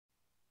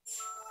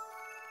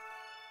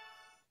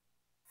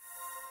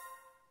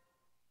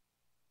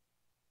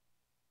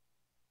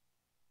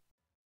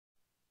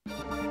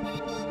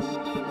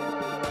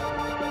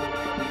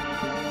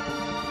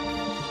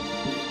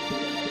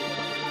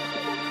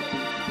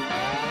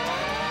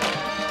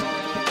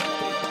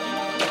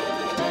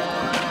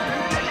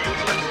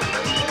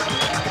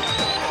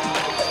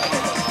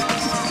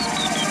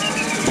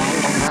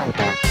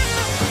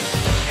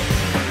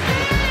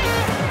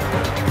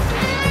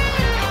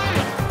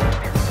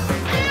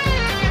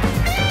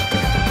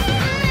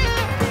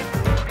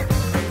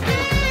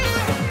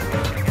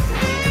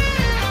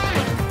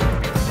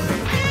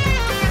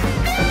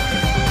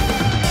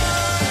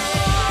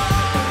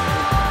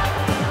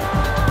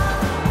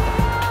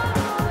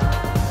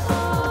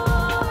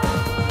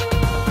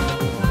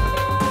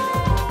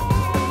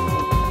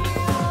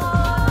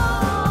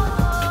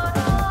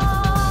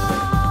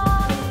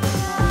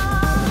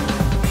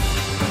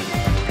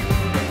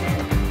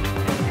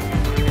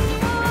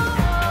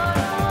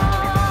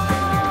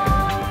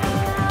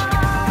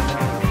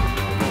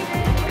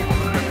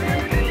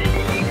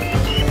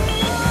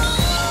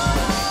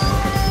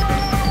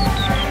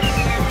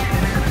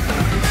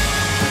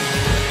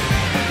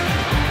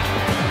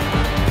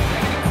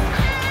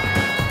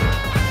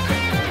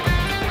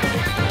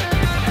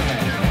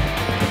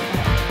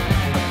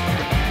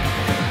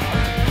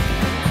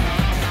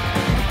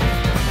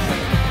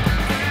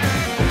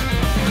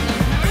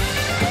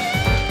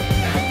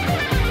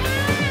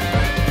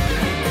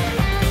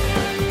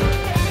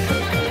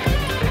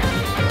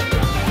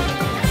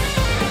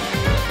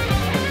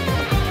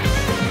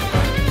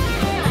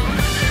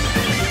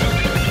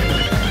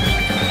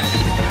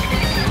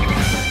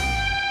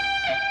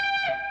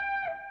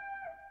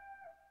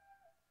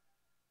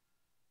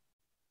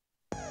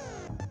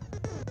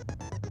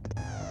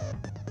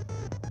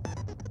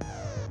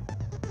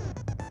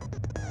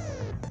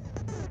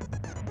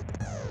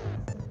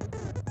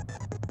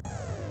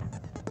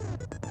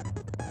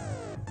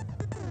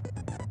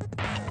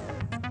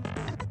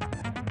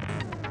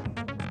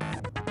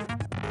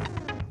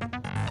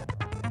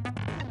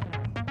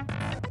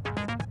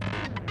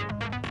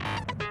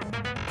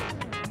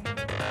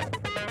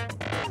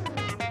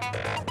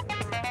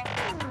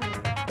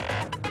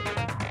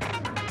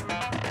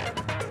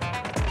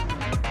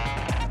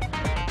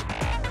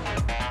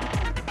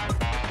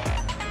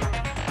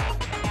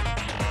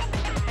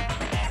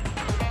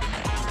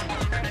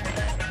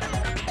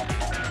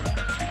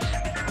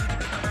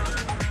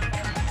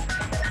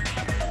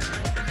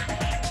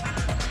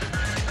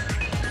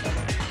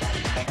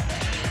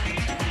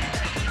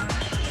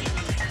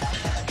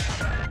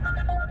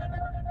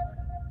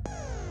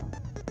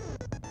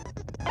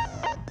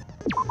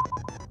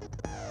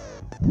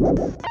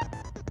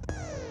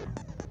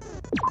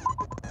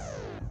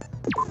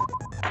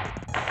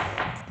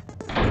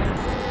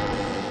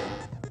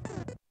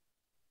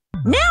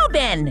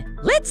then,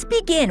 let's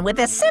begin with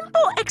a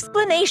simple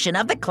explanation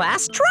of the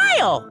class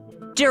trial.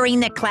 During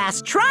the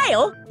class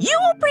trial, you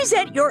will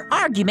present your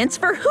arguments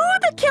for who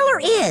the killer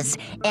is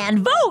and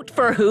vote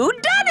for who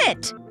done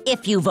it.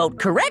 If you vote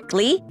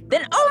correctly,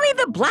 then only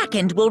the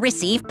blackened will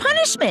receive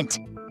punishment.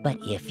 But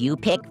if you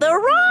pick the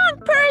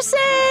wrong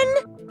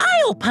person,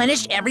 I'll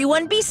punish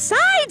everyone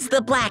besides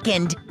the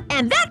blackened,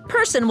 and that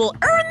person will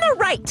earn the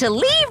right to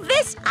leave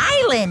this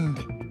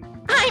island.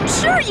 I'm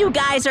sure you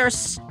guys are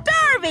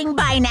starving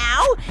by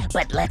now,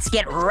 but let's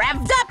get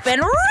revved up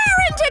and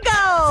raring to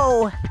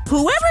go!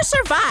 Whoever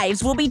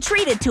survives will be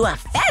treated to a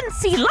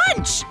fancy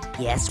lunch.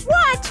 Guess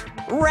what?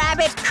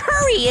 Rabbit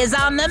curry is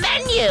on the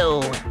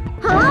menu.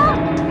 Huh?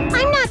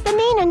 I'm not the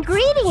main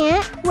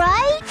ingredient,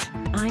 right?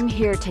 I'm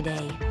here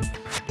today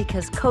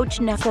because Coach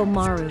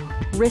Nekomaru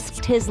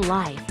risked his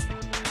life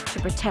to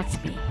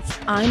protect me.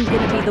 I'm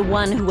gonna be the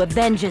one who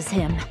avenges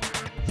him.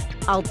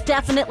 I'll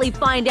definitely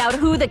find out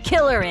who the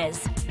killer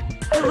is.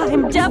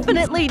 I'm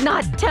definitely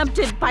not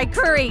tempted by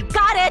curry.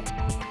 Got it?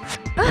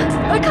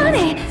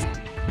 Akane!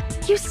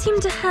 You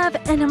seem to have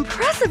an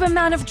impressive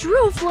amount of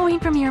drool flowing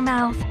from your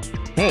mouth.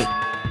 Hey,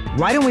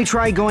 why don't we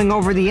try going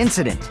over the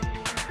incident?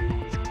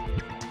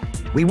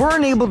 We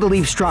weren't able to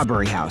leave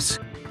Strawberry House,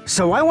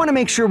 so I want to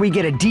make sure we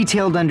get a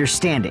detailed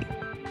understanding.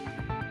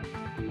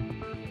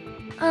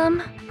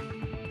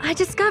 I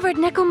discovered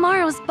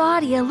Nekomaru's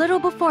body a little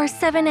before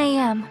 7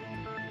 a.m.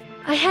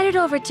 I headed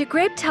over to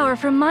Grape Tower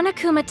from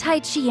Monokuma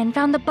Taichi and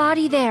found the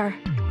body there.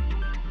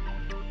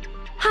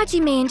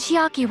 Hajime and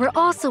Chiaki were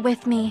also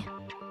with me.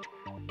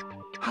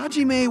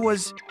 Hajime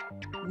was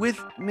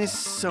with Miss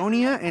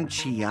Sonia and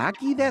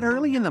Chiaki that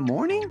early in the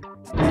morning?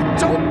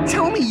 Don't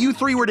tell me you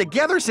three were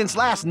together since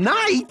last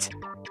night!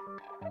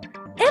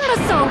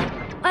 Imbecile!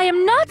 I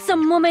am not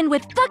some woman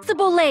with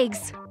flexible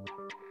legs!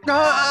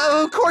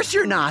 Of course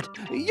you're not.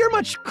 You're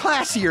much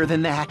classier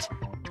than that.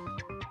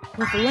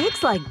 With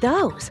legs like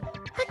those,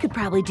 I could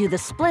probably do the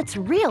splits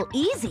real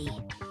easy.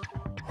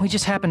 We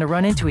just happened to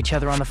run into each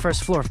other on the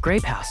first floor of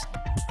Grape House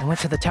and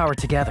went to the tower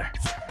together.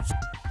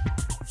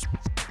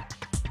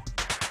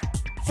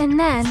 And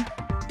then,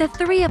 the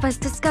three of us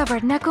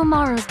discovered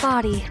Nekomaru's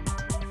body.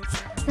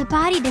 The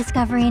body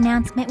discovery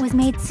announcement was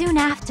made soon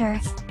after.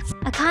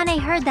 Akane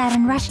heard that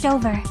and rushed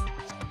over.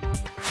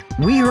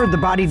 We heard the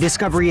body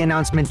discovery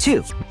announcement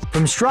too,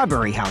 from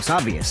Strawberry House,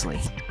 obviously.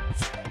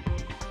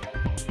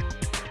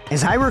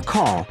 As I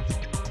recall,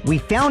 we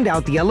found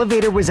out the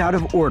elevator was out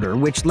of order,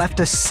 which left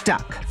us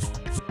stuck.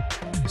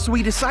 So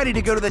we decided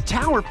to go to the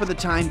tower for the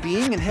time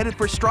being and headed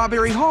for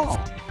Strawberry Hall.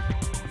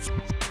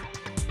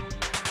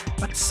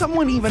 But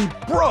someone even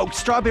broke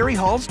Strawberry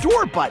Hall's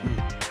door button.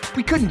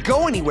 We couldn't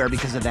go anywhere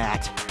because of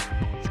that.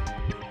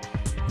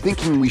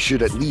 Thinking we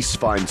should at least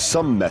find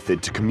some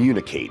method to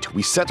communicate,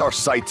 we set our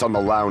sights on the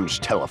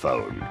lounge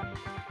telephone.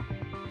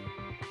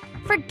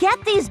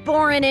 Forget these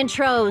boring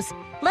intros.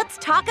 Let's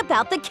talk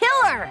about the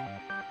killer.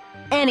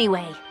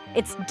 Anyway,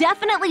 it's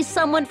definitely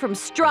someone from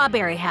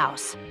Strawberry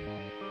House.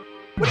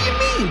 What do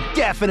you mean,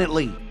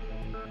 definitely?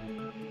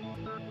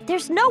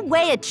 There's no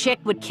way a chick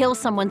would kill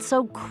someone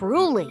so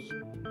cruelly.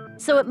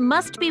 So it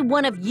must be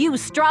one of you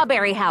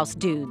Strawberry House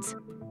dudes.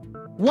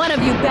 One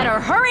of you better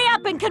hurry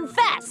up and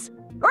confess,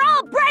 or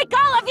I'll break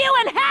all of you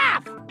in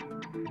half!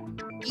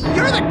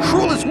 You're the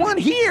cruelest one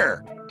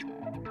here!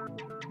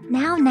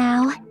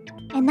 Now,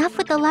 enough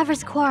with the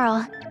lovers'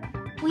 quarrel.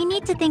 We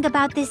need to think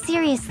about this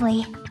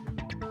seriously.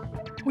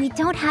 We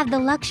don't have the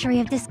luxury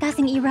of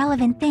discussing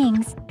irrelevant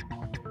things.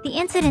 The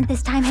incident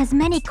this time has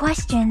many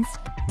questions.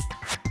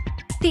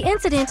 The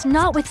incident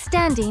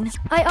notwithstanding,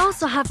 I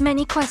also have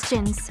many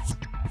questions.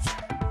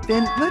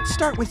 Then let's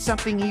start with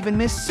something even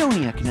Miss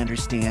Sonia can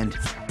understand.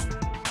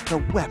 The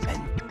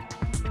weapon.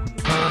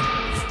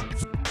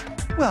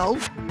 Well,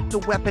 the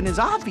weapon is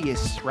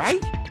obvious,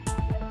 right?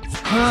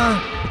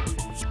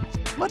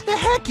 What the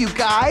heck, you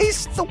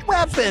guys? The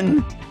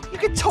weapon! You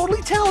can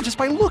totally tell just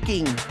by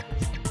looking.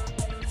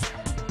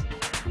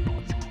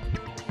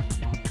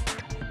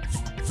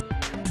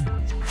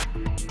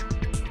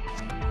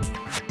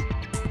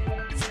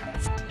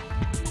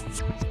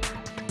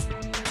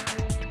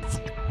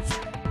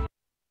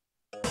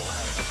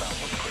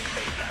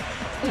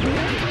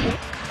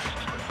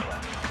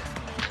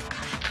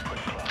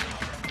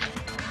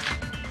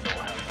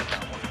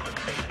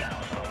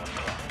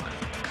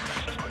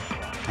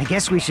 I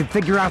guess we should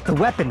figure out the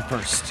weapon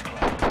first.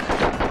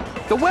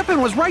 The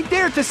weapon was right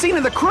there at the scene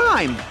of the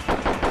crime!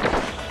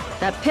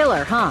 That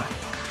pillar, huh?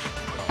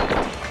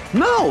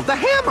 No, the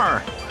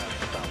hammer!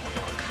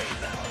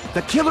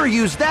 The killer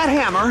used that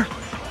hammer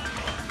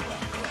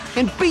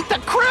and beat the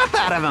crap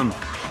out of him!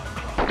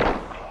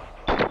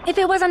 If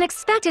it was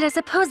unexpected, I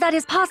suppose that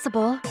is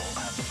possible.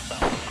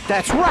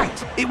 That's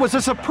right! It was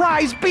a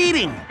surprise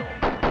beating!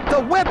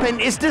 The weapon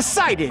is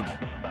decided!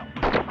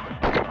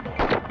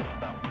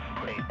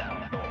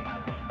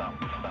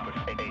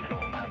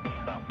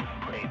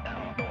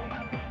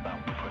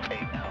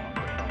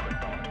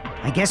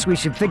 I guess we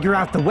should figure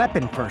out the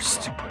weapon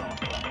first.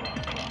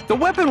 The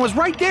weapon was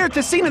right there at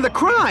the scene of the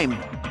crime!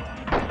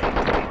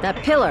 That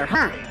pillar,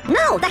 huh?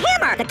 No, the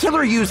hammer! The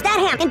killer used that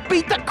hammer and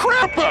beat the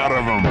crap out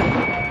of him!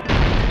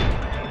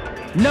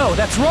 No,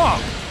 that's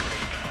wrong!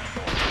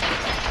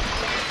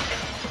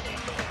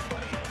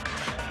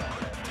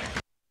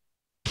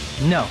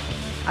 No,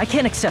 I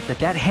can't accept that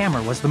that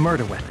hammer was the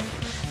murder weapon.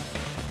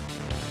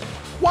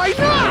 Why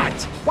not?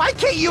 Why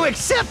can't you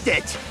accept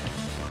it?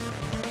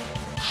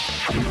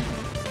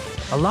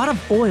 A lot of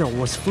oil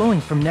was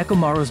flowing from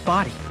Nekomaru's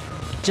body,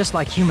 just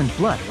like human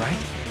blood, right?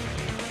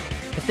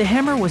 If the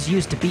hammer was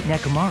used to beat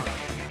Nekomaru,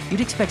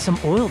 you'd expect some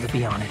oil to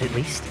be on it at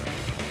least.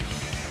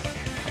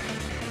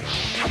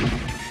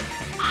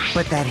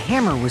 But that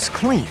hammer was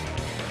clean.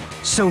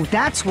 So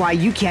that's why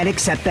you can't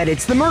accept that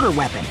it's the murder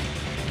weapon.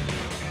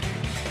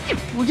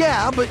 Well,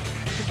 yeah, but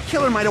the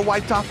killer might have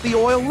wiped off the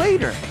oil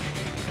later.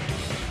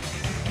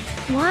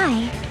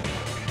 Why?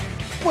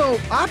 Well,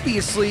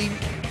 obviously,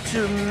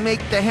 to make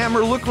the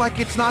hammer look like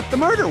it's not the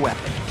murder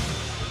weapon.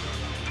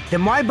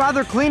 Then why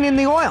bother cleaning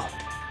the oil?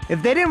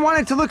 If they didn't want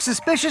it to look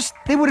suspicious,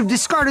 they would have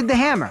discarded the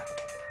hammer.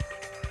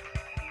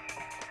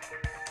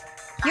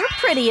 You're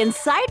pretty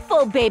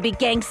insightful, baby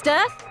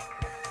gangsta.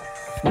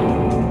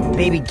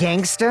 Baby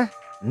gangsta?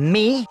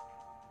 Me?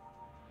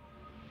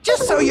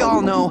 Just so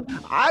y'all know,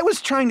 I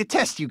was trying to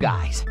test you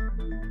guys.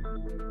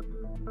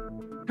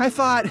 I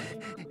thought,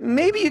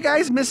 maybe you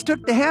guys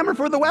mistook the hammer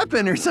for the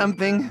weapon or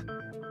something.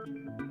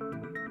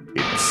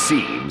 It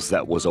seems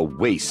that was a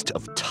waste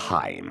of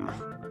time.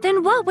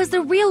 Then what was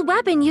the real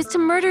weapon used to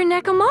murder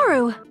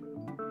Nekomaru?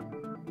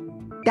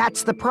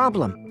 That's the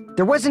problem.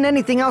 There wasn't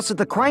anything else at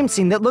the crime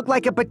scene that looked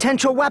like a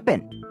potential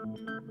weapon.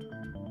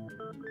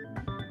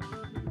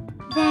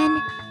 Then,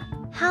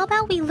 how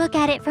about we look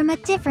at it from a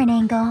different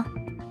angle?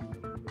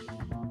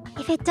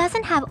 If it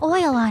doesn't have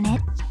oil on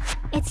it,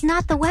 it's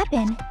not the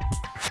weapon.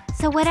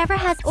 So whatever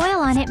has oil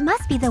on it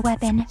must be the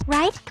weapon,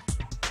 right?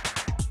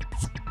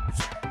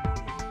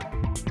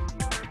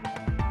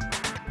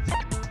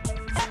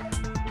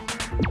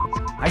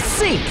 I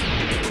see!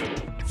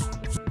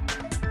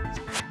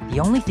 The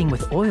only thing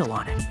with oil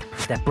on it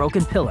is that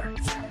broken pillar.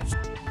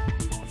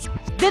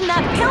 Then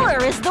that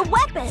pillar is the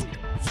weapon!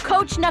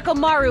 Coach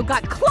Nekomaru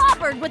got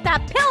clobbered with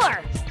that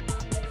pillar!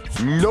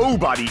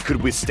 Nobody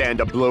could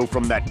withstand a blow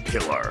from that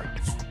pillar.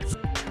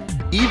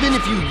 Even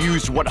if you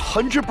used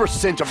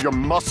 100% of your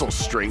muscle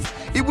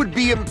strength, it would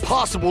be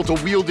impossible to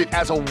wield it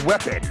as a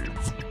weapon.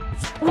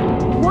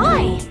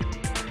 Why?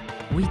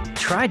 We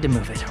tried to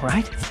move it,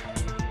 right?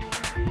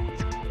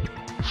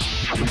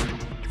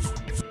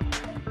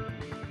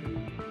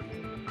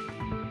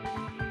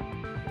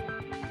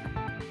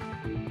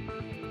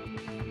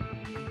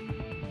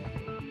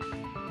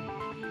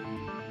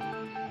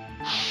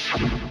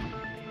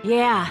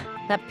 Yeah,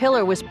 that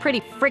pillar was pretty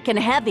frickin'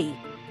 heavy.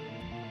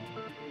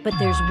 But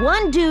there's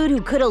one dude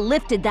who could have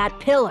lifted that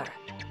pillar.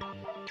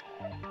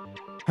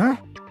 Huh?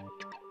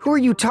 Who are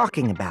you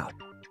talking about?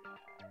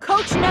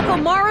 Coach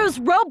Nekomaru's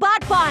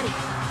robot body!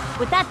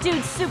 With that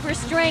dude's super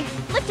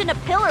strength, lifting a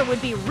pillar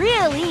would be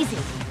real easy.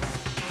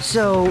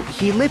 So,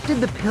 he lifted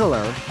the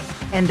pillar,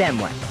 and then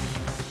what?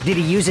 Did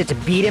he use it to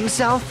beat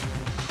himself?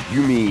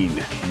 You mean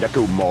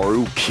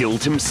Nekomaru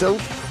killed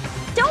himself?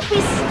 Don't be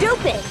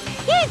stupid!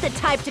 He ain't the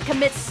type to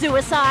commit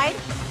suicide!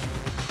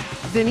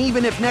 Then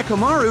even if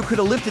Nekomaru could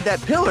have lifted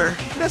that pillar,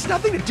 it has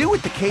nothing to do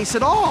with the case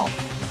at all.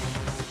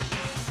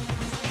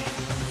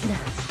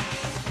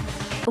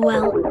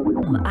 Well,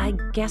 I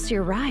guess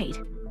you're right.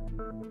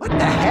 What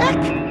the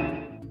heck?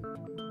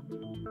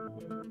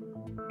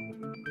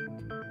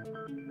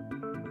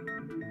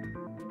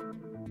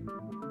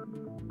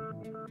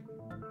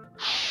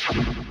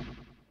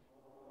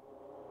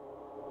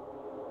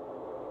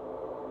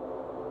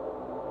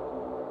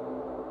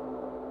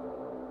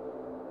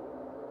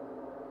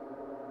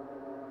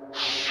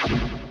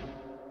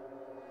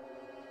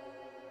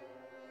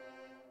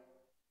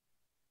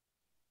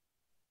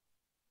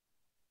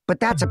 But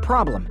that's a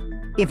problem.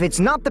 If it's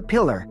not the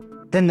pillar,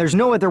 then there's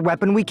no other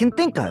weapon we can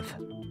think of.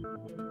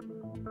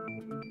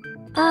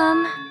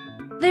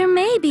 There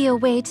may be a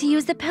way to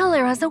use the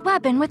pillar as a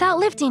weapon without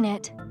lifting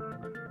it.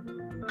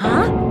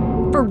 Huh?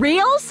 For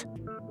reals?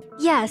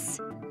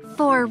 Yes,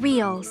 for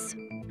reals.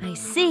 I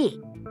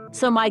see.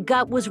 So my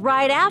gut was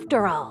right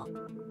after all.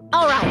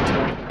 All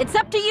right, it's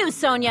up to you,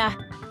 Sonia.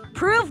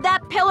 Prove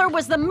that pillar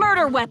was the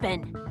murder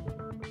weapon.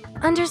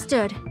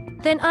 Understood.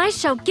 Then I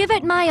shall give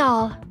it my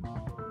all.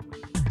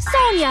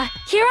 Sonia,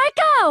 here I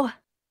go!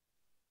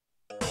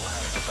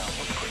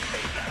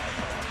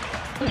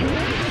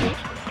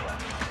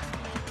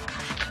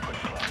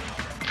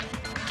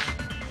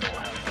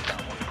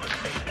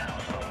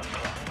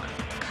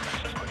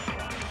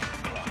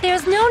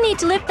 There's no need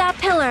to lift that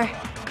pillar.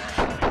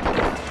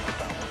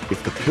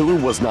 If the pillar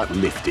was not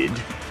lifted,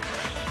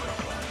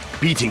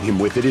 beating him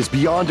with it is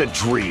beyond a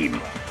dream.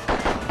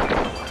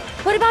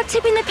 What about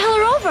tipping the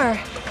pillar over?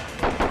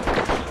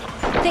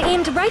 They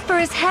aimed right for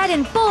his head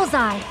and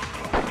bullseye.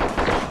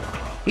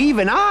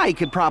 Even I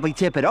could probably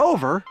tip it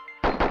over.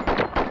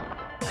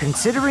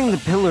 Considering the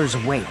pillar's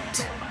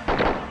weight,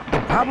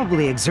 it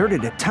probably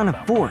exerted a ton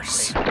of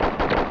force.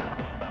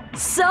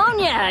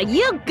 Sonia,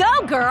 you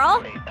go,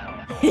 girl!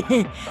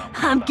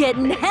 I'm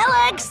getting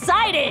hella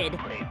excited!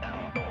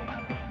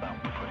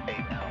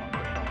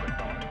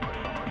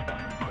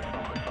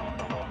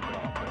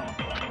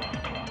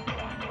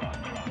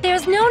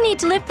 There's no need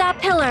to lift that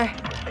pillar.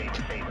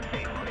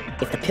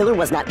 If the pillar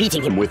was not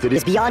beating him With it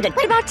is beyond it.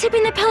 What about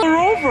tipping the pillar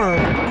over?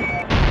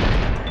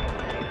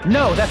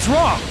 No, that's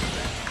wrong!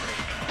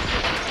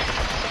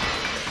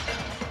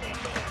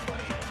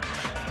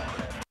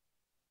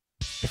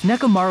 If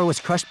Nekomaru was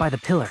crushed by the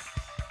pillar,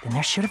 then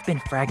there should have been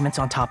fragments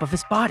on top of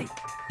his body.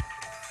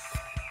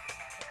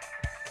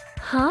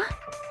 Huh?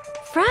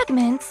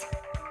 Fragments?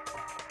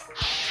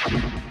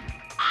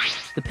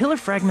 The pillar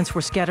fragments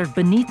were scattered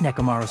beneath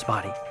Nekomaru's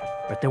body,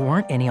 but there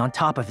weren't any on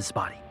top of his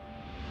body.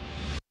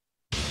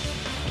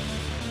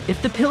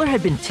 If the pillar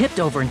had been tipped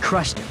over and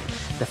crushed him,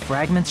 the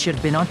fragments should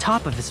have been on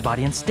top of his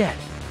body instead.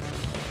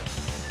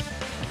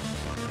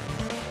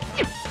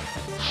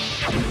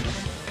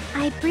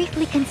 I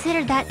briefly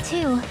considered that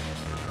too,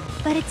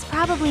 but it's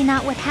probably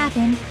not what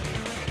happened.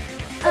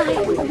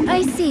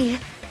 I see.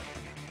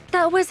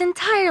 That was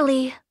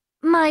entirely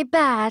my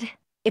bad.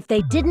 If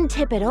they didn't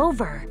tip it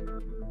over,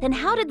 then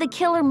how did the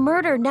killer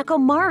murder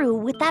Nekomaru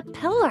with that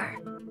pillar?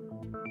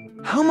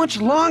 How much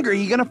longer are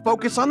you gonna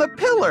focus on the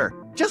pillar?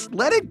 Just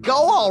let it go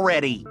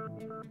already!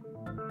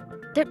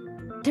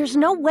 There's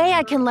no way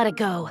I can let it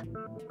go.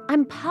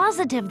 I'm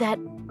positive that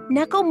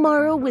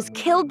Nekomaru was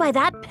killed by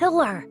that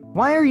pillar.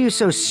 Why are you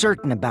so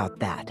certain about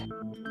that?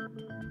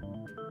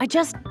 I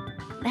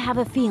have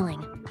a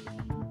feeling.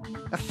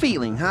 A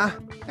feeling, huh?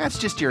 That's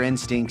just your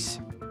instincts.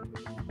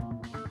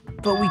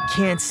 But we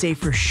can't say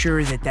for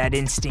sure that that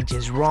instinct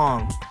is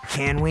wrong,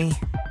 can we?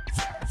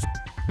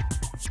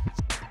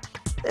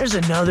 There's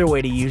another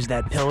way to use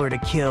that pillar to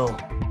kill.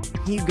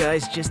 You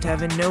guys just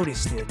haven't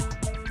noticed it.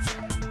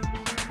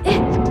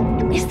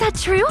 Is that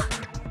true?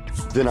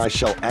 Then I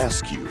shall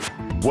ask you,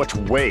 what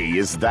way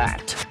is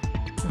that?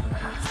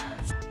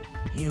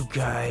 You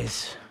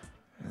guys,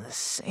 the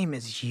same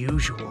as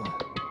usual.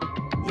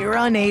 You're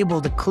unable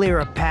to clear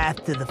a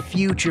path to the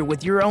future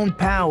with your own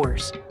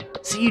powers,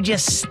 so you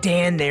just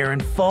stand there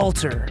and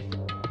falter.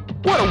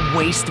 What a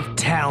waste of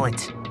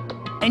talent.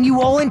 And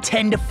you all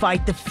intend to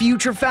fight the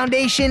Future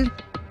Foundation?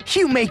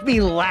 You make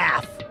me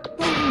laugh.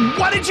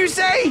 What did you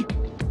say?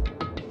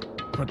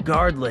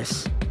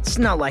 Regardless, it's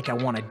not like I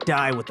want to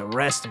die with the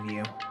rest of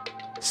you.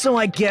 So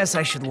I guess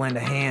I should lend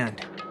a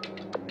hand.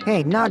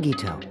 Hey,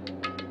 Nagito,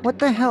 what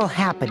the hell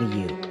happened to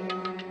you?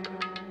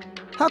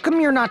 How come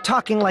you're not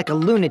talking like a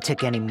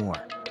lunatic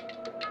anymore?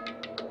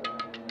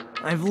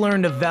 I've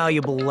learned a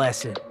valuable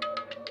lesson.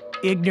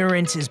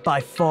 Ignorance is by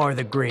far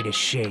the greatest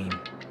shame.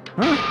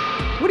 Huh?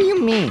 What do you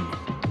mean?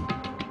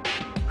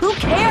 Who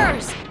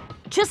cares?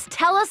 Just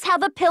tell us how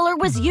the pillar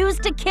was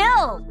used to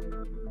kill!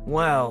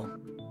 Well,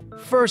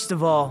 first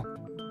of all,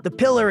 the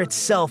pillar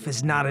itself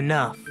is not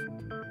enough.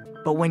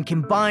 But when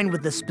combined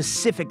with a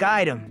specific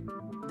item,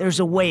 there's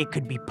a way it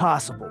could be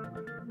possible.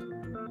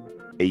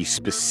 A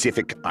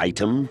specific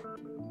item?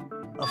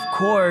 Of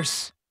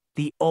course,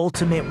 the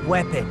ultimate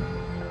weapon.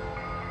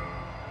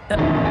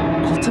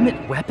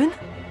 Ultimate weapon?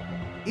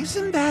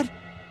 Isn't that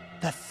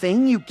the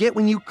thing you get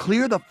when you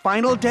clear the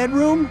final dead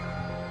room?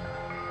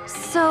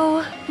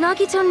 So,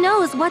 Nagito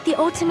knows what the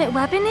ultimate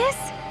weapon is?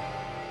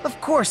 Of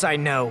course I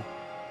know,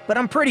 but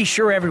I'm pretty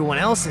sure everyone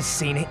else has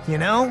seen it, you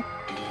know?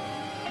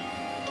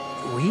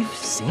 We've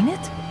seen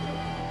it?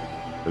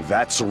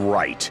 That's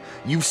right.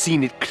 You've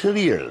seen it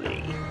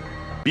clearly.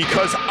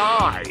 Because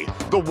I,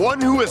 the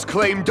one who has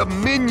claimed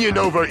dominion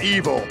over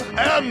evil,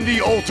 am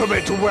the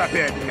ultimate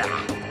weapon.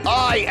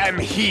 I am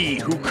he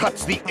who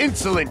cuts the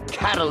insolent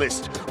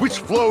catalyst which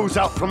flows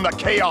out from the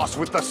chaos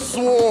with the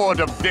sword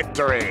of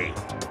victory.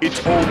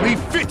 It's only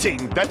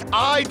fitting that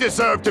I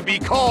deserve to be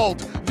called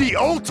the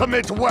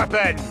ultimate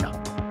weapon.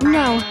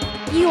 No,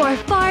 you are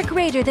far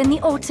greater than the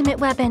ultimate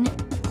weapon,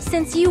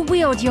 since you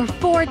wield your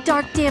 4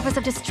 dark devas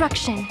of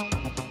destruction.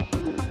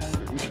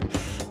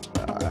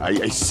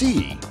 I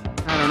see.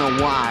 I don't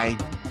know why,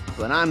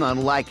 but I'm not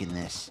liking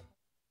this.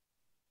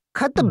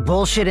 Cut the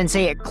bullshit and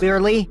say it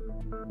clearly.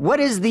 What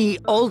is the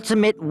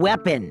ultimate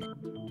weapon?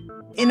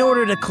 In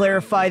order to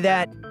clarify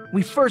that,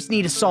 we first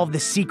need to solve the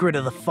secret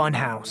of the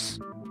funhouse.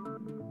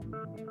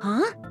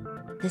 Huh?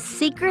 The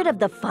secret of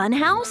the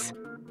funhouse?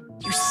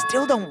 You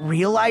still don't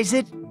realize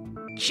it?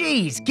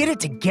 Jeez, get it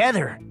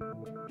together.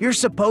 You're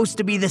supposed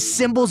to be the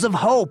symbols of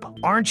hope,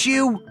 aren't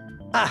you?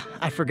 Ah,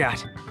 I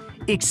forgot.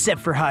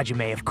 Except for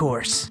Hajime, of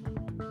course.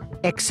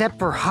 Except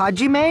for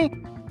Hajime?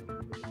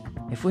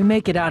 If we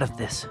make it out of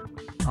this,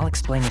 I'll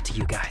explain it to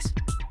you guys.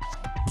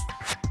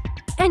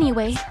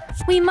 Anyway,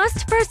 we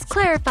must first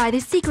clarify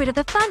the secret of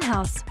the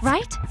funhouse,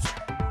 right?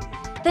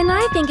 Then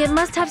I think it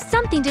must have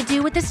something to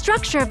do with the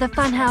structure of the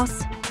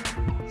funhouse.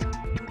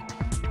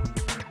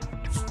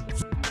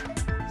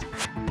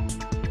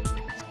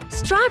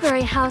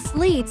 Strawberry House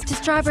leads to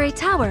Strawberry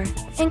Tower,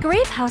 and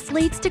Grape House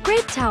leads to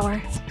Grape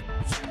Tower.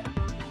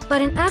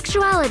 But in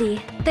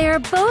actuality, they are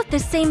both the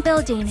same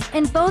building,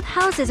 and both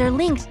houses are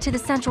linked to the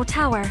central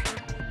tower.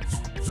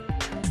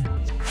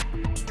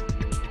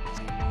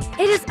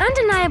 It is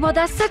undeniable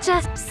that such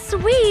a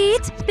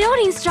sweet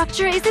building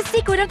structure is the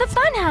secret of the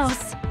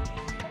funhouse.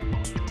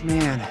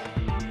 Man,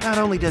 not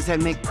only does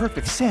that make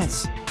perfect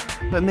sense,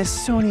 but Miss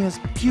Sonia's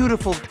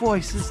beautiful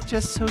voice is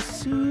just so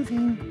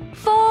soothing.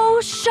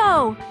 Faux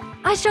show!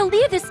 I shall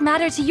leave this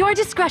matter to your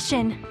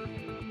discretion.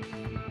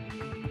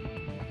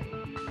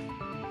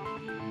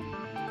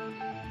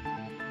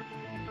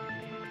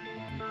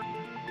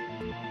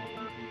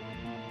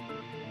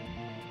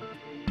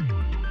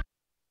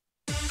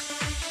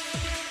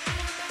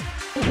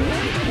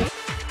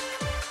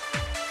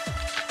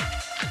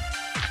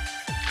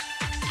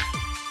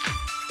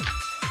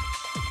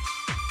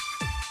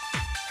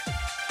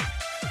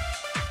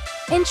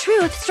 In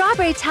truth,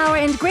 Strawberry Tower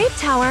and Grape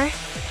Tower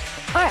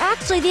are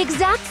actually the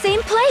exact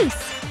same place.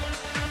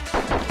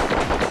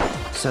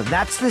 So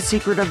that's the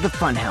secret of the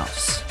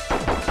funhouse.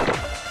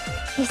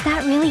 Is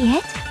that really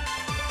it?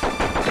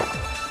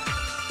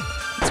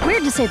 It's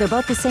weird to say they're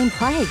both the same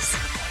place.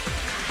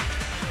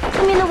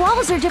 I mean, the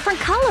walls are different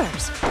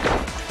colors.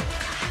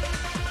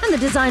 And the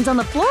designs on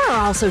the floor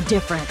are also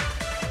different.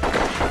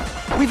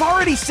 We've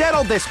already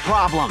settled this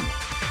problem.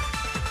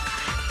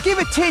 Give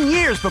it 10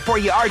 years before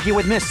you argue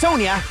with Miss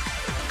Sonia.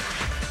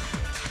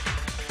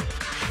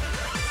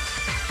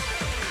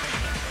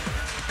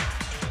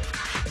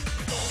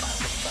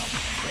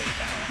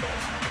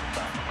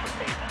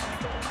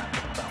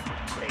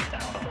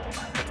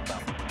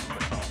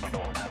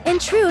 In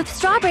truth,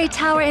 Strawberry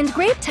Tower and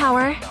Grape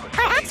Tower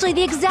are actually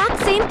the exact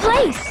same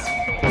place.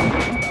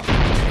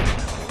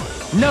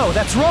 No,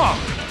 that's wrong!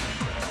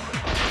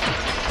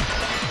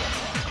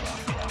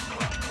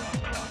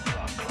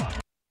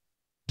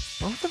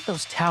 Both of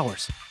those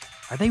towers,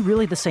 are they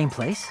really the same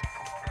place?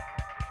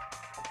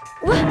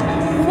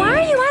 Why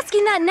are you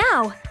asking that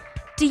now?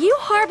 Do you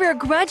harbor a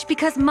grudge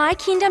because my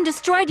kingdom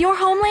destroyed your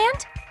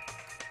homeland?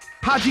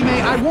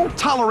 Hajime, I won't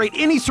tolerate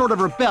any sort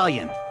of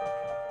rebellion.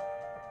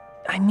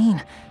 I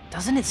mean,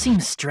 doesn't it seem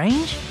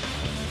strange?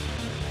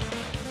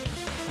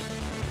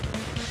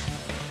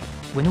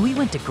 When we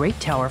went to Grape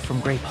Tower from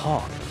Grape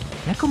Hall,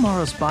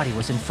 Nekomaru's body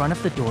was in front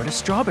of the door to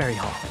Strawberry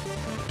Hall.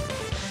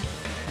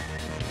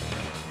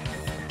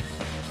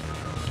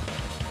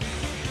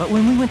 But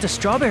when we went to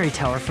Strawberry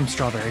Tower from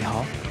Strawberry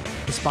Hall,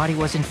 his body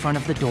was in front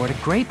of the door to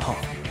Grape Hall.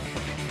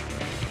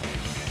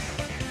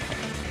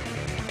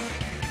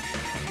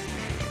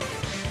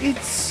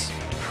 It's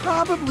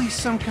probably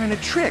some kind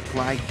of trick,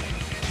 like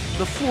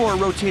the floor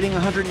rotating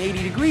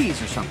 180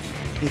 degrees or something.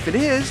 If it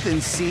is,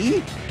 then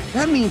see?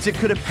 That means it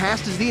could have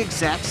passed as the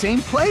exact same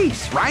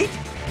place, right?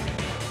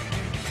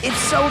 If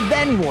so,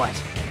 then what?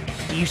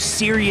 Do you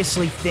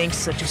seriously think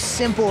such a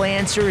simple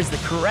answer is the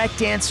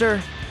correct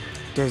answer?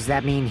 Does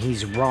that mean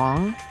he's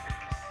wrong?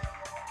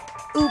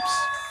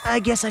 Oops,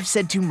 I guess I've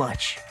said too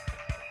much.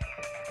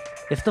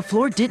 If the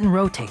floor didn't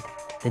rotate,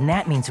 then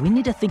that means we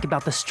need to think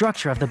about the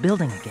structure of the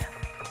building again.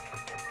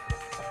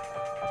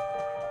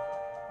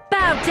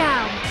 Bow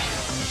down!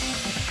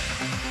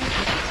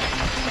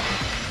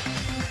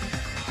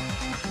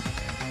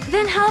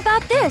 Then how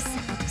about this?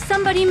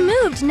 Somebody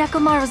moved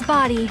Nekomaru's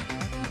body.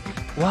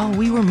 While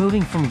we were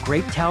moving from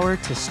Grape Tower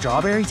to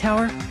Strawberry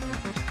Tower?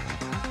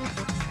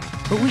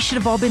 But we should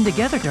have all been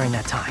together during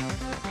that time,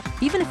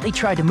 even if they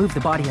tried to move the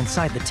body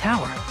inside the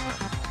tower.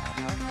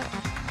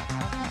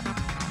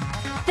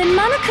 Then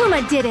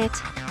Monokuma did it.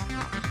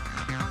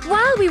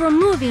 While we were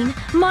moving,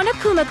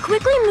 Monokuma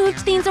quickly moved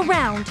things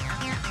around.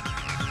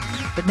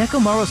 But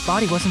Nekomaru's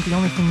body wasn't the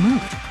only thing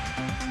moved.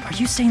 Are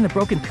you saying the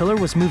broken pillar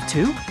was moved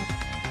too?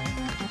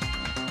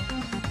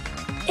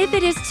 If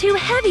it is too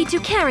heavy to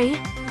carry,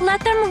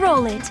 let them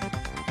roll it.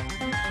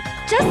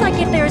 Just like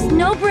if there is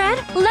no bread,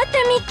 let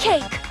them eat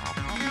cake.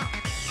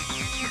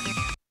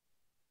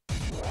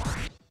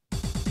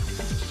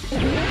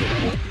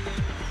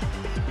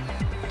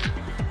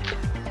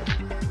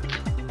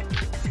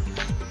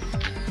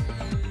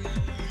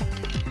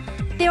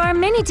 There are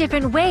many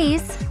different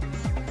ways.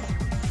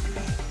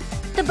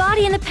 The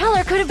body and the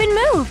pillar could have been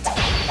moved.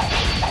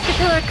 The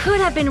pillar could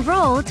have been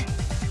rolled.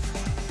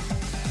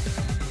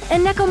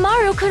 And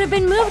Nekomaru could have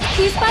been moved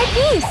piece by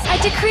piece. I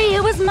decree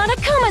it was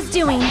Monokuma's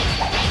doing.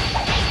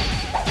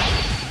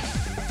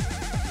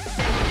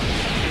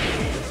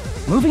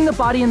 Moving the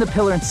body and the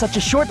pillar in such a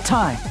short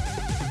time.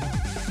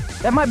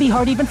 That might be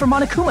hard even for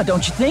Monokuma,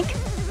 don't you think?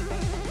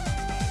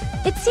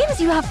 It seems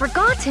you have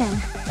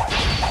forgotten.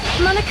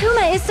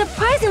 Monokuma is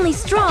surprisingly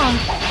strong,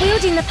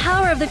 wielding the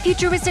power of the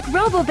futuristic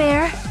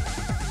Robo-Bear.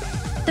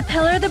 The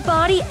pillar, the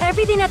body,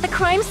 everything at the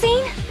crime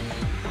scene?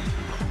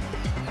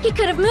 He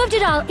could have moved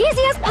it all,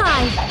 easy as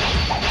pie!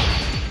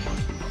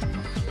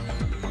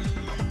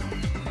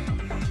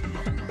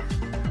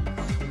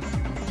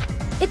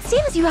 It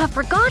seems you have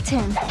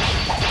forgotten.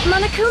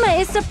 Monokuma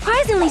is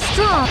surprisingly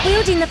strong,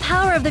 wielding the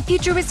power of the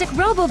futuristic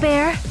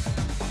Robo-Bear.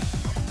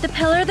 The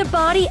pillar, the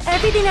body,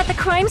 everything at the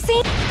crime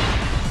scene?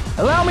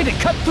 Allow me to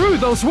cut through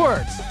those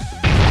words!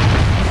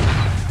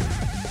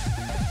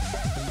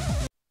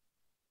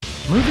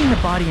 Moving the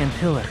body and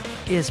pillar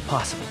is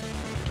possible,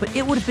 but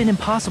it would have been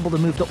impossible to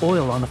move the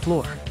oil on the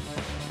floor.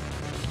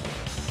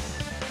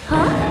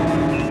 Huh?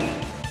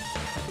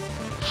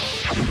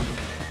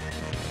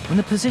 When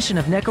the position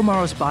of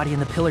Nekomaru's body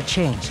and the pillar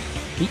changed,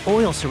 the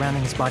oil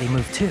surrounding his body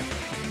moved too.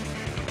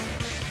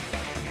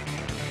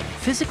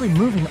 Physically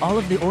moving all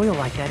of the oil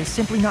like that is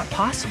simply not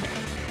possible,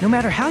 no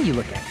matter how you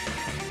look at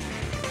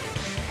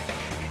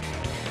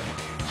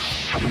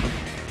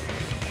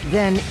it.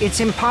 Then it's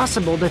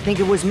impossible to think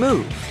it was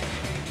moved.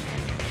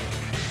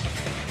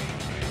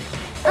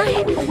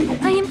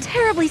 I am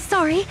terribly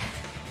sorry.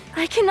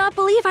 I cannot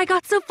believe I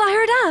got so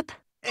fired up.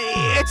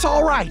 It's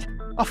all right.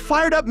 A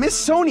fired up Miss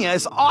Sonia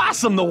is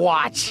awesome to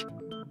watch.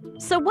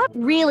 So what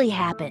really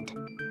happened?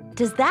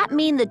 Does that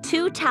mean the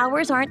two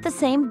towers aren't the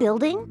same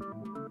building?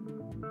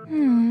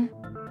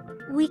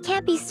 We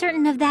can't be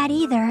certain of that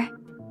either.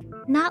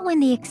 Not when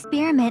the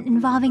experiment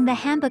involving the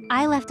handbook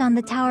I left on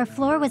the tower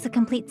floor was a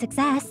complete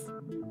success.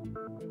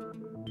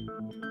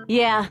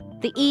 Yeah,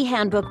 the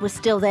E-handbook was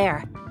still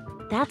there.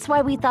 That's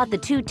why we thought the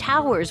two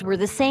towers were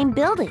the same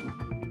building.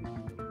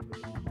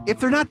 If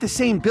they're not the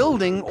same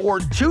building or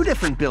two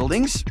different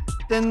buildings,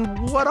 then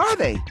what are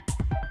they?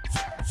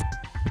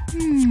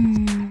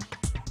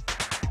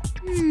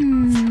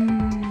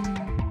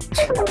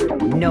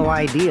 No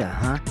idea,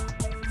 huh?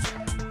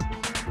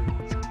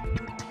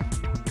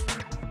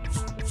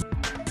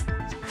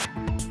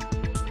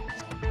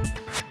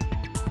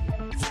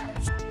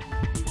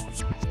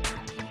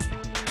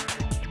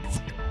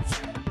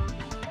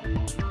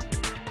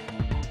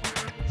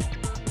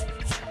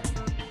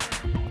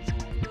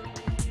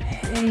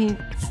 Hey,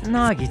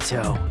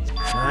 Nagito.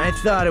 I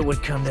thought it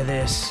would come to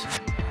this.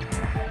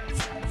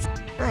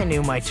 I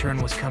knew my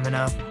turn was coming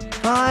up.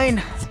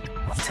 Fine.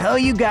 I'll tell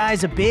you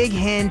guys a big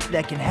hint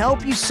that can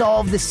help you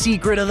solve the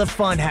secret of the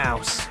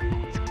funhouse.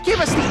 Give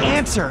us the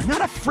answer,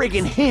 not a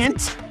friggin'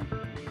 hint.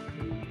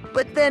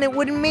 But then it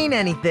wouldn't mean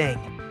anything.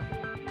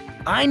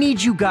 I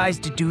need you guys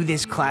to do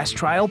this class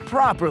trial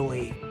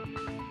properly.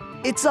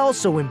 It's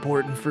also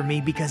important for me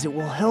because it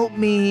will help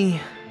me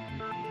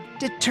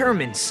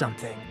determine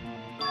something.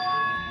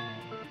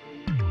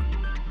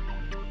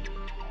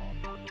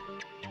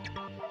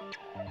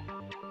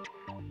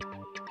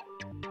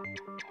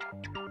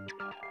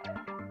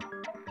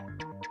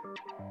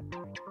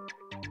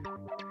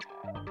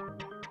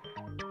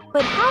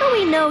 But how do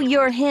we know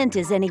your hint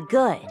is any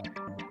good?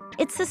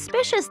 It's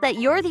suspicious that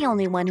you're the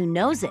only one who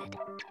knows it.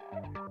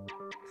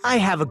 I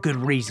have a good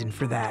reason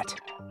for that.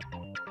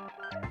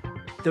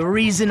 The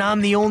reason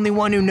I'm the only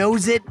one who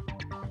knows it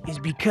is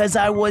because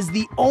I was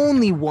the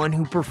only one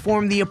who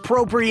performed the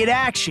appropriate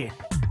action.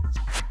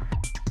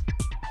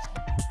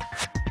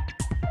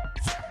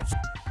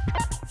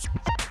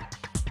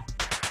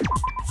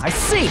 I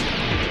see!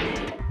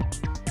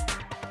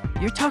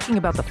 You're talking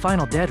about the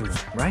final dead room,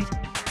 right?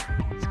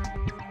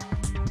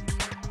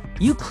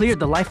 You cleared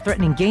the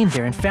life-threatening game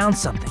there and found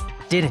something,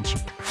 didn't you?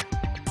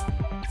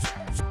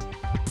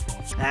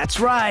 That's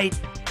right.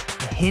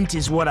 The hint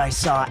is what I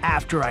saw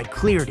after I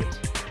cleared it.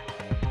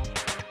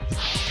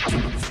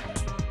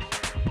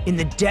 In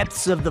the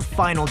depths of the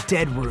final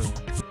dead room,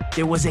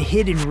 there was a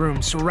hidden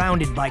room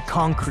surrounded by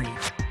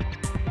concrete.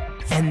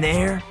 And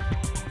there,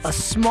 a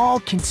small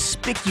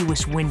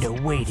conspicuous window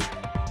waited,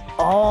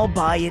 all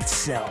by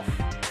itself.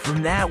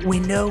 From that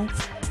window,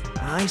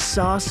 I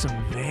saw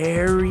some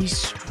very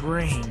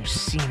strange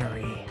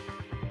scenery.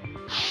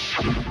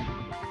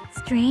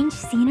 Strange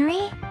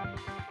scenery?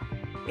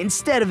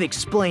 Instead of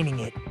explaining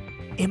it,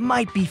 it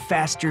might be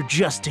faster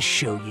just to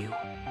show you.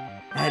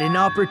 At an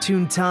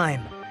opportune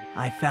time,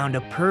 I found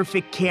a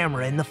perfect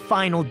camera in the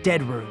final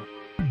dead room.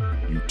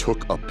 You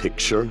took a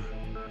picture?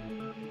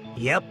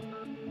 Yep.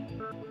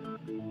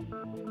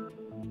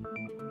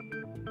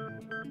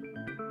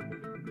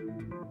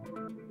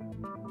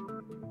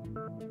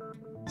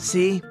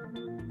 See?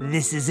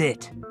 This is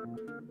it.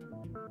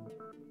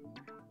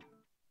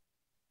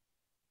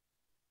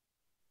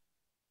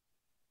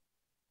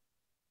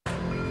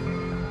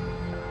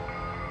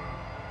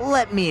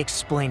 Let me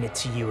explain it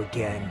to you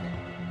again.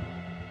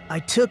 I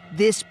took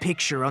this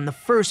picture on the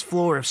first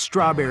floor of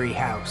Strawberry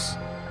House,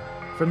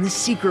 from the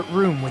secret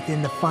room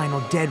within the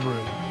final dead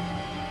room.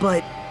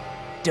 But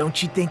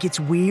don't you think it's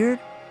weird?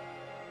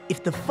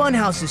 If the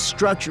funhouse's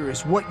structure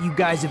is what you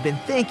guys have been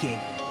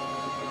thinking,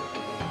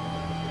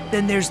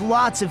 then there's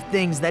lots of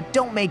things that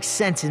don't make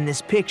sense in this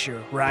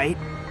picture, right?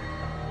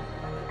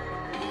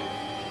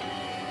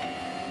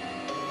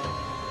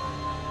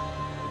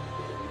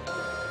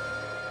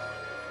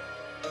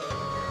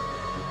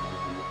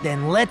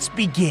 Then let's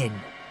begin.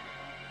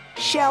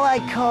 Shall I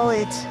call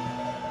it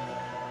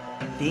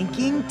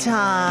thinking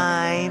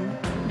time?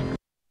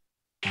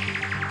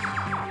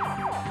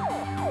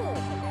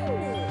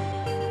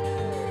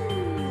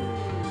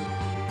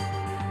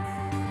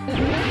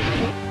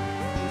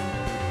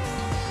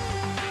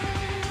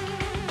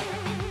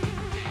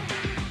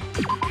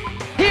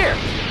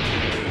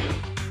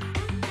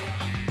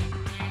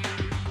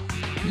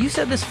 You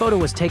said this photo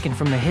was taken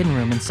from the hidden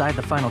room inside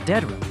the final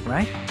dead room,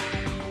 right?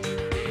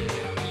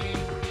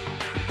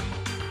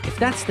 If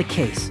that's the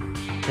case,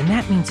 then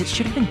that means it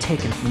should have been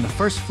taken from the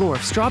first floor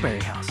of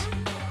Strawberry House.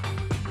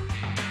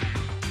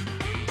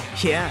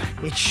 Yeah,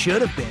 it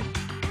should have been.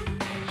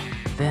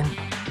 Then,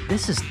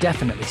 This is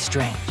definitely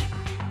strange.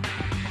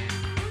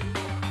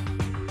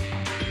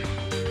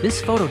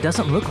 This photo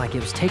doesn't look like it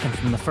was taken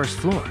from the first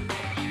floor.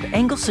 The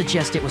angle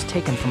suggests it was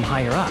taken from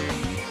higher up.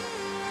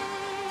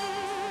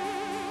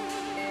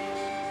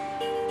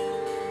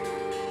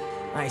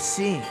 I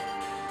see.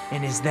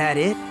 And is that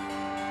it?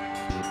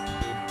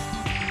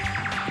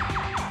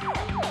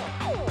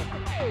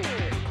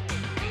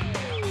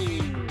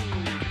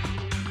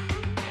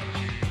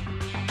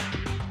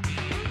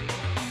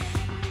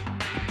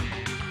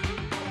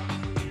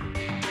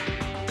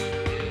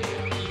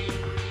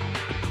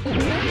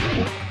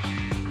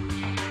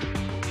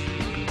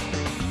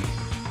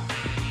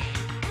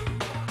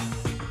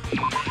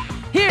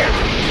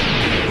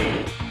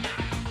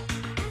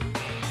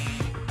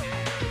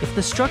 If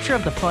the structure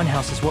of the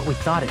funhouse is what we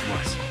thought it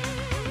was,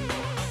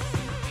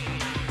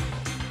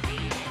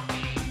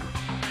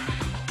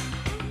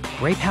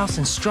 Grape House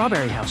and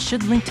Strawberry House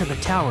should link to the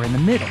tower in the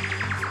middle.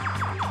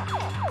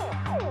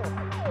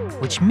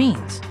 Which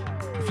means,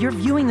 if you're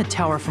viewing the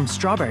tower from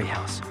Strawberry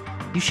House,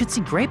 you should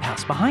see Grape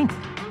House behind it.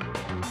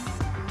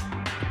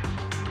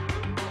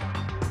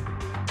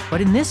 But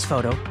in this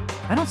photo,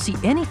 I don't see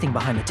anything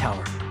behind the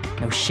tower.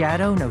 No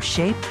shadow, no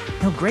shape,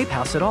 no Grape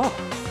House at all.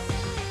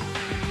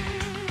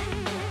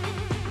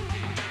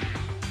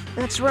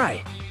 That's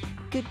right.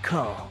 Good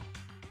call.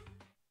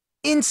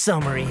 In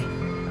summary,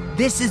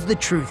 this is the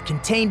truth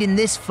contained in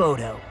this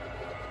photo.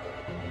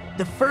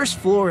 The first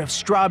floor of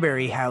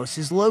Strawberry House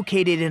is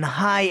located in a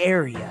high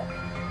area,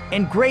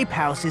 and Grape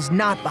House is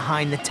not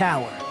behind the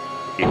tower.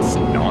 It's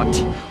not?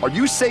 Are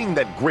you saying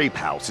that Grape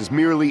House is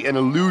merely an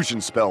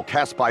illusion spell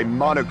cast by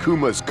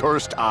Monokuma's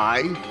cursed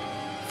eye?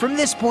 From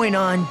this point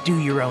on, do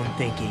your own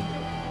thinking.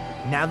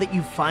 Now that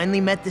you've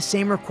finally met the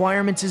same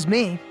requirements as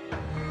me.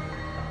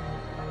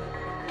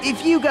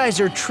 If you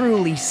guys are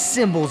truly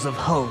symbols of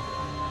hope,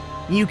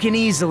 you can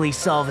easily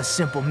solve a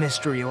simple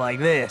mystery like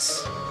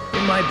this.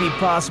 It might be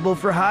possible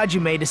for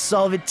Hajime to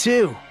solve it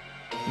too,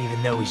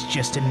 even though he's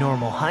just a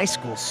normal high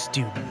school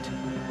student.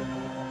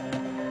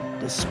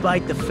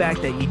 Despite the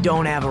fact that you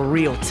don't have a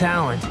real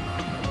talent,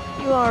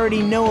 you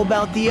already know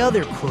about the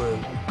other clue.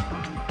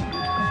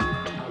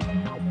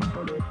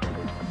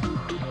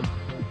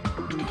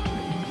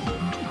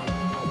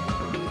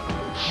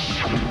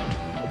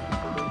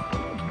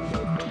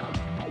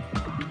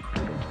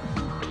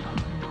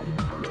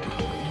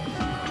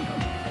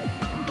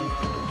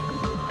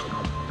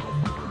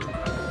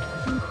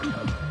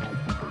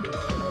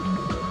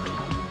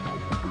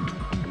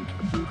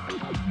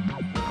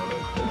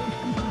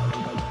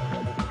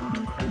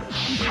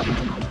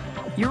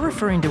 You're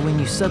referring to when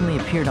you suddenly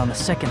appeared on the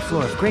second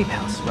floor of Grape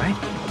House, right?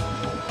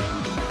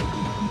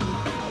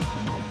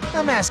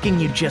 I'm asking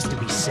you just to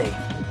be safe.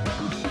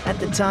 At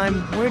the time,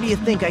 where do you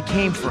think I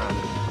came from?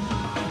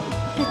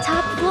 The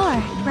top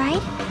floor,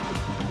 right?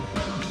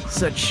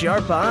 Such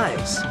sharp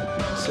eyes.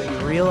 So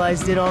you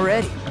realized it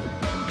already?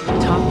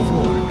 Top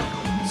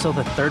floor. So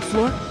the third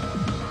floor?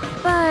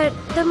 But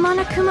the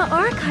Monokuma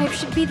Archive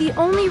should be the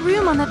only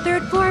room on the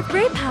third floor of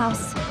Grape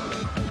House.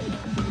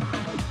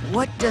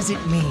 What does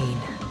it mean?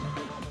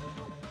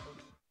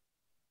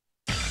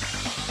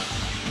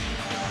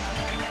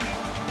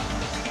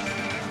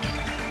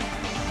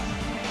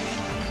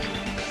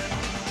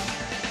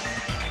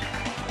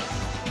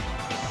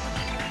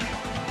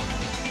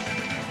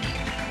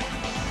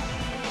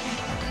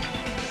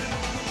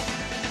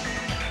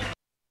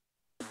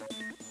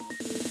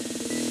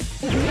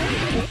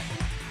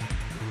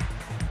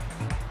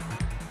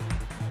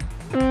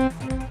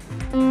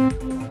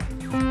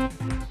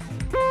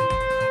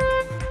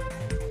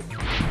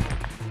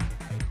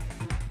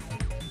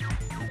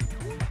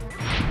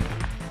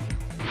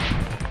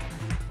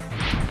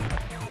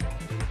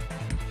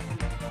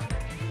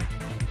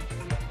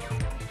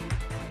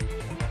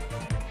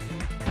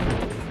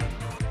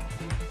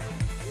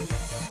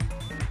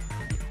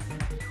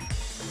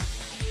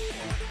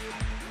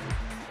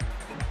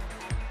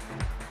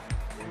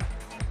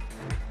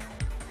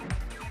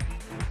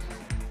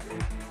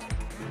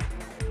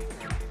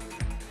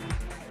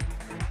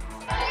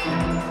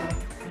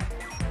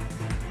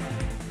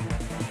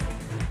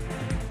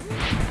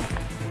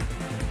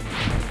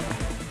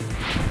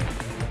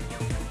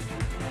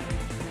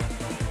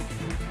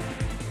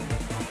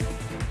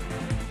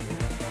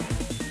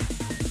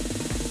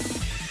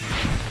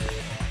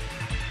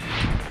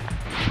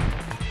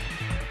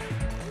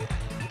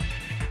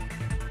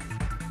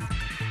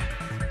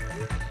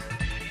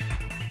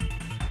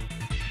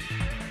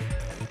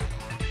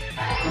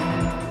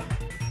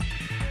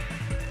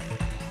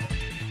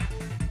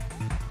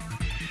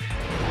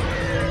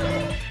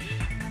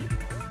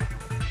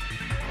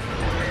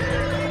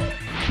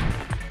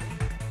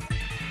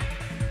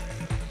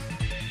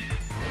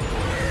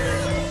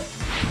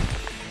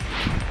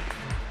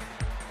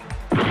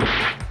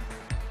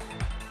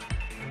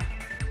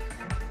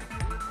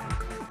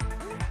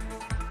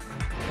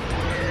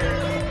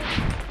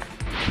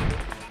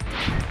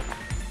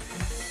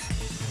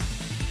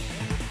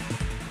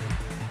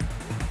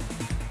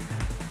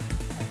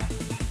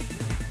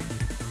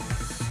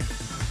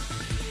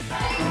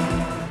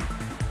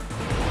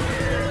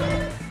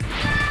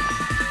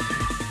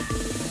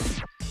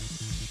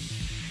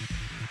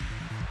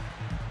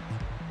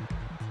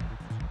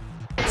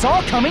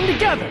 all coming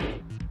together!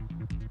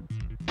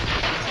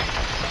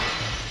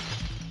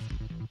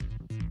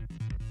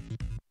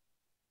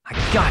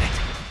 I got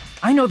it.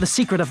 I know the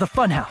secret of the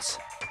funhouse.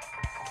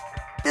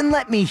 Then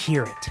let me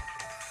hear it.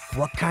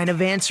 What kind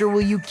of answer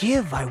will you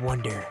give, I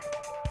wonder?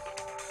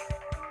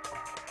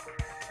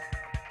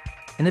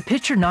 In the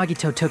picture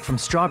Nagito took from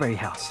Strawberry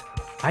House,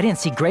 I didn't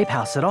see Grape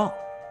House at all.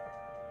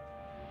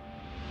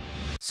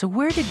 So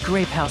where did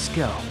Grape House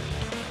go?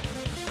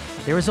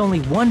 There was only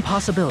one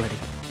possibility.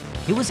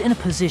 It was in a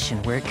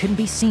position where it couldn't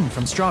be seen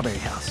from Strawberry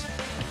House.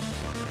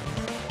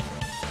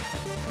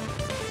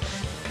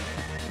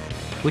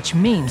 Which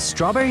means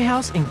Strawberry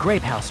House and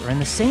Grape House are in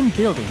the same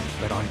building,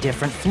 but on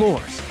different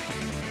floors.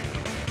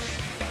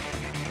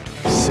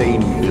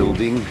 Same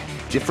building,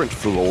 different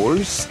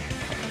floors?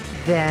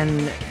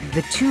 Then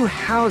the two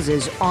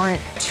houses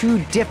aren't two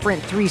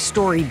different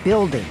 3-story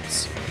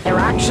buildings. They're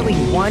actually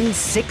one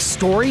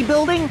 6-story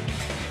building?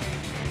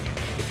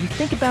 If you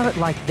think about it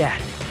like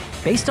that,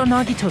 based on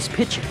Nagito's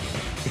picture,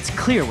 it's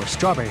clear where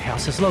Strawberry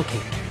House is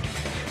located.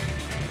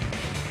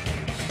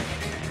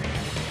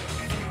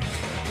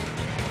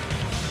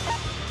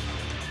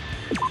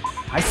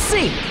 I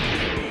see!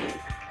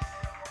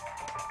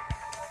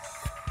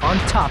 On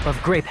top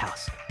of Grape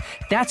House.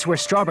 That's where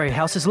Strawberry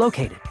House is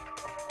located.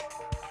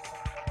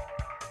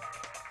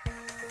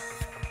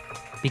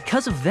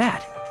 Because of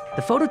that,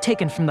 the photo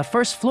taken from the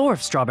first floor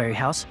of Strawberry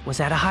House was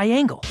at a high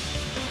angle.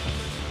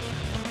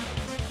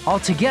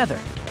 Altogether,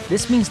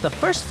 this means the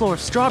first floor of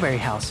Strawberry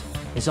House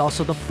is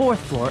also the 4th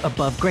floor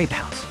above Grape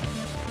House.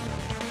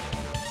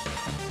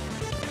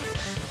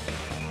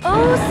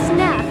 Oh,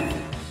 snap!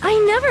 I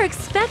never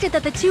expected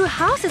that the two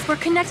houses were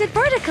connected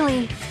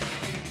vertically.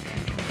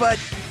 But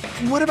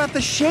what about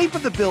the shape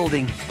of the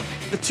building?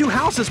 The two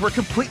houses were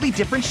completely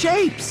different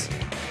shapes.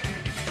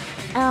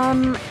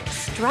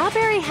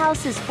 Strawberry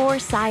House is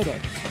 4-sided,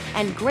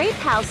 and Grape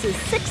House is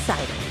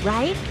 6-sided,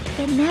 right?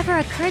 It never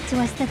occurred to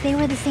us that they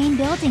were the same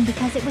building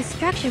because it was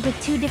structured with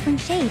two different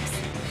shapes.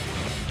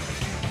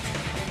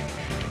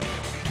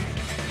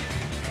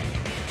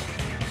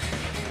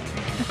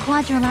 A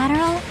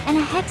quadrilateral and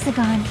a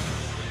hexagon,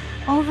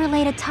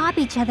 overlaid atop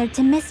each other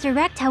to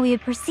misdirect how we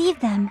would perceive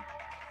them.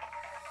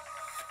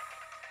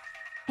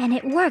 And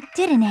it worked,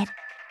 didn't it?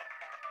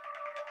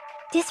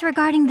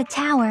 Disregarding the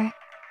tower,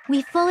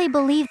 we fully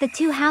believed the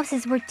two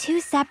houses were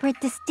two separate,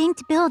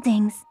 distinct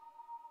buildings.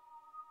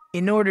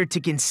 In order to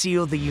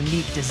conceal the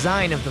unique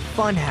design of the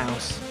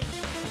funhouse,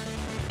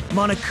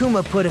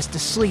 Monokuma put us to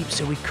sleep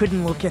so we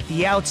couldn't look at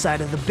the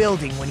outside of the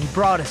building when he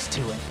brought us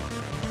to it.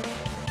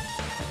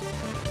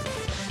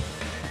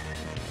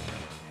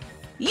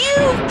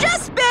 You've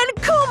just been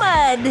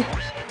Kuma'd!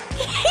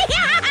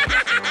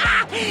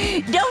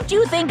 Don't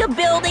you think a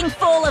building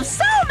full of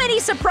so many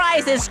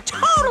surprises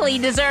totally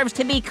deserves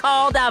to be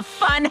called a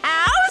fun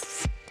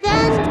house?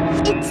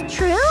 Then it's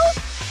true?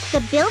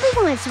 The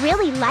building was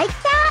really like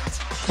that?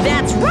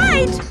 That's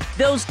right!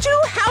 Those two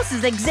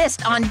houses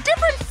exist on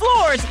different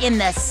floors in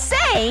the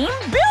same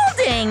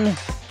building!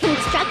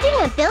 Constructing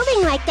a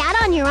building like that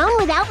on your own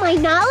without my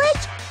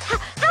knowledge? How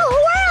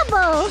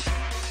horrible!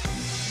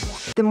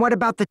 Then what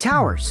about the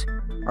towers?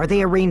 Are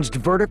they arranged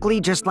vertically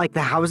just like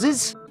the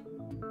houses?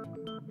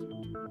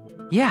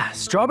 Yeah,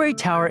 Strawberry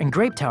Tower and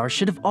Grape Tower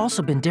should have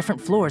also been different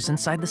floors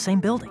inside the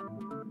same building.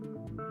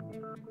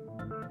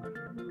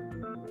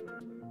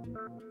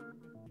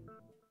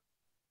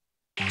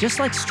 Just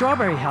like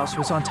Strawberry House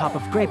was on top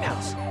of Grape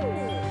House.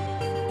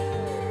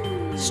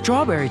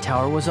 Strawberry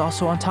Tower was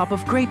also on top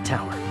of Grape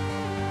Tower.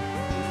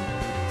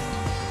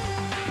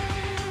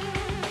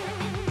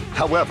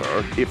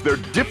 However, if they're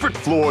different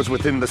floors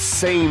within the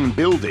same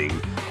building,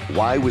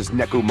 why was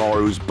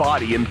Nekomaru's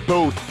body in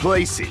both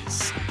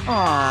places?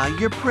 Aw,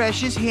 your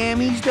precious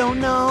hammies don't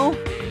know?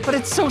 But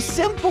it's so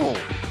simple.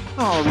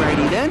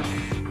 Alrighty then.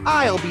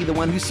 I'll be the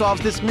one who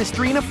solves this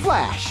mystery in a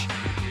flash.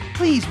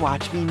 Please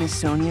watch me, Miss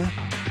Sonia.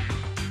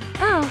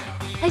 Oh,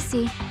 I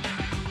see.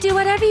 Do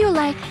whatever you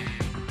like.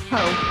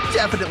 I'll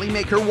definitely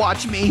make her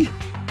watch me.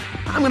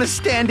 I'm gonna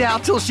stand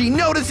out till she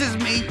notices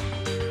me.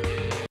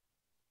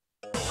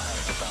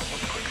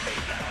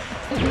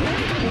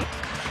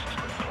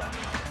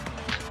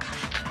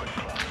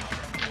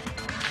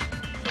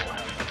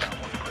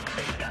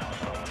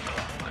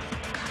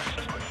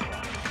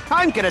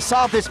 I'm gonna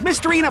solve this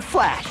mystery in a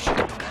flash.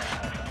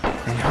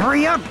 Then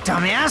hurry up,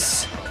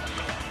 dumbass!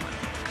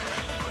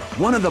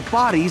 One of the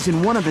bodies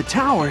in one of the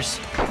towers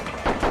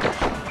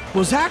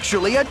was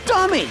actually a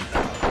dummy.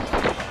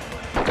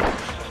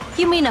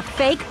 You mean a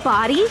fake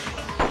body?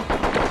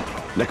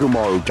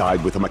 Nekomaru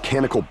died with a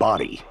mechanical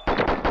body.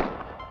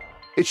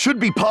 It should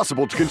be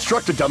possible to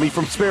construct a dummy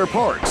from spare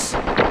parts.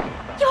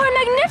 You're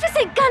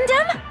magnificent,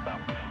 Gundam!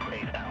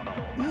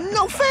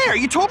 No fair!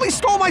 You totally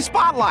stole my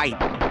spotlight!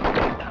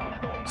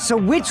 So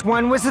which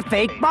one was the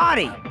fake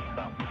body?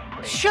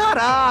 Shut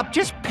up!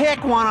 Just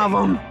pick one of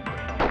them!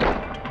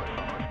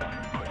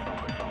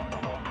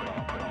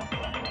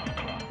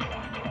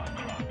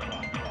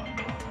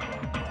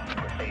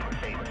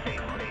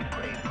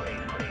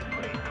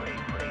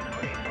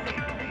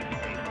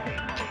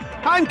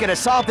 I'm gonna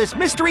solve this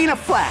mystery in a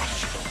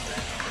flash.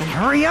 Then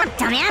hurry up,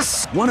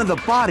 dumbass! One of the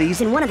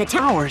bodies In one of the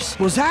towers.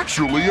 Was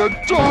actually a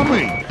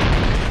dummy!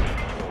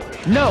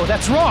 No,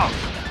 that's wrong!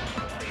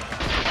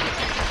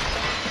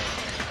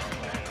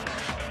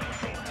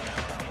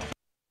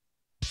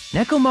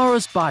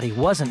 Nekomaru's body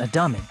wasn't a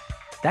dummy.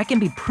 That can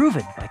be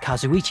proven by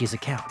Kazuichi's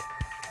account.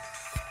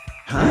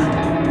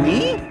 Huh?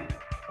 Me?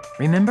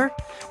 Remember,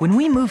 when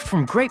we moved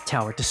from Grape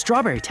Tower to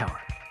Strawberry Tower?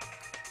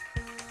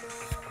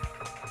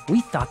 We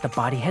thought the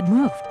body had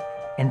moved,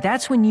 and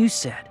that's when you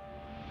said,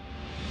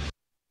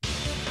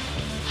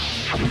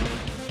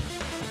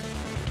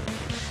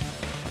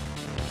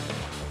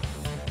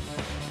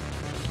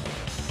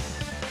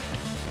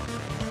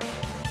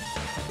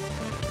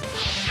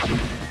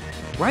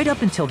 right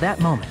up until that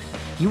moment,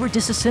 you were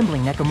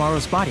disassembling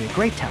Nekomaru's body at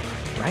Grape Tower,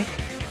 right?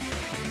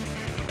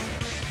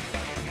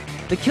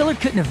 The killer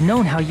couldn't have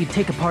known how you'd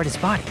take apart his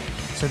body,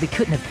 so they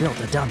couldn't have built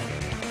a dummy.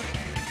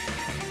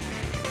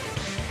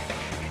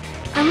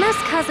 Unless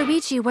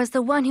Kazuichi was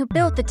the one who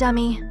built the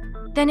dummy,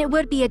 then it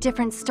would be a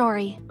different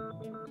story.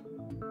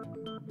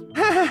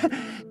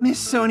 Miss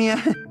Sonia,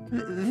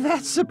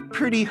 that's a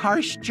pretty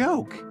harsh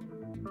joke.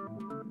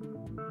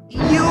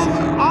 You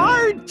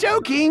are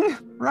joking,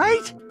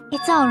 right?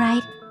 It's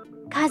alright.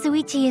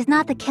 Kazuichi is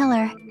not the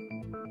killer.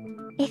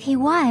 If he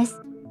was,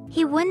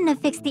 he wouldn't have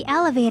fixed the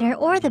elevator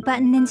or the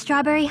button in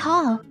Strawberry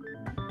Hall.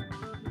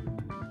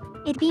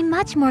 It'd be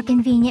much more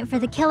convenient for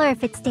the killer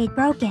if it stayed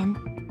broken.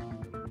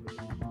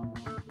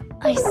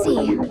 I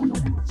see.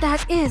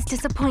 That is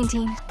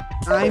disappointing.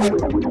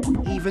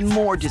 I'm even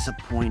more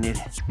disappointed.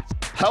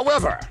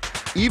 However,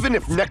 even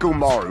if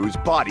Nekomaru's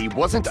body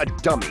wasn't a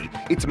dummy,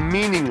 it's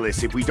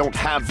meaningless if we don't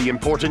have the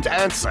important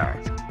answer.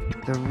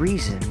 The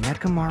reason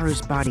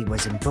Nekomaru's body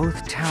was in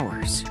both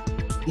towers,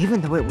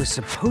 even though it was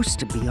supposed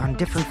to be on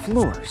different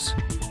floors.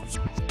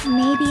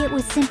 Maybe it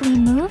was simply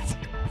moved?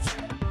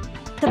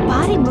 The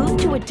body moved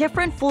to a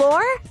different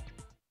floor?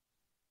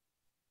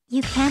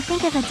 You can't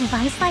think of a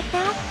device like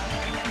that?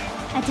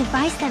 A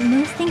device that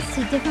moves things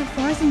to different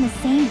floors in the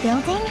same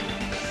building?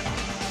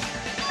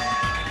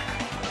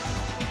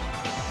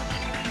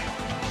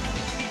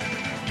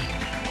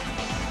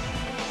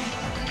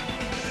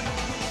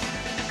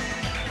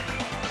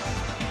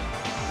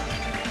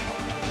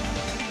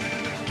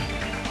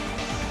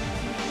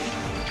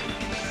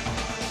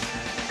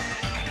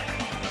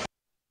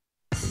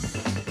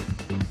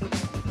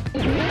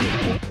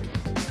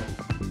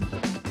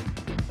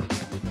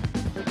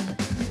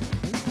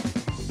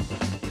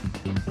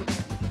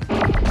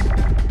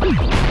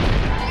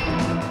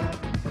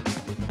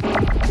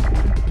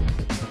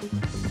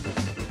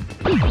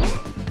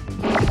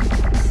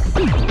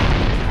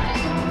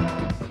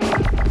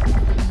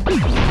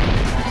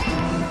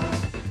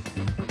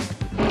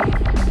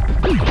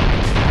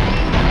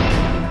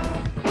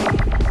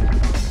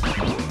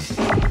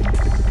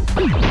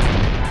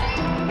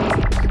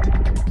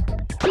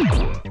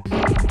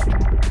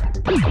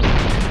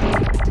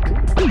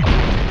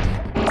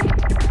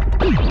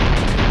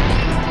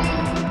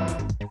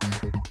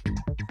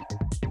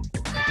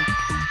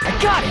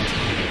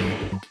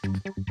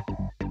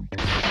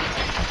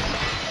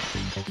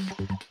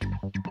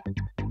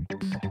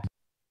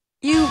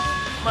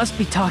 Must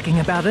be talking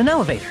about an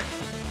elevator.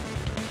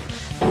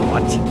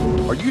 What?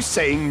 Are you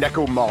saying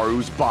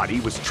Nekomaru's body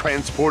was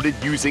transported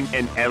using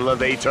an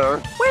elevator?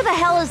 Where the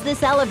hell is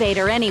this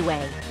elevator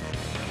anyway?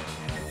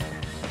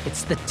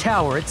 It's the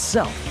tower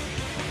itself.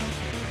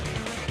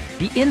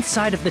 The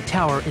inside of the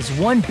tower is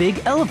one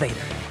big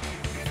elevator.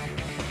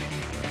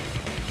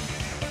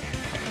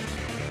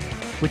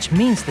 Which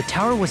means the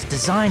tower was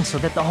designed so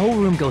that the whole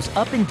room goes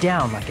up and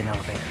down like an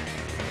elevator.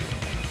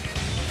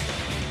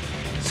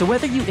 So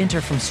whether you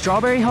enter from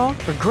Strawberry Hall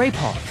or Grape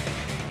Hall,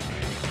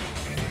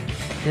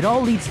 it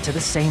all leads to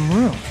the same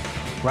room,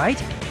 right?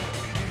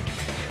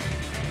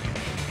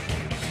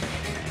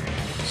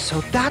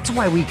 So that's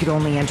why we could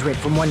only enter it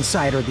from one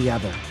side or the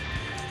other.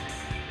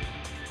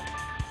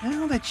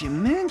 Now that you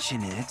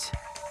mention it,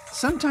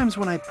 sometimes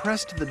when I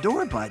pressed the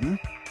door button,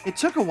 it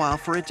took a while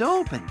for it to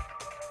open.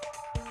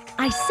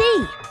 I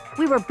see.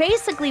 We were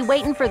basically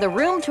waiting for the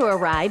room to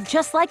arrive,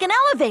 just like an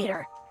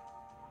elevator.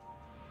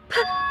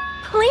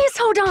 Please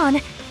hold on.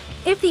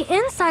 If the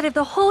inside of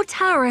the whole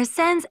tower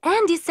ascends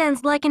and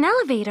descends like an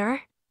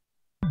elevator,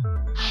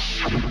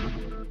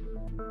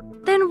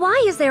 then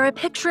why is there a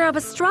picture of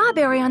a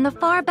strawberry on the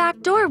far back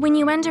door when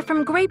you enter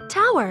from Grape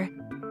Tower?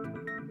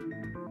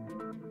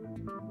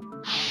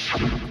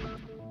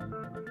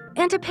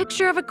 And a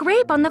picture of a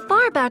grape on the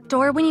far back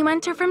door when you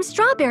enter from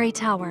Strawberry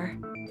Tower.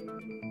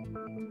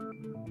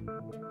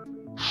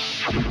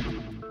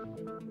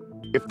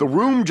 If the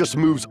room just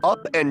moves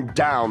up and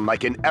down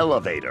like an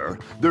elevator,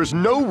 there's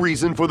no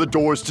reason for the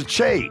doors to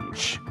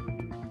change.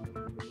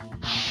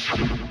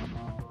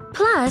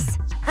 Plus,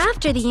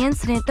 after the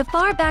incident, the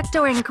far back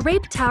door in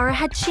Grape Tower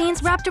had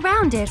chains wrapped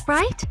around it,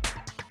 right?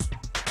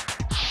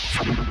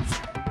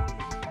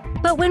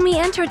 But when we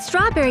entered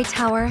Strawberry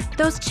Tower,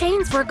 those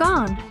chains were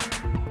gone.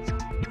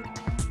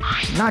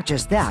 Not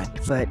just that,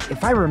 but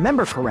if I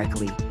remember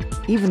correctly,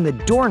 Even the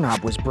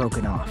doorknob was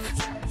broken off.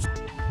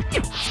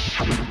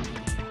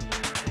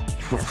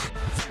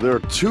 There are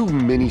too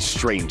many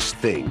strange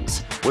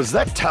things. Was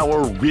that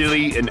tower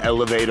really an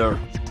elevator?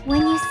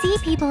 When you see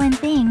people and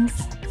things,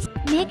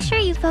 make sure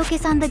you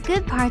focus on the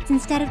good parts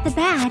instead of the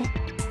bad.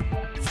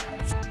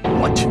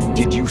 What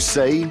did you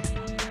say?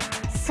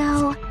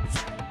 So,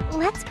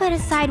 let's put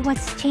aside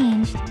what's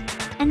changed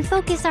and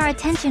focus our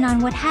attention on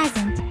what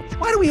hasn't.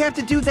 Why do we have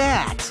to do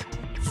that?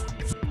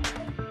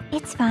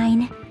 It's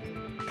fine.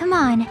 Come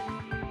on.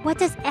 What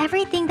does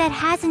everything that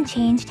hasn't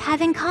changed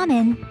have in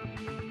common?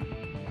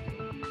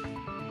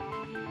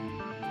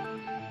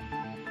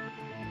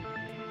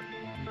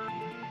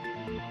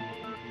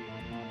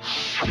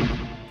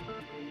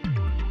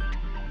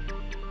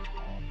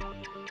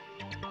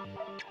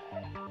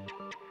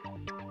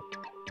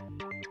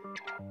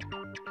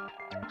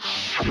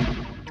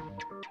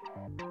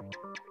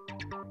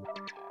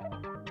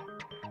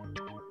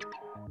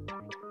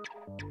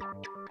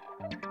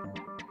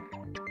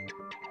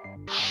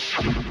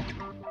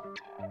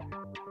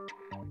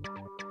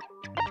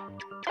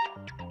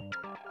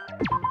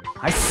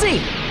 I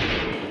see!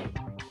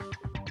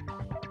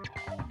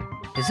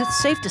 Is it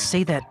safe to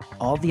say that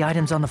all the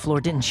items on the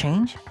floor didn't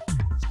change?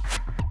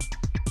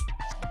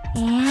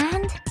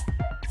 And?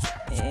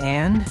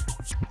 And?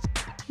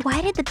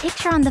 Why did the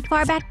picture on the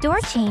far back door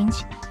change?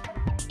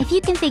 If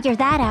you can figure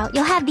that out,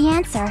 you'll have the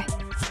answer.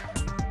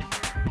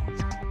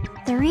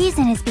 The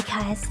reason is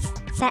because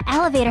that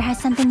elevator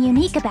has something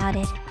unique about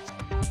it.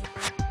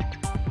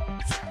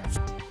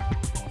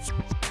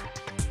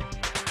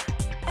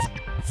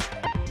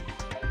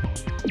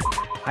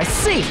 I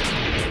see!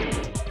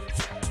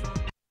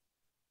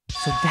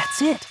 So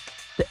that's it.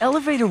 The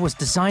elevator was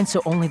designed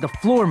so only the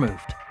floor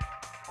moved.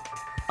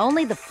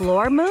 Only the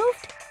floor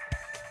moved?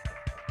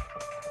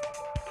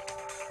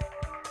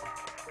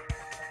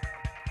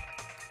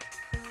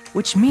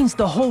 Which means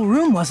the whole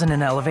room wasn't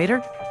an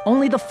elevator,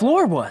 only the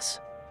floor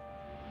was.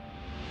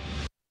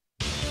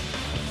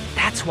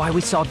 That's why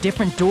we saw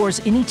different doors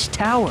in each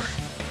tower.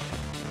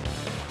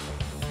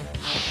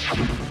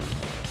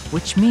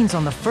 Which means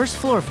on the first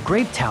floor of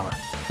Grape Tower,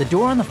 the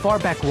door on the far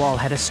back wall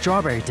had a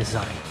strawberry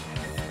design.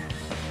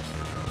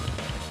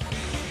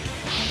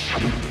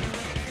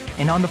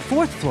 And on the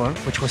fourth floor,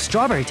 which was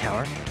Strawberry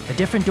Tower, a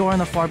different door on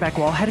the far back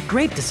wall had a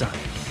grape design.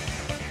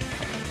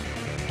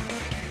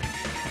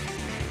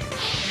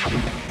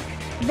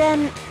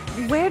 Then,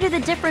 where do the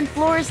different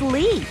floors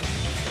lead?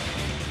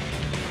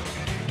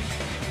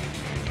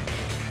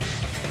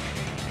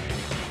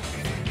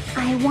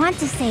 I want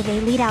to say they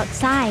lead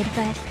outside,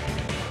 but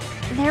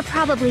they're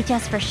probably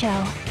just for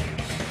show.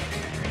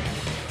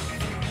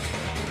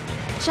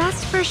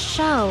 Just for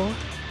show?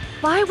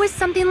 Why was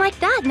something like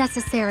that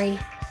necessary?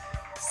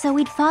 So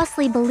we'd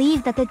falsely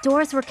believe that the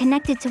doors were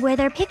connected to where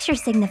their picture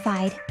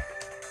signified.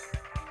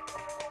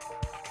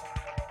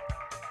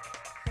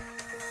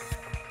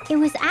 It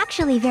was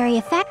actually very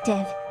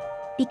effective.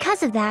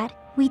 Because of that,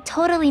 we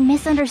totally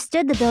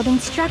misunderstood the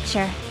building's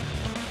structure.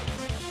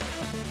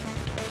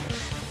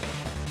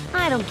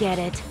 I don't get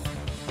it.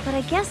 But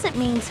I guess it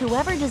means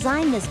whoever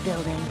designed this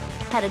building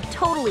had a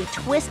totally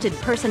twisted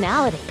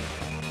personality.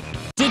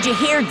 Did you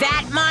hear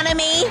that, mon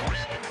ami?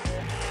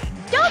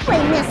 Don't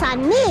blame this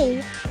on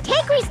me.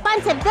 Take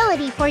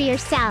responsibility for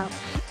yourself.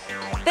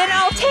 Then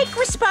I'll take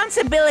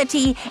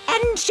responsibility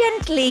and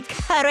gently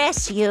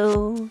caress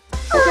you.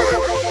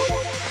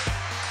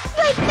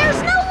 Like,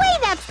 there's no way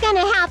that's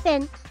gonna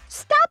happen.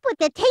 Stop with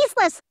the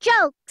tasteless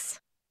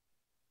jokes.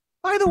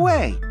 By the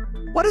way,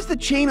 what does the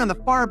chain on the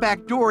far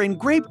back door in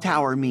Grape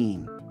Tower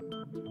mean?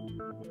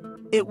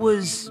 It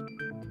was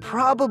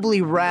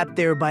probably wrapped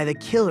there by the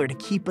killer to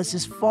keep us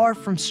as far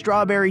from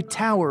Strawberry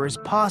Tower as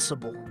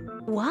possible.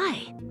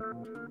 Why?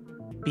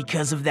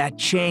 Because of that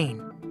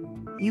chain.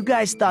 You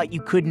guys thought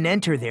you couldn't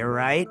enter there,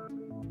 right?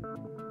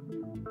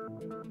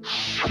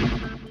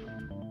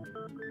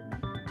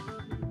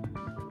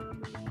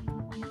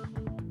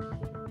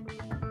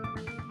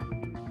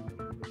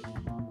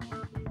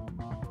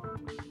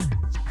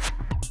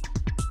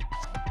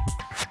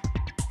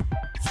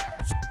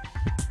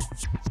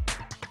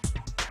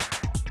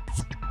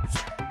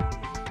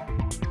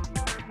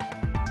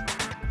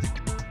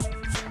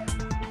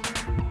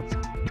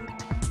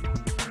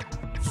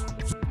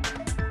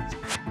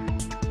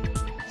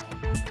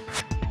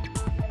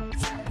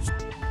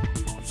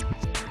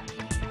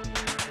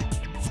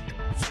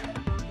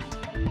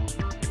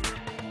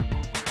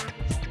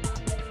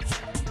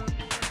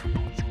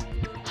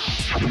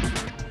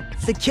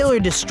 The killer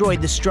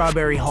destroyed the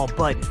Strawberry Hall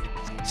button,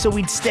 so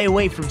we'd stay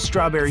away from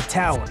Strawberry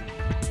Tower.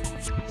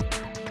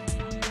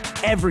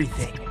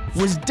 Everything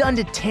was done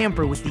to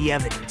tamper with the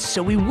evidence,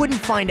 so we wouldn't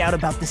find out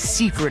about the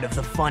secret of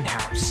the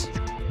funhouse.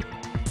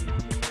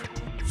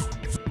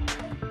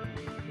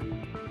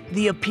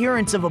 The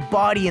appearance of a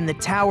body in the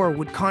tower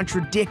would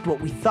contradict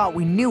what we thought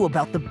we knew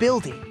about the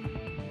building.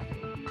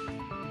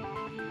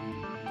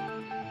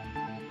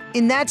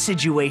 In that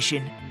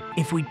situation,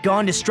 if we'd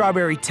gone to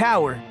Strawberry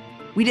Tower,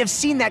 we'd have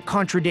seen that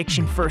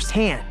contradiction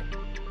firsthand.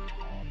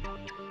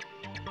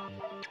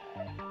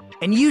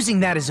 And using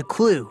that as a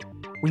clue,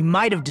 we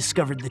might have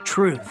discovered the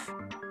truth.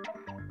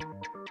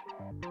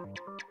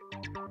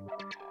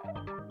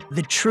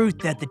 The truth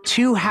that the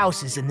two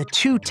houses and the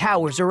two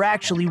towers are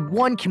actually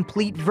one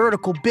complete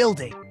vertical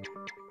building.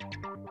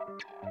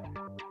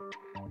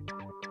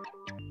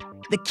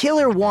 The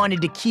killer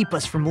wanted to keep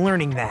us from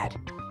learning that.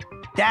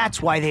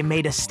 That's why they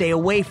made us stay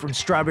away from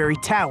Strawberry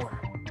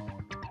Tower.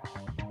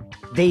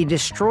 They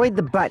destroyed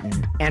the button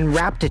and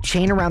wrapped a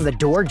chain around the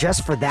door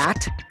just for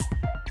that?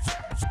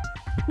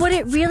 Would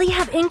it really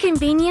have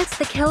inconvenienced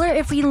the killer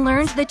if we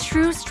learned the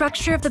true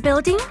structure of the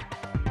building?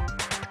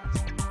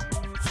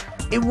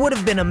 It would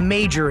have been a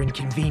major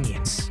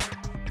inconvenience.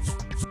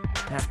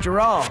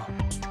 After all,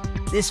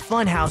 this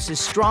funhouse is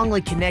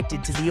strongly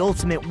connected to the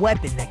ultimate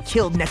weapon that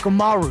killed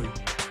Nekomaru.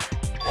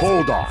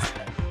 Hold on.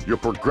 You're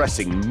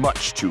progressing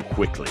much too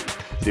quickly.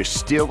 There's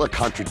still a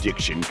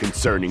contradiction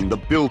concerning the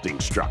building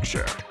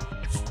structure.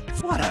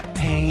 What a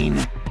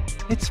pain.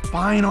 It's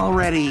fine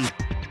already.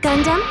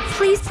 Gundam,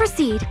 please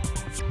proceed.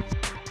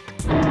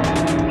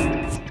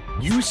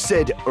 You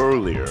said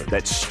earlier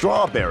that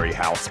Strawberry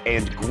House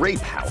and Grape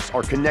House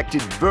are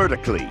connected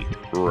vertically,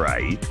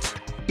 right?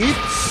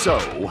 If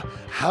so,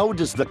 how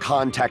does the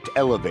contact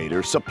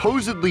elevator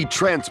supposedly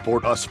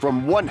transport us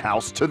from one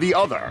house to the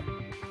other?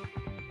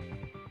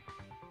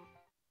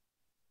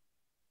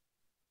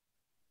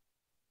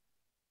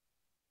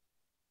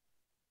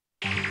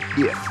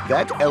 If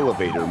that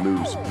elevator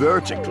moves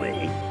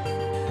vertically,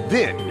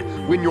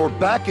 then when your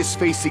back is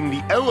facing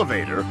the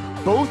elevator,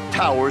 both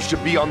towers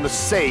should be on the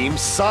same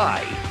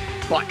side.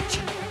 But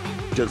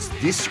does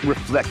this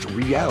reflect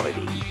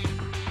reality?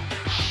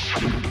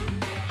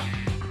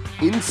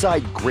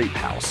 Inside Grape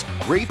House,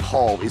 Grape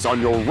Hall is on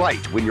your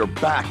right when your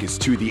back is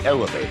to the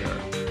elevator.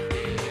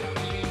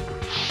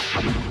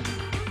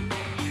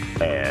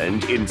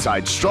 And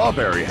inside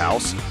Strawberry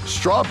House,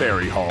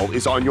 Strawberry Hall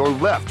is on your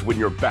left when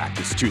your back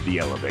is to the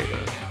elevator.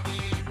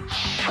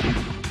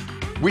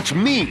 Which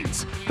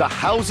means the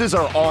houses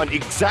are on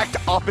exact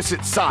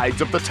opposite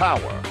sides of the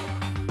tower.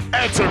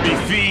 Answer me,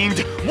 fiend!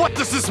 What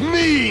does this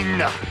mean?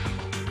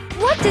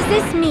 What does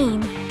this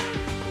mean?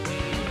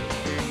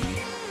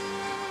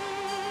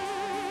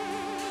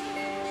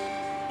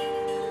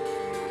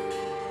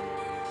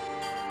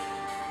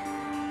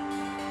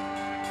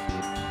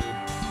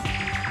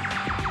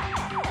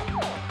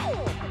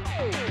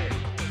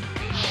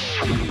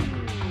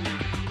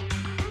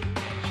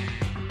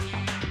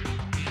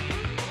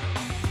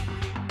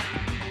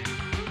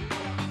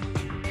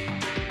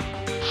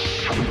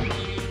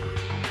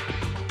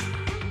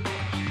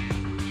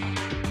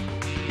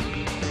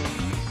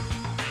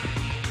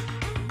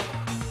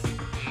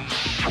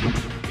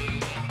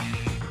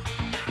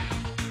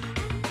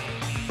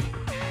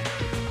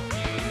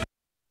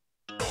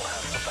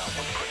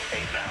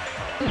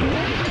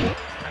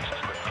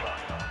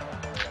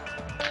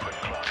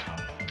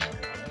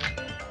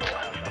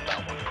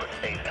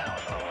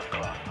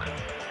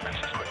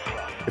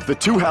 If the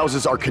two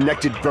houses are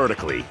connected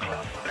vertically,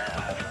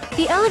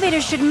 The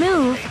elevator should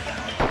move.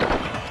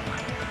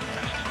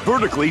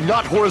 vertically,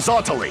 not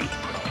horizontally.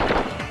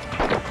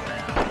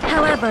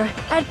 However,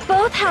 at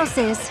both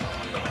houses,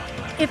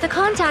 if the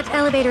contact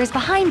elevator is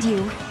behind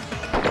you,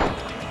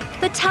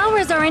 the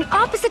towers are in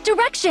opposite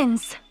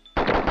directions.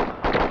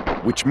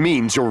 Which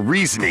means your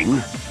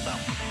reasoning...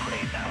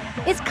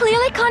 It's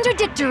clearly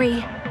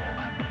contradictory.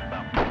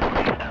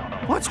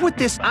 What's with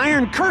this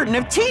iron curtain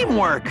of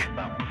teamwork?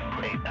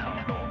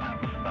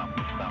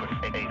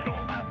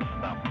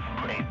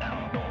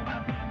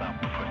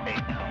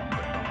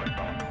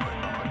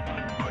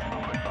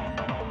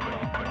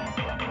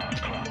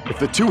 If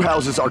the two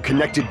houses are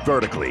connected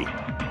vertically,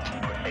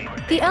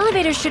 The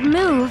elevator should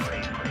move.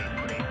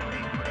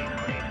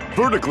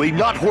 vertically,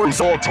 not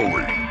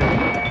horizontally.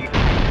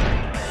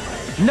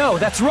 No,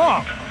 that's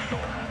wrong!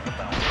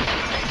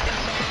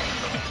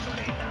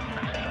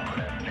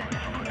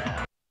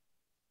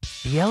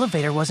 The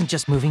elevator wasn't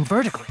just moving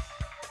vertically.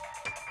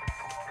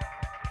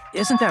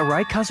 Isn't that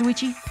right,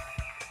 Kazuichi?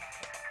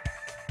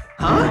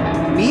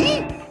 Huh?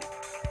 Me?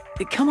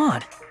 Come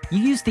on. You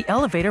used the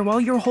elevator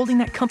while you were holding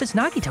that compass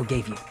Nagito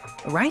gave you,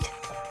 right?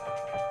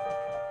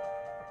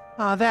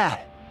 Ah,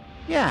 that.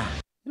 Yeah,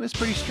 it was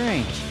pretty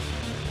strange.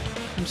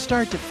 From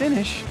start to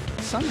finish,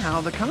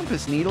 somehow the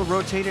compass needle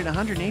rotated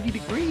 180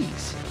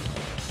 degrees.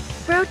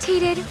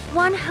 Rotated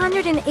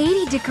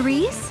 180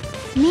 degrees?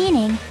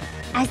 Meaning,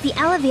 as the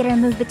elevator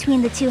moved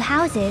between the two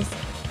houses,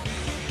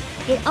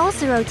 it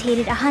also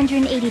rotated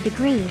 180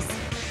 degrees.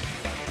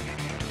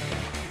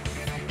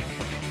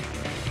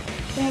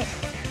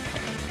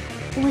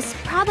 It was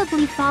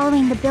probably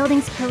following the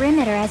building's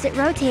perimeter as it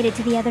rotated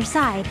to the other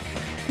side,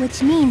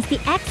 which means the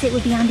exit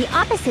would be on the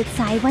opposite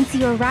side once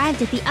you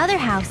arrived at the other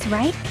house,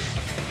 right?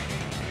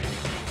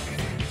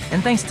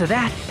 And thanks to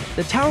that,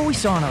 the tower we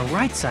saw on our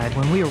right side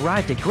when we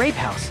arrived at Grape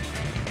House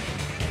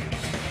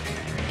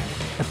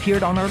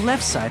appeared on our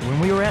left side when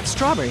we were at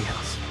Strawberry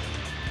House.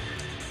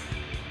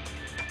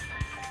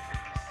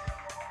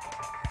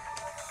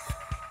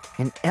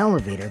 An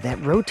elevator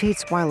that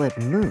rotates while it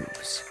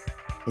moves.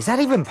 Is that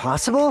even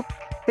possible?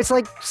 It's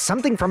like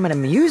something from an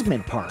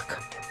amusement park.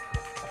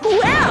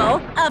 Well,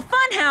 a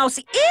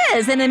funhouse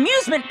is an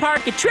amusement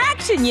park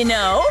attraction, you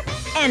know.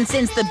 And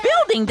since the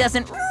building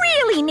doesn't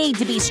really need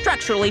to be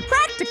structurally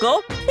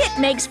practical, it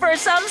makes for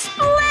some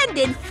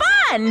splendid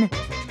fun.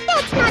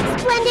 That's not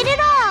splendid at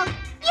all.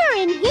 You're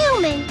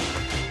inhuman.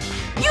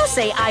 You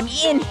say I'm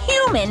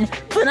inhuman,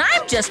 but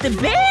I'm just a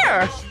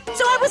bear.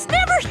 So I was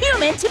never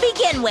human to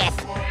begin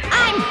with.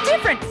 I'm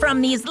different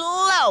from these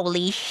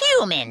lowly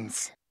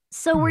humans.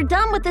 So we're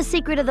done with the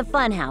secret of the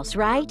funhouse,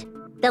 right?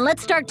 Then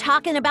let's start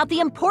talking about the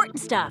important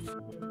stuff.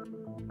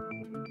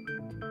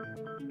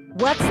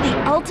 What's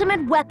the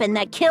ultimate weapon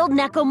that killed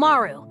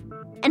Nekomaru?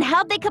 And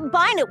how'd they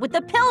combine it with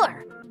the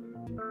pillar?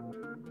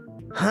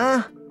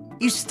 Huh?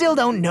 You still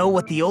don't know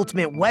what the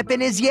ultimate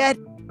weapon is yet?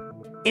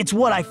 It's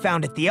what I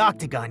found at the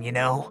Octagon, you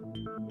know.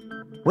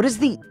 What is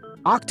the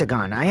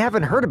Octagon? I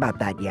haven't heard about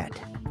that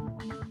yet.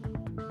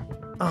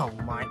 Oh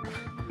my...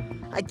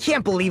 I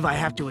can't believe I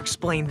have to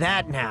explain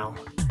that now.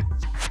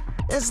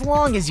 As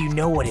long as you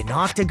know what an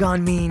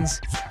octagon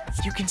means,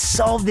 you can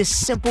solve this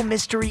simple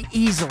mystery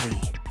easily.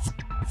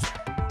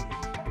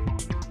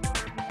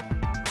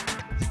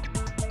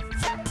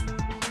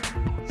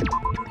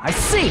 I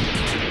see!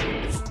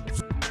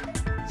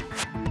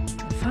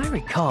 If I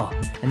recall,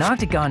 an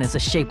octagon is a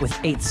shape with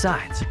 8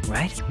 sides,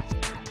 right?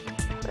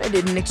 I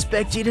didn't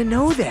expect you to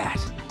know that.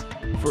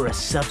 For a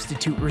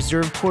substitute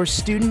reserve course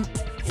student,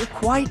 you're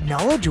quite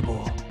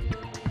knowledgeable.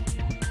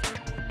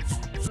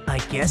 I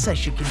guess I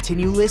should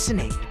continue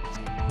listening.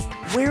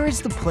 Where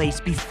is the place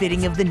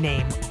befitting of the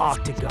name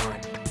Octagon?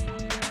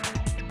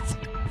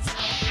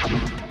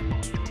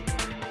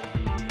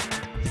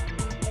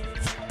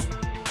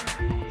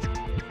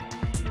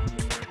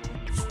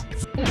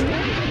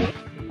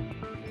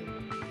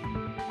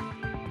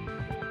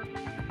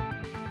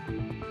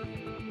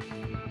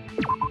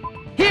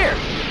 Here!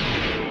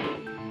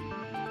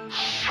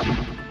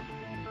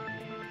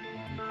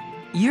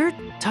 You're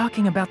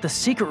talking about the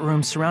secret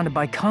room surrounded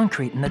by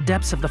concrete in the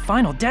depths of the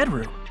final dead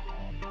room.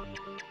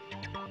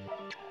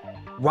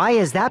 Why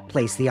is that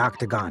place the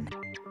Octagon?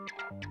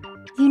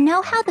 You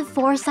know how the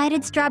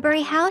 4-sided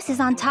strawberry house is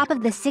on top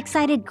of the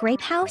 6-sided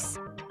grape house?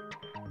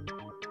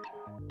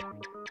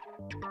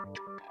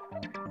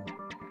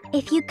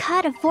 If you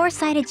cut a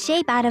 4-sided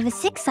shape out of a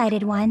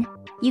 6-sided one,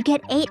 you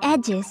get 8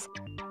 edges.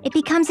 It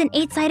becomes an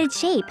 8-sided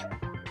shape.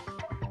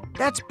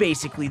 That's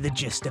basically the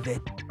gist of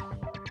it.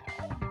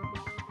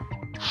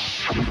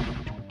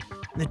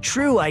 The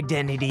true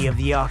identity of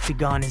the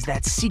Octagon is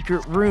that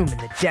secret room in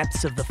the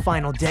depths of the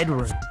final dead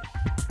room.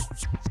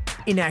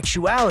 In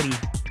actuality,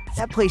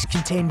 that place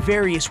contained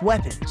various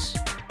weapons.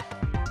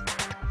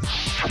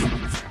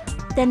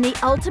 Then the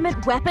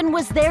ultimate weapon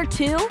was there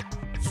too?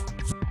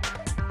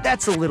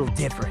 That's a little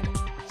different.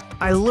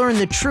 I learned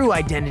the true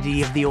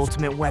identity of the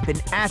ultimate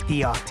weapon at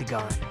the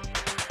Octagon.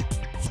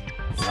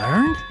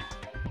 Learned?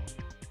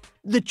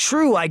 The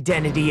true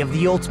identity of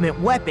the ultimate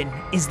weapon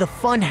is the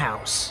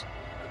funhouse.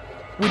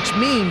 Which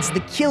means the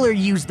killer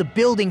used the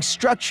building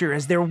structure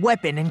as their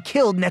weapon and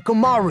killed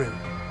Nekomaru.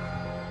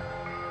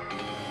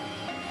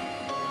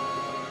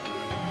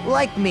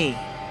 Like me,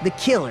 the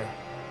killer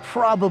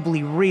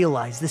probably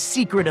realized the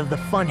secret of the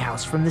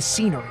funhouse from the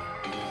scenery,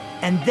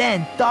 and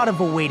then thought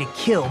of a way to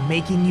kill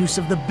making use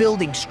of the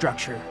building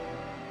structure.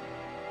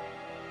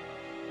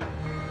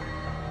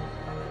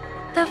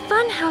 The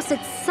funhouse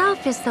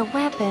itself is the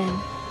weapon,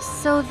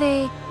 so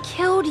they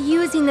killed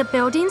using the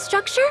building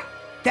structure?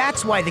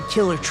 That's why the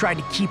killer tried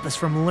to keep us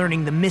from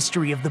learning the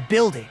mystery of the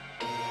building.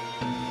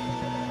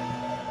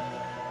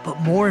 But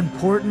more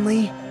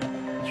importantly,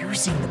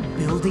 using the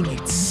building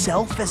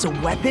itself as a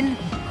weapon?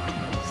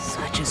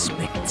 Such a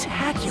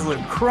spectacular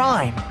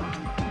crime.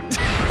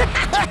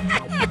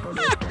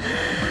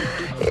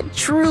 It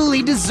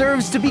truly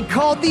deserves to be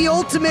called the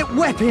ultimate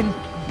weapon.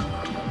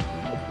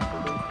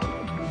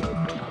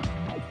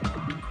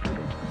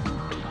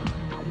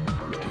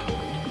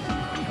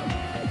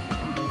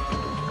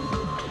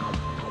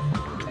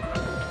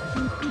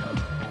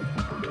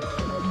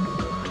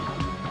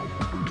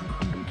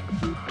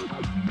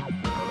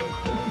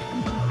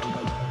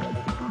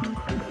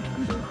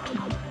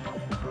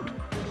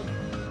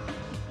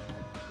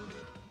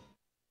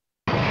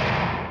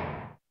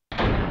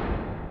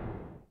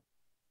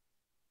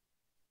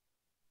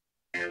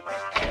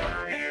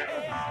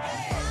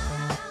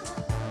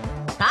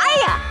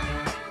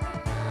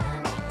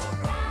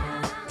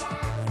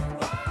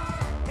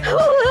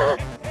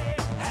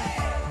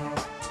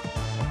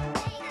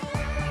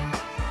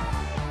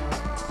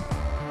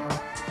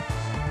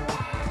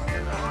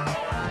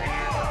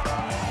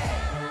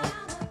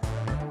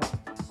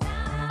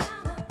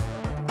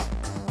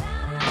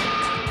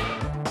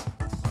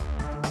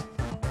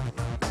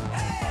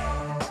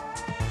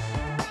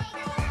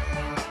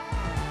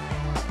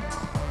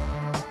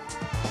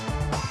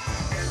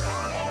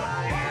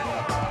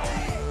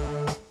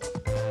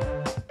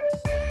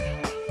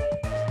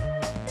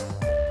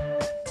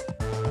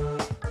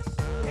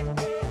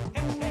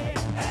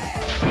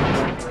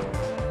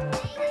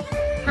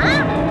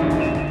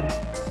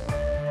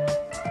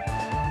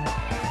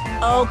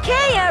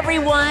 Okay,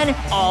 everyone,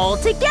 all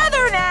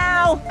together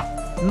now.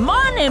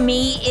 Mon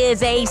ami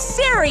is a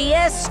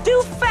serious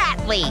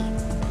stoufatly.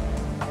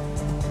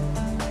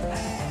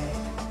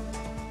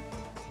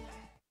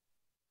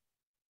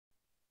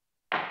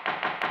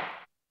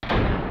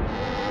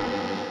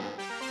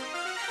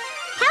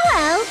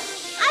 Hello.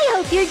 I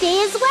hope your day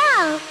is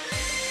well.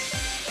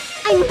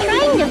 I'm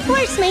trying to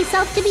force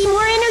myself to be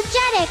more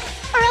energetic,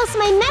 or else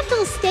my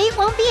mental state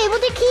won't be able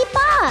to keep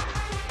up.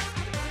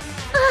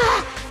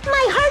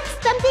 My heart's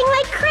thumping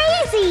like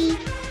crazy.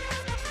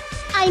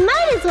 I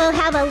might as well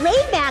have a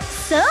laid-back,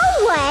 so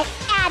what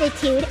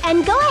attitude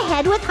and go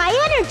ahead with high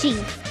energy.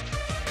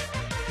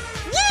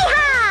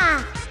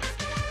 Yeehaw!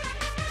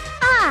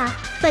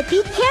 But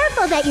be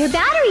careful that your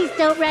batteries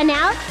don't run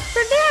out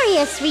for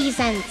various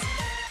reasons.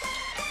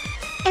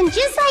 And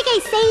just like I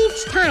say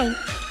each time,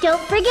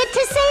 don't forget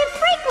to save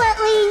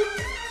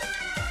frequently.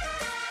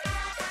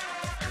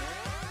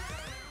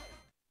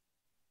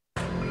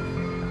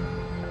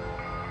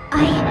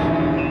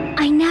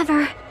 I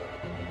never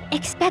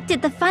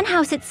expected the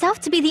funhouse itself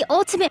to be the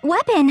ultimate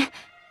weapon.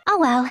 Oh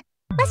well,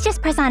 let's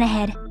just press on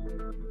ahead.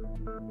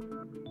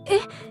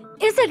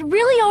 Is it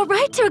really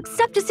alright to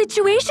accept a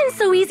situation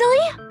so easily?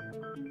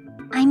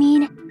 I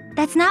mean,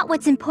 that's not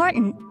what's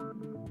important.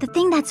 The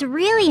thing that's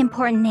really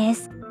important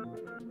is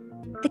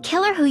the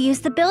killer who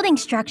used the building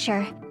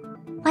structure.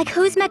 Like,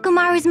 who's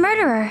Mechamaru's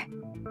murderer?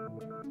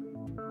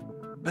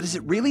 But is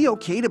it really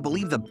okay to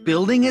believe the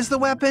building is the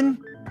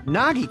weapon?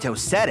 Nagito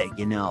said it,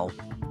 you know.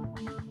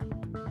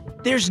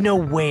 There's no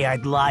way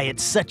I'd lie at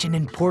such an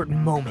important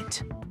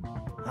moment.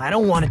 I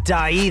don't want to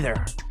die either.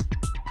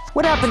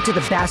 What happened to the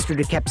bastard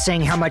who kept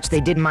saying how much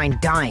they didn't mind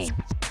dying?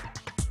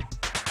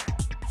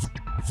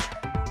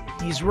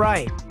 He's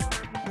right.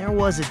 There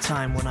was a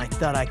time when I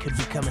thought I could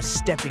become a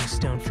stepping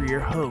stone for your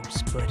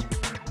hopes, but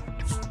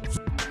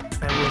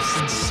I will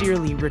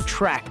sincerely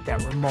retract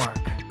that remark.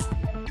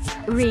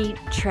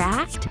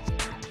 Retract?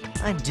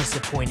 I'm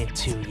disappointed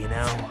too, you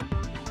know.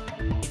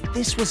 If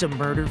this was a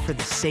murder for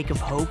the sake of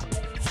hope,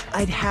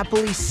 I'd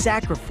happily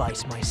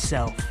sacrifice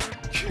myself.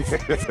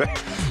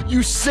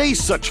 You say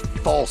such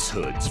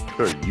falsehoods,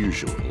 per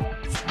usual.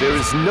 There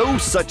is no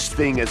such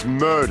thing as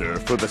murder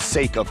for the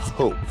sake of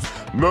hope.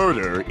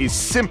 Murder is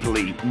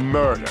simply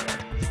murder.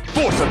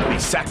 Forcibly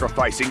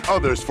sacrificing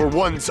others for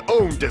one's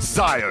own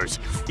desires.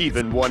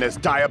 Even one as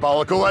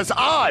diabolical as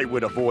I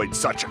would avoid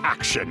such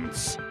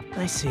actions.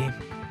 I see.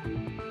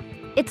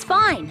 It's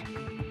fine.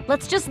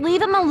 Let's just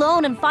leave him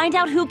alone and find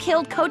out who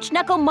killed Coach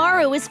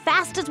Nekomaru as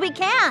fast as we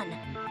can.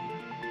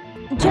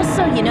 Just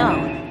so you know,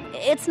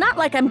 it's not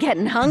like I'm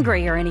getting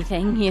hungry or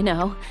anything, you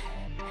know.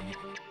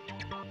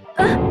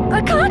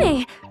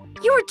 Akane!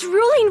 You were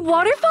drooling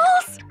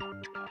waterfalls?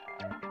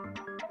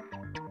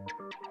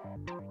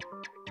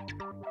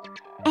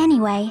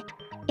 Anyway,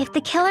 if the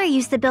killer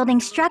used the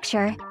building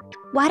structure,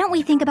 why don't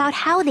we think about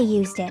how they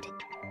used it?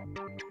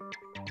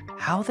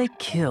 How they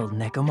killed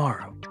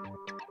Nekomaru.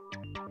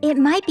 It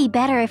might be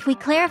better if we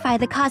clarify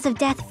the cause of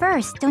death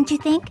first, don't you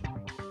think?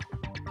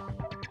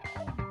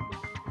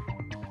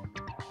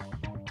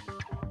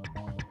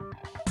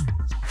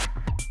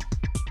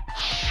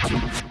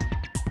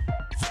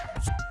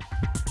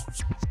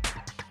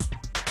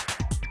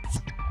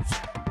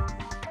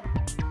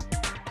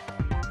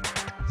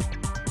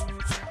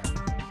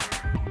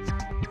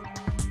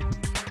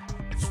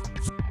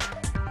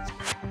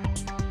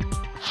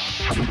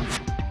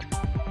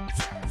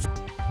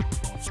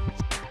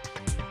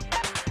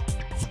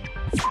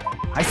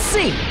 I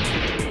see!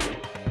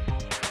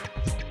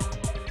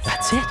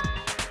 That's it.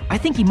 I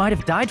think he might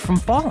have died from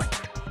falling.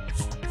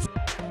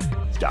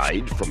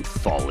 Died from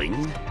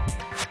falling?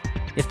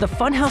 If the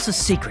funhouse's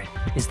secret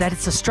is that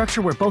it's a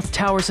structure where both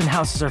towers and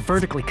houses are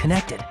vertically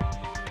connected,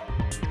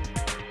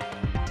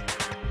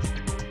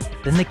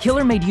 then the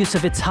killer made use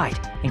of its height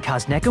and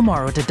caused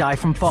Nekomaru to die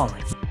from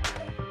falling.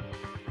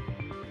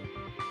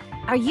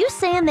 Are you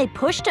saying they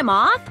pushed him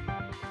off?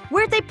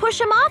 Where'd they push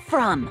him off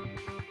from?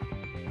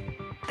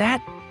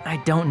 That I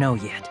don't know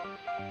yet.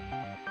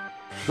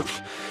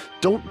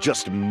 Don't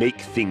just make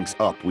things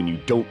up when you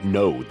don't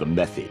know the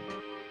method.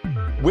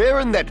 Where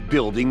in that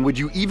building would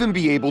you even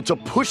be able to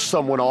push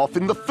someone off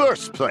in the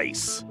first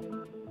place?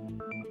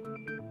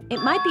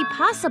 It might be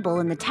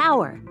possible in the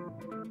tower.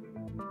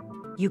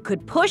 You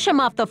could push him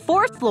off the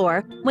 4th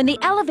floor when the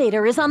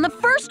elevator is on the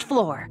 1st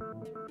floor.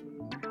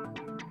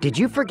 Did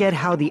you forget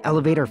how the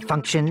elevator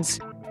functions?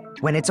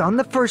 When it's on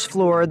the 1st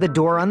floor, the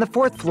door on the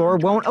 4th floor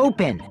won't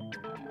open.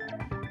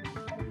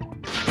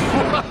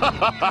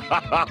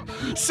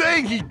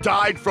 Saying he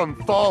died from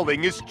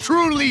falling is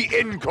truly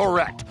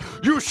incorrect.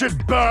 You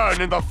should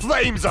burn in the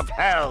flames of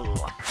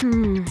hell.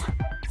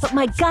 But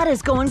my gut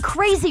is going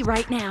crazy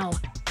right now.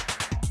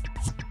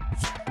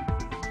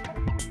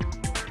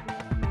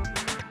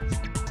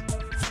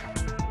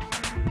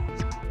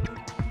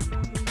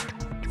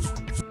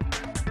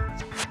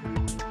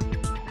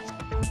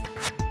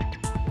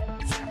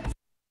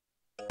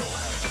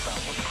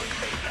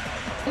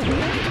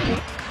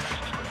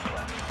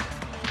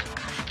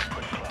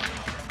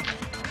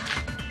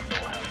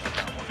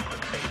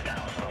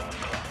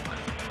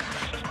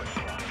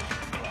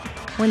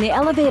 When the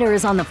elevator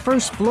is on the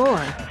first floor,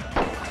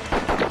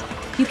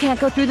 you can't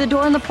go through the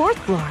door on the fourth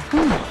floor.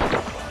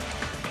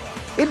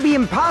 It'd be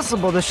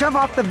impossible to shove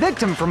off the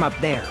victim from up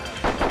there.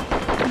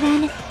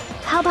 Then,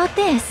 how about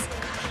this?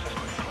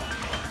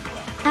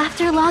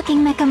 After locking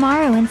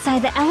Mekamaru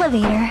inside the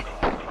elevator,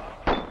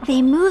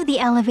 they moved the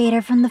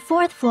elevator from the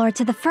fourth floor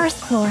to the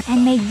first floor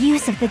and made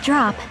use of the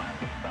drop.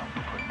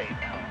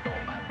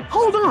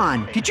 Hold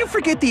on, did you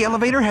forget the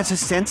elevator has a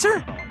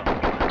sensor?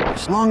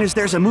 As long as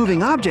there's a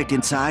moving object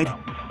inside,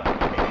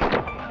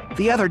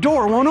 the other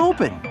door won't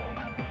open.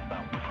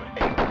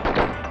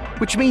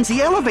 Which means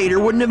the elevator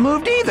wouldn't have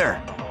moved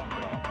either.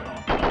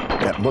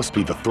 That must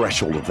be the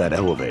threshold of that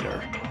elevator.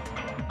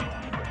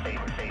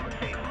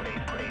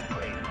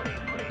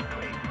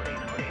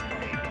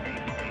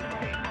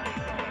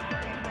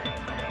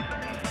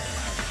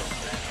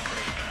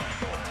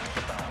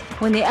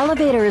 When the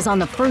elevator is on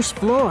the first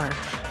floor,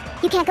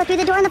 You can't go through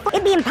the door on the floor.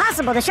 It'd be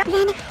impossible to shut.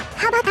 Then,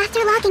 how about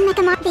after locking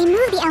Mekamaru, they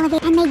moved the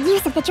elevator and made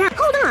use of the drop?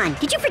 Hold on,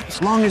 did you forget?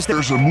 As long as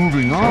there's a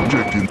moving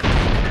object in...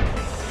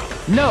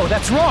 No,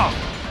 that's wrong!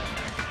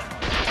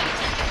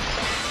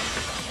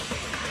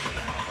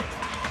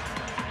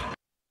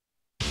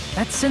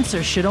 That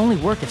sensor should only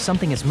work if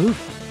something is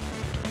moving.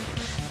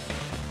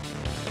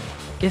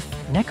 If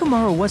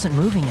Nekomaru wasn't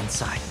moving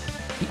inside,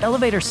 the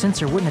elevator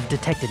sensor wouldn't have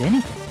detected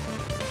anything.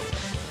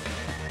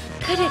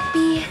 Could it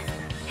be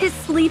his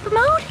sleep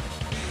mode?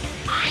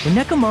 When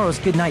Nekomaru's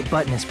goodnight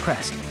button is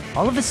pressed,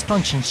 all of his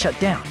functions shut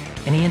down,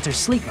 and he enters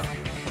sleep mode.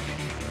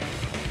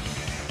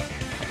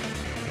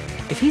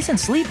 If he's in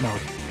sleep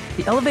mode,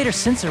 the elevator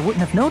sensor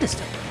wouldn't have noticed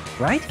him,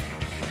 right?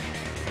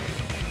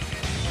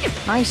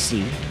 I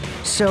see.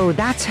 So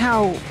that's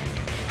how...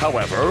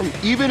 However,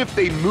 even if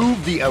they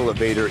moved the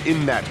elevator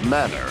in that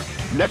manner,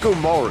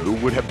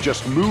 Nekomaru would have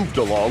just moved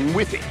along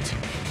with it.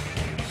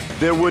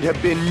 There would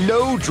have been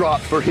no drop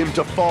for him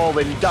to fall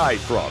and die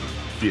from,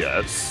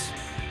 yes?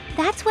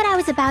 That's what I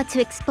was about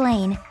to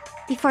explain,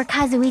 before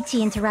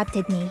Kazuichi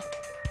interrupted me.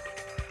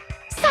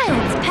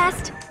 Silence,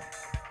 pest!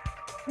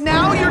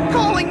 Now you're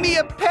calling me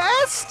a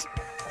pest?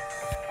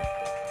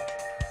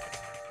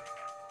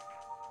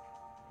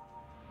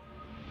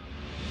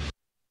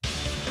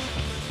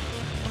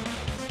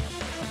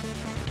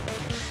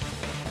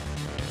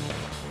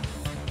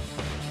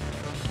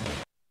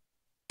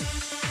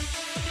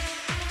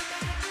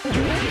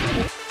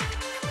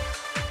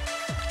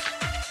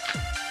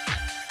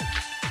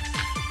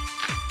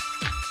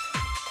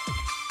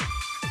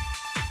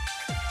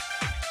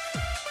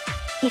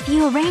 If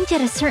you arrange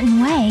it a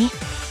certain way,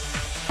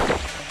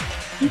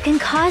 you can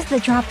cause the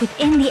drop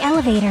within the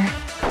elevator.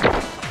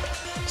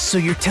 So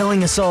you're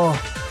telling us all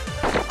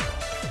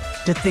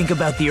to think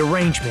about the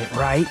arrangement,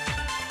 right?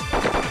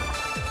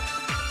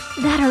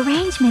 That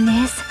arrangement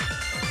is...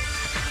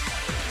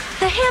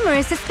 The hammer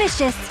is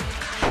suspicious.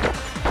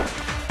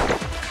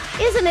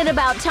 isn't it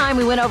about time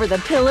we went over the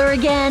pillar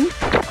again?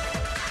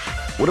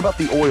 What about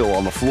the oil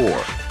on the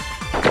floor?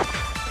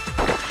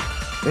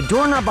 The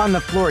doorknob on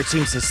the floor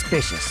seems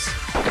suspicious.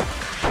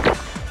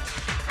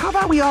 How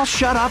about we all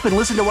shut up and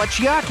listen to what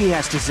Chiaki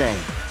has to say?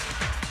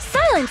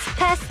 Silence,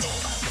 pest!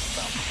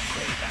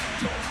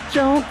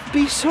 Don't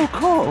be so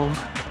cold.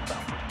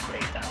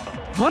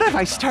 What if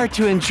I start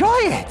to enjoy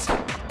it?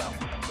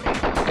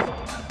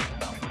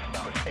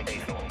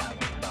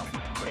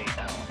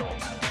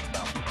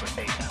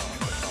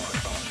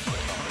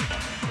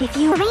 If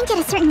you arrange it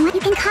a certain way, you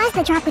can cause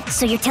the drop with...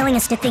 So you're telling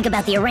us to think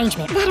about the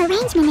arrangement. That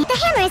arrangement is... The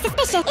hammer is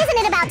suspicious. Isn't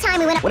it about time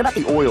we went... What about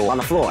the oil on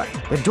the floor?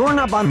 The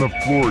doorknob on the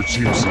floor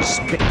seems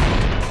suspicious.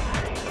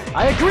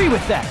 I agree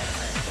with that!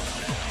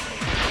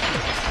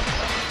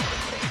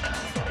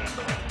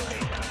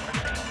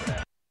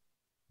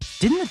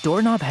 Didn't the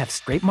doorknob have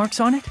scrape marks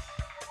on it?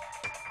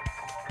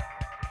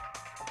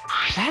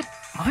 That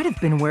might have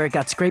been where it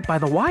got scraped by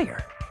the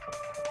wire.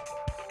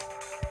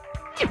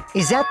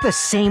 Is that the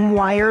same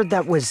wire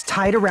that was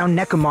tied around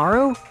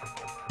Nekomaru?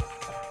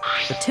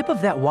 The tip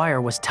of that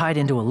wire was tied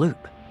into a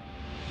loop.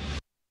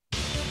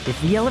 If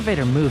the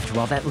elevator moved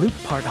while that loop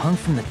part hung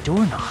from the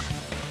doorknob...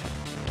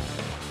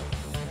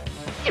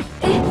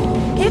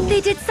 If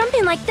they did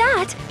something like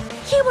that,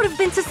 he would have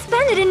been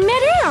suspended in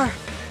midair!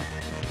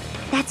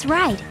 That's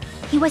right.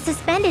 He was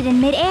suspended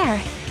in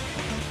midair.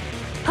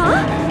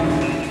 Huh?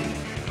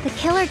 The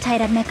killer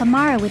tied up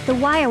Mekamaru with the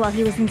wire while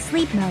he was in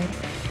sleep mode.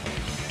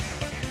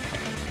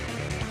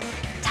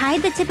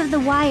 Tied the tip of the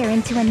wire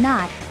into a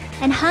knot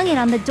and hung it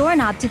on the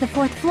doorknob to the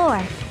fourth floor.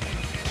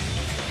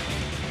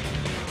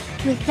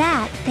 With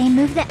that, they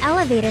moved the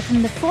elevator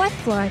from the fourth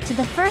floor to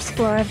the first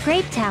floor of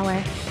Grape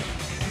Tower.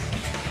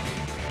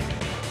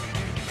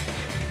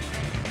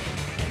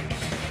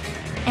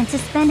 And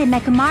suspended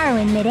Mekamaru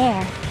in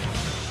midair.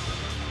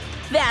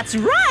 That's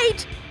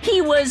right!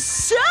 He was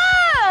so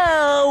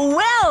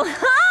well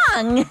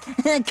hung!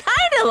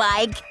 Kinda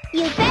like...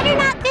 You better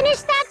not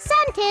finish that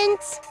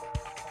sentence!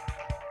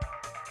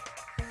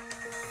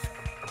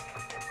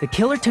 The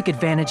killer took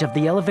advantage of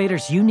the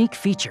elevator's unique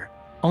feature.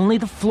 Only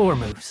the floor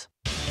moves.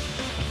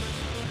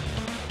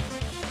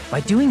 By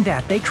doing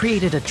that, they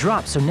created a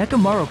drop so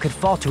Nekomaru could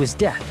fall to his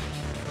death.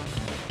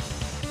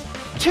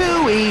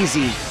 Too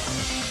easy.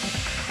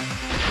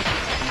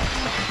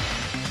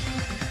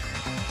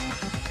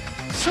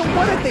 So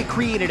what if they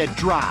created a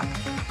drop?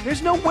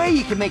 There's no way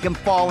you can make him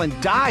fall and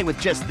die with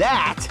just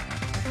that.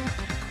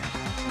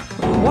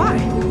 Why?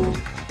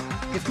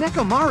 If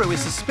Nekomaru is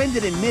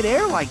suspended in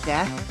midair like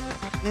that,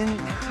 then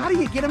how do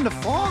you get him to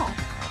fall?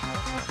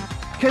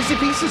 Because if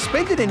he's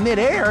suspended in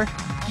midair,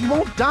 he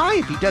won't die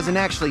if he doesn't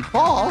actually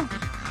fall.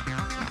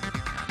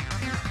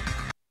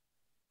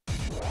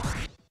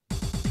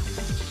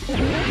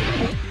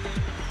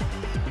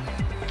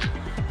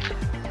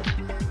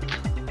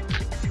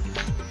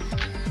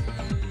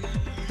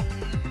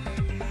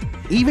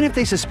 Even if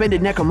they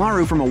suspended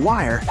Nekomaru from a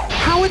wire,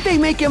 how would they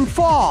make him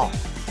fall?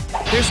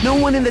 There's no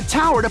one in the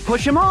tower to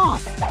push him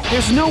off.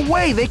 There's no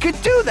way they could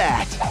do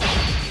that.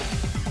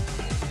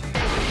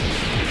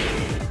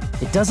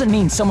 It doesn't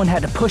mean someone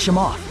had to push him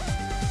off.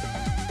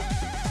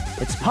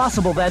 It's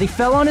possible that he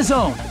fell on his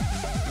own.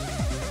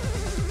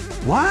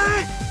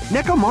 What?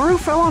 Nekomaru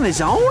fell on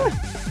his own?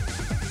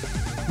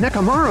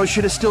 Nekomaru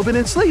should have still been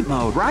in sleep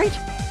mode, right?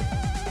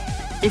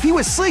 If he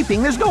was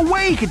sleeping, there's no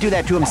way he could do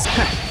that to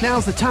himself.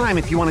 Now's the time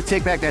if you want to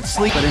take back that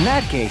sleep, but in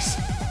that case,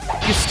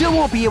 you still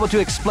won't be able to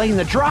explain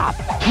the drop.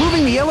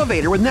 Moving the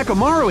elevator with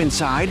Nekomaru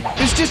inside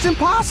is just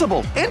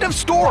impossible. End of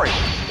story.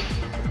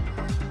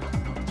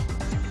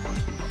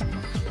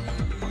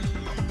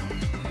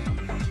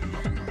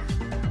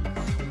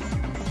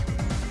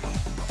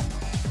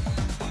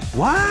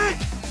 What?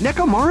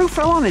 Nekomaru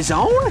fell on his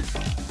own?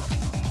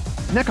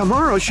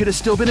 Nekomaru should have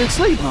still been in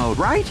sleep mode,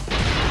 right?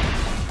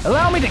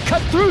 Allow me to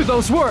cut through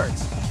those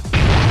words!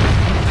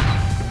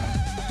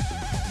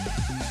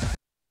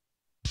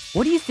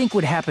 What do you think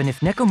would happen if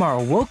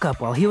Nekomaru woke up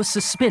while he was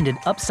suspended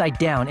upside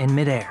down in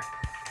midair?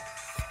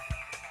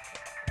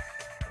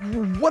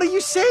 What are you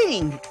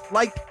saying?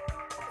 Like,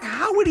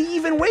 how would he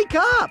even wake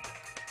up?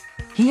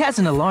 He has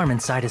an alarm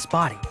inside his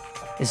body.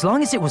 As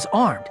long as it was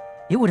armed,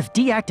 it would have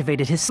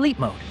deactivated his sleep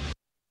mode.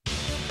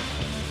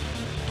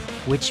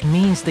 Which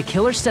means the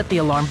killer set the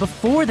alarm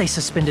before they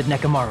suspended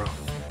Nekomaru.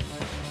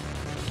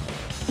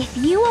 If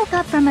you woke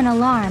up from an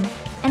alarm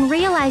and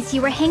realized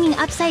you were hanging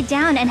upside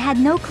down and had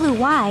no clue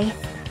why,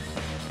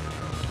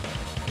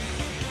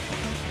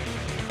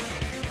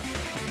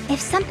 if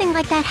something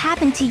like that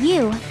happened to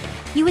you,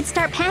 you would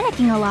start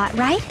panicking a lot,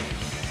 right?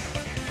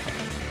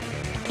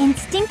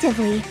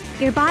 Instinctively,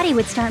 your body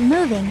would start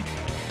moving.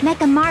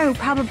 Nekomaru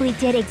probably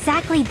did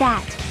exactly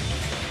that.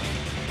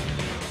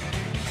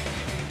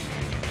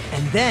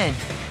 And then,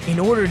 in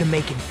order to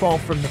make him fall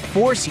from the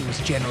force he was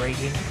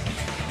generating,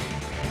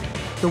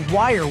 the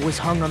wire was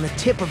hung on the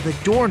tip of the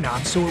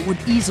doorknob so it would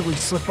easily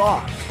slip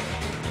off.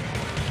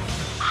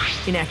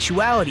 In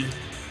actuality,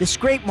 the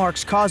scrape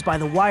marks caused by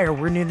the wire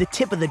were near the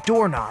tip of the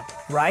doorknob,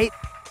 right?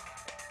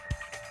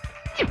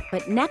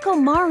 But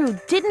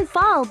Nekomaru didn't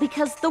fall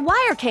because the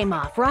wire came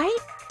off, right?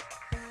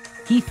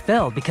 He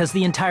fell because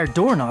the entire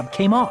doorknob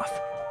came off.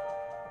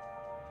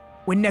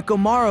 When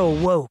Nekomaru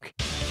awoke,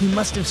 he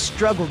must have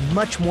struggled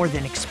much more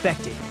than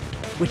expected,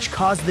 which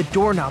caused the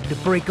doorknob to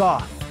break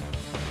off.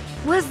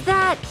 Was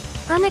that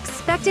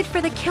unexpected for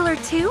the killer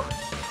too?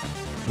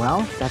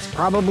 Well, that's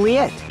probably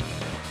it.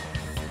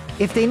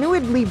 If they knew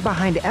it'd leave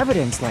behind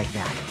evidence like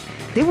that,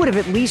 they would have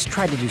at least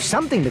tried to do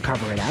something to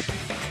cover it up.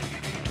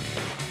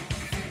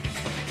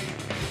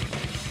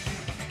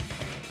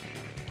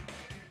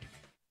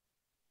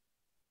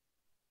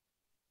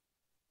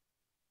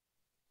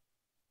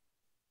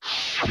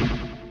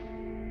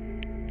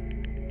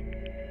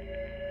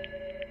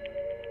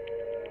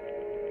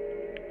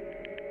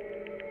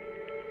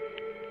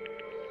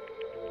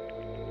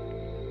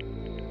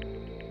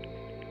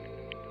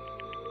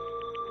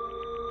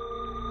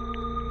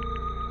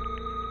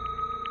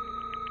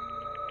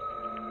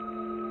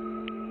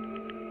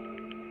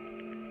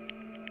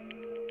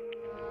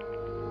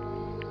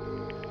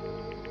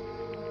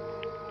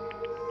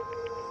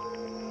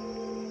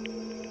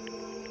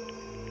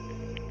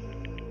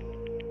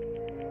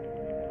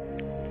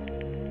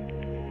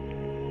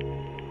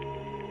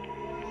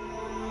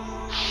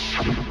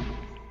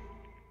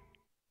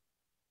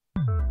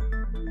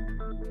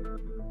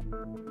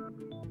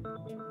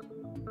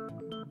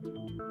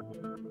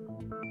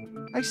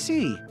 I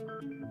see.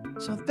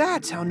 So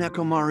that's how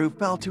Nekomaru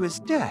fell to his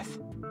death.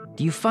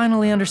 Do you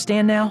finally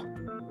understand now?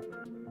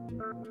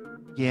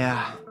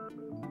 Yeah.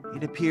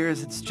 It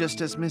appears it's just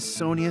as Miss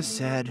Sonia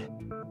said.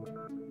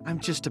 I'm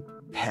just a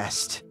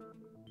pest.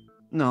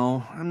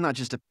 No, I'm not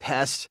just a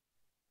pest.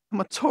 I'm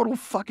a total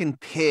fucking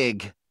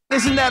pig.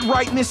 Isn't that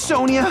right, Miss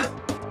Sonia?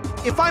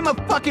 If I'm a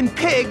fucking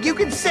pig, you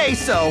can say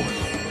so!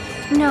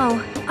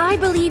 No, I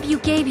believe you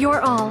gave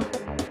your all.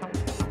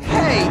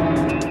 Hey!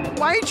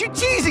 Why aren't you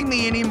teasing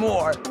me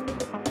anymore?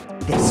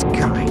 This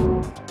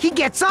guy. He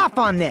gets off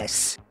on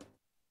this!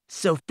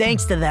 So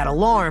thanks to that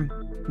alarm,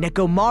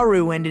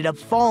 Nekomaru ended up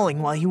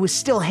falling while he was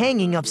still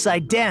hanging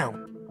upside down.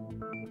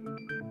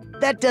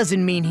 That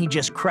doesn't mean he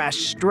just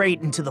crashed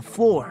straight into the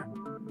floor.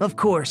 Of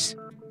course,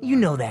 you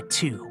know that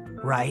too,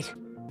 right?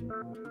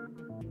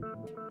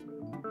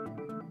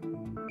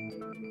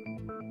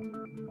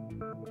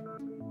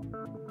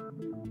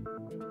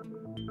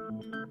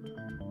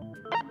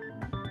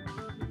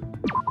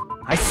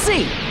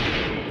 see!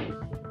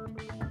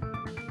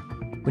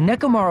 When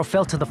Nekomaru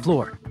fell to the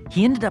floor,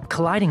 he ended up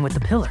colliding with the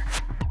pillar.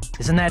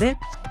 Isn't that it?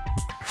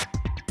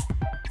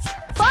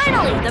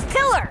 Finally, the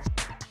pillar!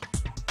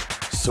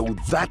 So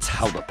that's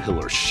how the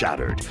pillar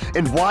shattered,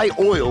 and why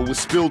oil was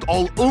spilled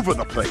all over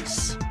the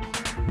place.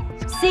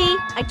 See,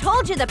 I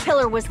told you the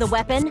pillar was the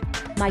weapon.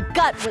 My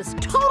gut was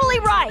totally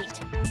right.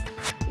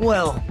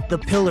 Well, the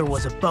pillar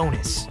was a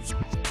bonus.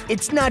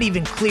 It's not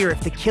even clear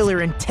if the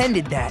killer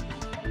intended that,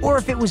 or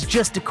if it was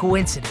just a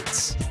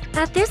coincidence.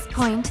 At this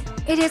point,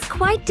 it is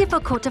quite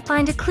difficult to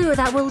find a clue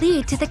that will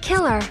lead to the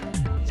killer.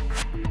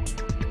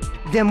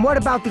 Then what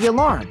about the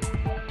alarm?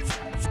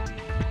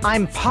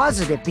 I'm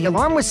positive the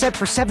alarm was set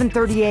for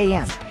 7:30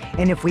 a.m.,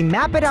 and if we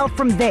map it out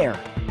from there...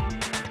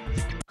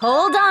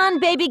 Hold on,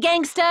 baby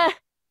gangsta.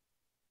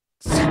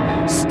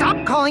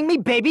 Stop calling me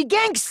baby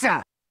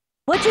gangsta!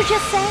 What'd you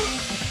just say?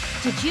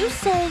 Did you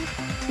say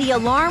the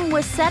alarm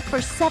was set for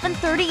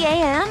 7:30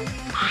 a.m.?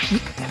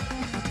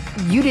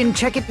 You didn't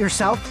check it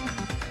yourself?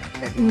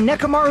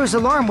 Nekomaru's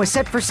alarm was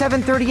set for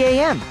 7:30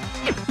 a.m.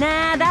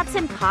 Nah, that's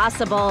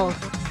impossible.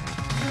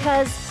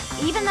 Because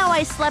even though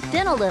I slept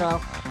in a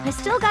little, I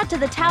still got to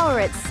the tower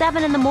at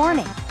 7 in the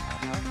morning.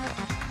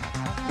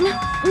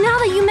 Now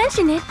that you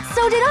mention it,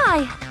 so did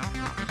I.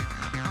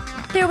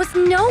 There was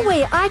no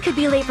way I could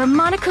be late for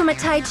Monokuma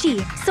Tai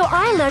Chi, so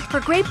I left for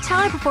Grape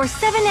Tower before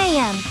 7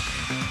 a.m.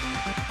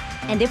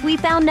 And if we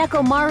found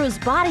Nekomaru's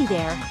body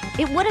there,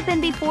 it would have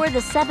been before the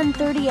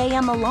 7:30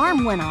 a.m.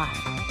 alarm went off.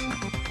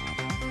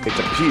 It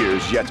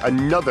appears yet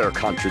another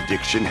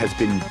contradiction has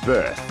been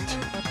birthed.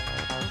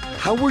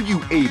 How were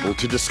you able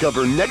to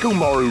discover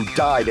Nekomaru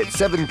died at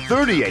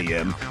 7:30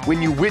 a.m.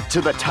 when you went to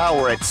the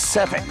tower at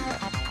 7?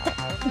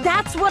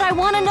 That's what I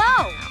want to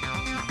know!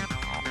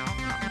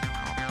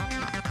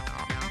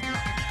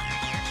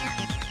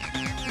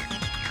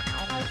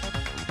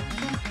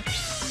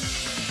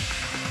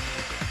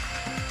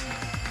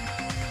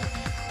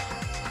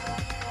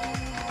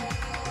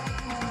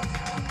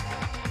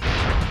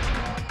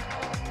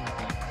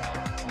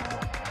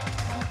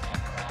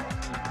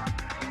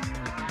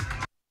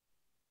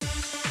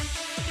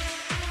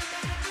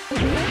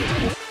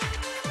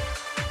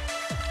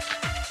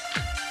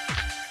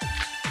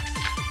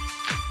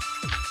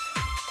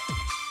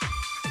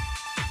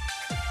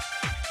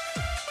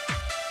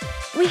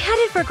 We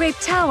headed for Grape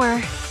Tower.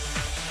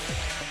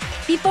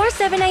 Before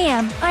 7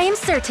 a.m., I am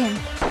certain.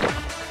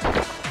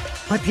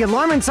 But the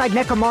alarm inside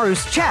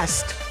Nekomaru's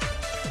chest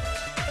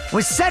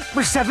was set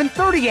for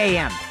 7:30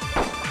 a.m.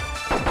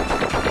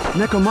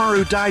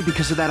 Nekomaru died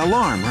because of that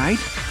alarm, right?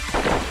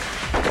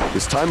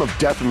 His time of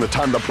death and the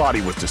time the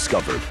body was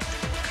discovered.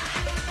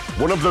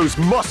 One of those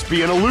must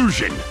be an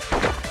illusion.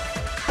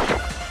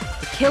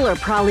 The killer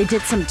probably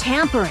did some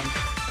tampering.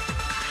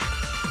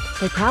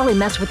 They probably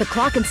messed with the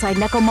clock inside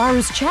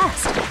Nekomaru's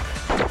chest.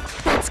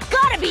 That's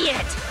gotta be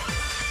it!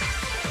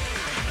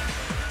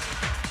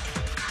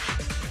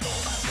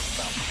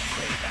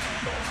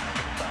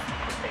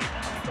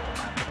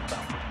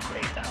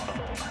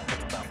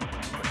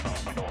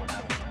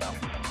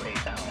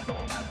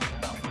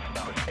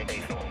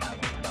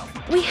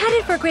 We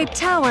headed for Grape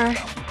Tower.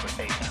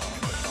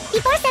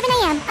 Before 7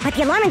 a.m., but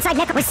the alarm inside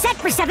Neko was set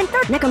for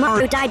 7:30.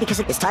 Nekomaru died because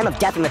of his time of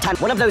death and the time.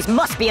 One of those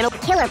must be an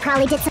Killer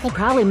probably did something.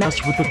 Probably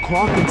messed with the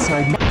clock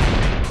inside.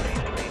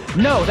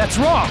 No, that's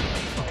wrong!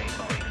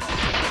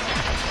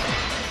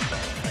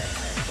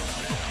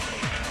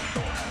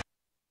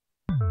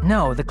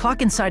 No, the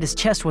clock inside his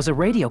chest was a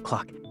radio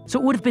clock, so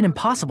it would have been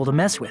impossible to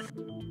mess with.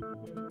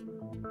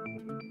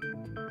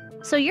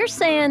 So you're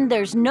saying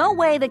there's no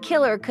way the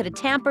killer could have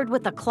tampered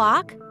with the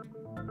clock?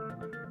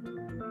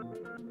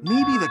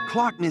 Maybe the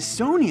clock Miss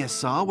Sonia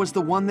saw was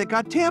the one that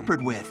got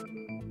tampered with.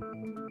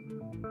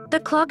 The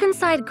clock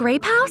inside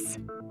Grape House?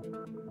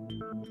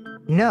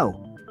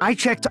 No, I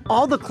checked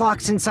all the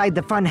clocks inside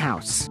the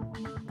funhouse.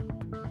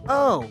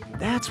 Oh,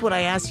 that's what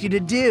I asked you to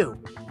do.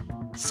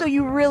 So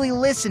you really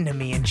listened to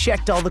me and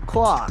checked all the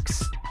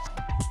clocks.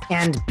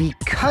 And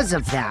because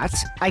of that,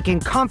 I can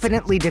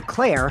confidently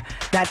declare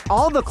that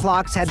all the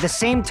clocks had the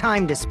same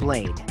time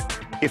displayed.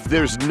 If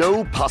there's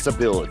no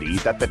possibility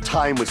that the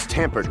time was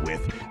tampered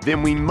with,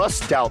 then we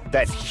must doubt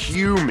that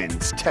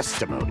human's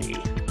testimony.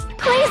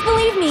 Please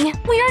believe me,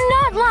 we are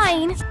not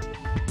lying.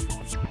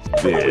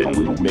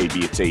 Then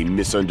maybe it's a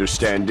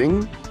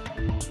misunderstanding?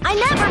 I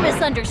never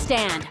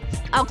misunderstand.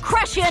 I'll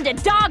crush you into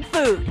dog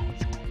food.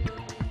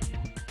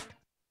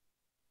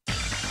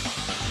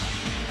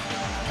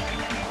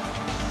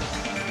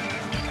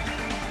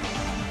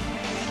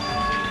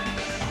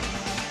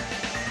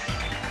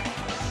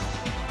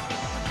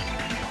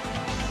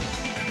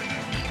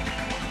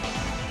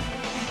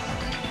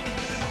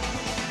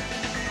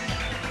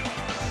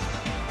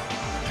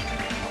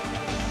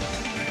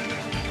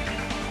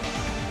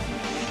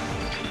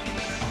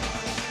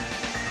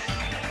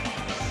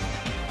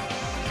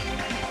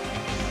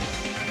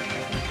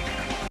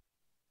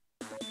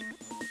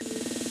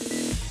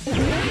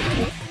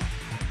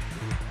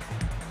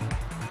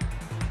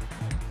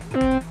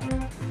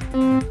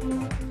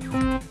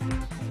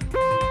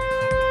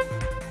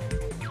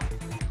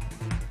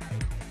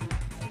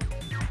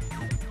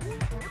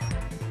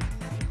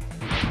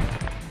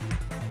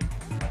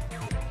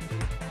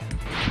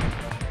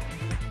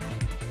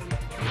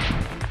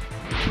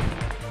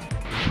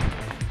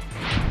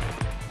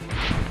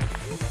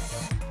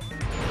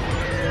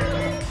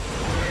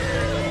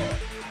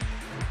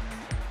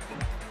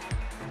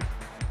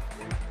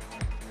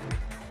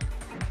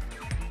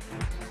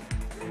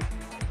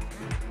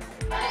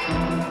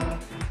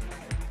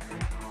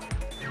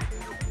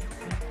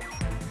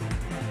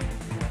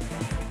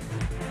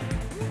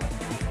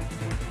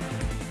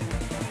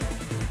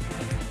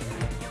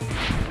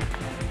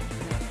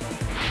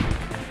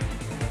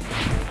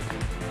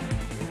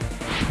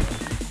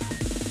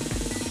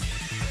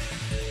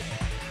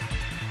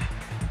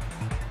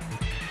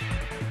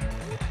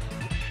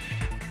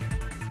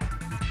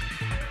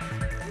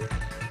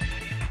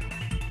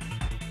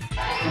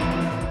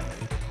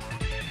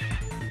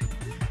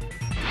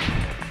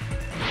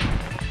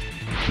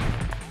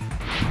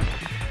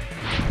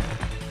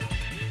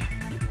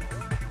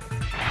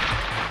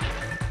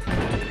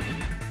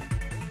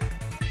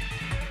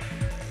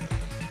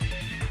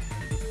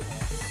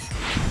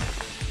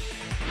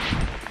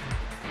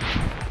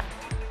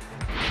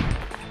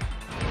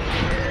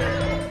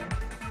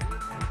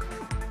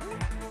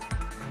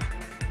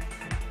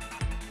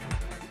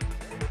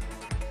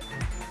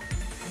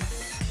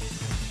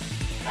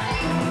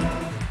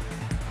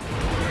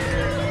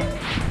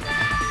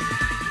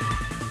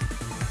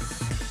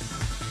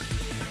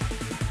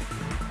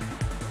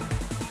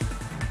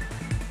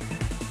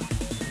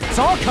 It's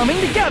all coming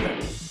together!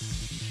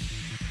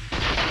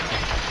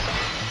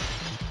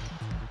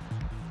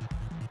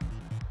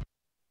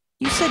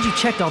 You said you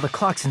checked all the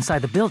clocks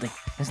inside the building.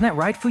 Isn't that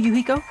right,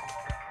 Fuyuhiko?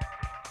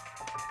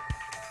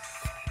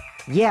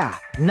 Yeah,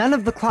 none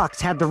of the clocks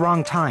had the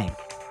wrong time.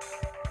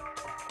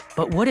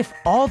 But what if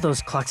all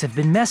those clocks have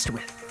been messed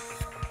with?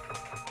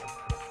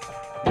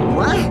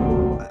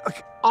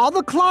 What? All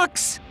the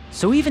clocks?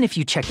 So even if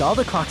you checked all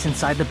the clocks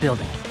inside the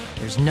building,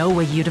 there's no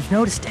way you'd have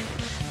noticed it.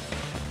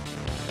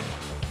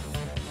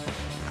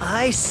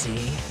 I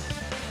see.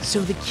 So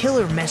the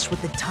killer messed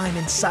with the time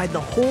inside the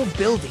whole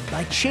building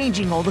by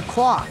changing all the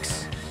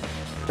clocks.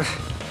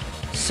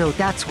 So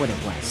that's what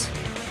it was.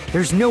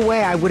 There's no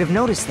way I would have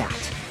noticed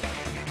that.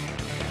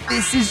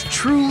 This is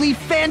truly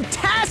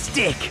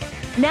fantastic!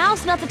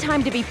 Now's not the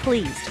time to be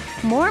pleased.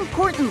 More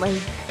importantly,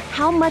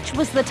 how much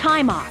was the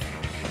time off?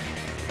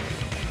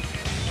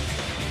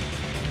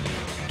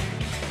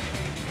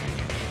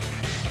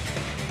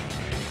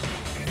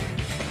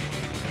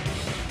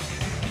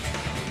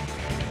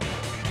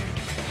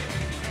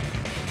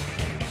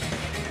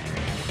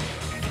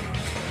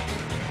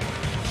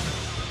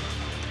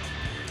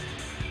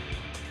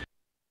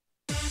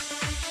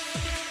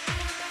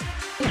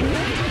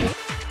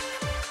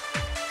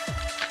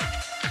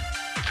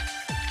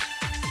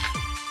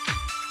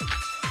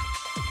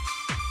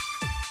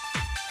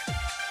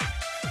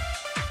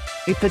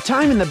 If the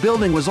time in the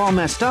building was all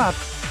messed up,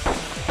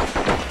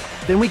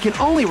 then we can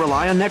only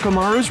rely on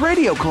Nekomaru's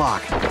radio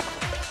clock.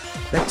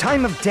 The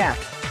time of death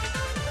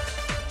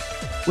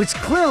was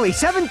clearly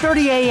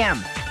 7:30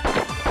 a.m.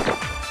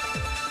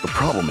 The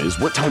problem is,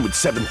 what time would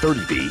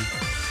 7:30 be?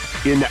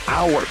 In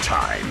our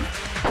time.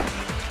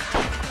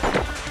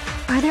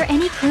 Are there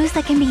any clues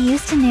that can be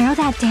used to narrow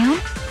that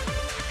down?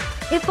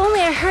 If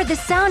only I heard the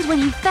sound when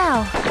he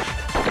fell.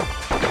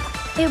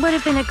 It would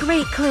have been a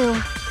great clue.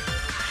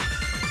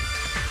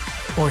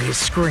 Or his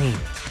scream.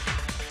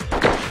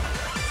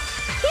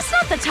 He's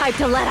not the type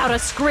to let out a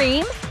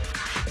scream.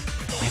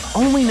 If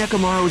only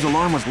Nekomaru's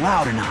alarm was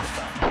loud enough,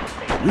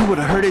 we would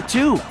have heard it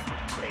too.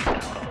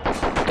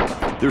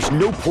 There's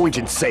no point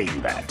in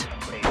saying that.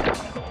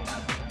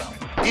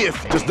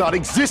 If does not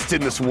exist in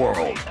this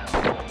world.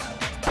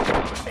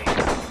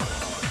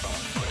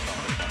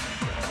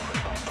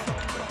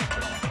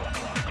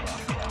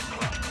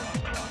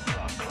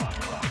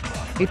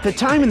 If the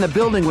time in the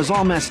building was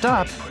all messed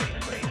up,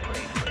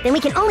 then we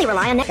can only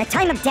rely on the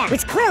time of death,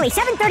 which clearly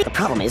 7:30. The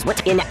problem is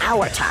what's in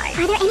our time.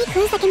 Are there any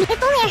clues that can be...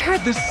 If only I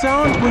heard The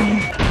sound when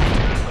you...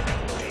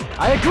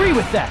 I agree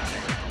with that!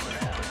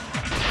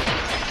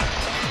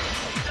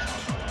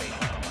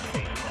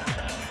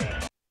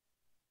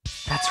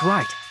 That's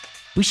right.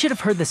 We should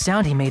have heard the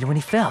sound he made when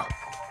he fell.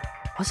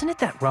 Wasn't it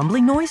that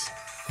rumbling noise?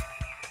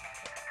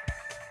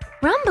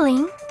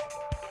 Rumbling?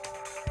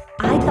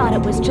 I thought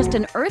it was just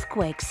an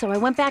earthquake, so I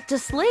went back to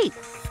sleep.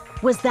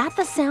 Was that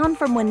the sound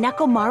from when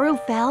Nekomaru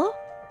fell?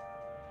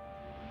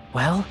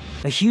 Well,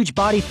 a huge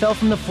body fell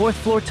from the 4th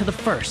floor to the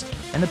 1st,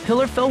 and the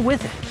pillar fell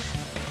with it.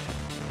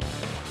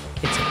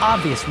 It's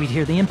obvious we'd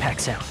hear the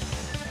impact sound.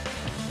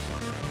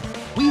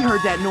 we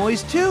heard that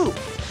noise too.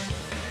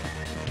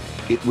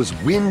 It was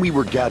when we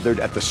were gathered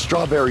at the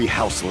Strawberry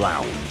House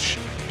Lounge.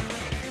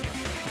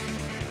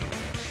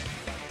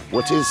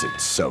 What is it,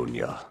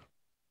 Sonia?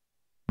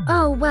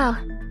 Oh, well,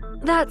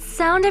 that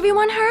sound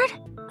everyone heard?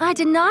 I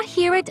did not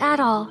hear it at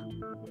all.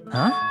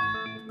 Huh?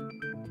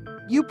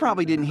 You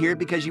probably didn't hear it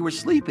because you were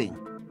sleeping.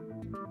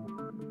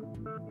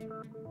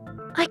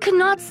 I could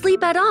not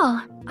sleep at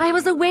all. I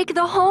was awake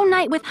the whole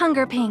night with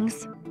hunger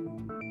pangs.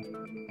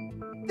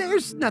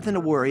 There's nothing to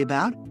worry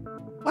about.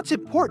 What's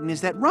important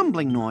is that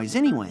rumbling noise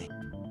anyway.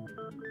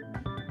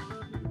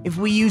 If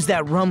we use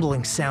that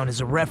rumbling sound as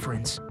a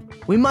reference,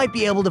 we might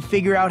be able to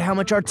figure out how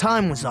much our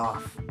time was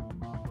off.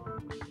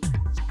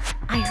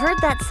 I heard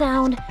that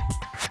sound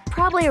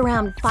probably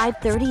around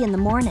 5:30 in the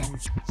morning.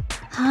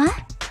 Huh?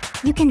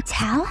 You can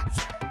tell?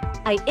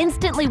 I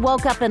instantly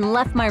woke up and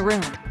left my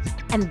room.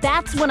 And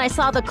that's when I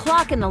saw the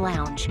clock in the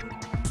lounge.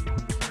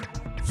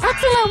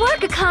 Excellent work,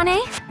 Akane!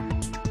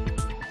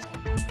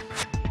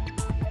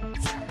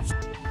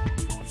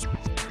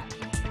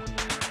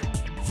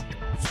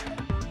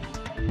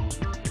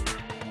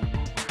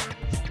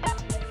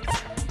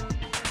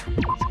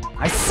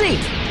 I see!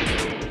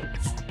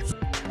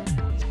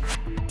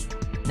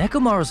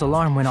 Nekomaru's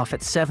alarm went off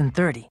at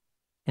 7:30,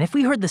 and if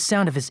we heard the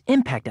sound of his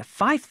impact at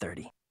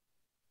 5:30,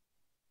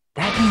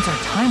 that means our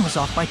time was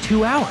off by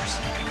 2 hours.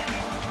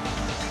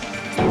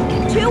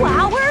 2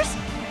 hours?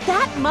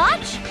 That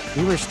much?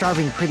 We were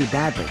starving pretty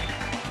badly.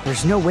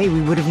 There's no way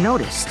we would have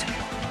noticed.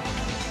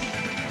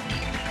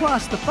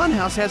 Plus, the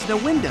funhouse has no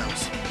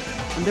windows.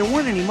 And there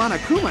weren't any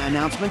Monokuma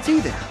announcements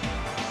either.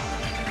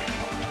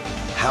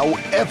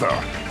 However,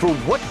 for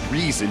what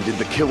reason did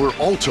the killer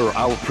alter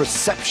our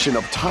perception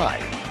of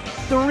time?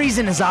 The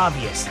reason is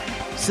obvious,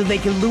 so they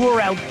can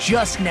lure out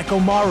just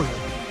Nekomaru.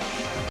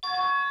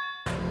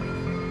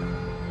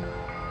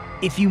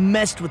 If you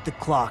messed with the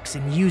clocks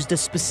and used a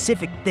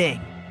specific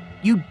thing,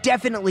 you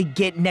definitely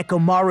get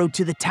Nekomaru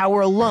to the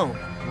tower alone,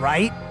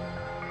 right?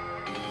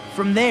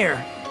 From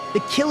there, the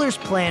killer's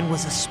plan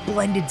was a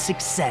splendid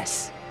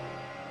success.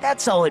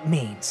 That's all it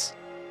means.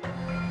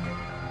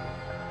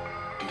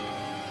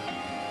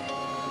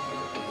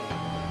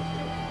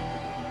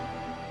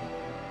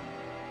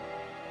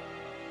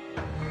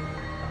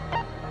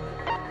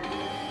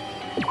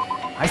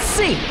 I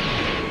see!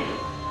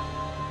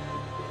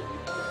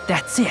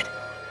 That's it.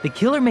 The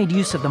killer made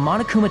use of the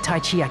Monokuma Tai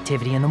Chi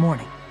activity in the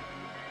morning.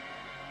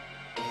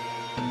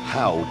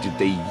 How did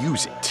they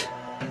use it?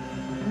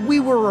 We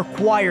were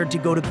required to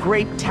go to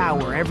Grape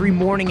Tower every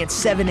morning at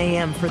 7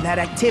 a.m. for that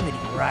activity,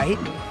 right?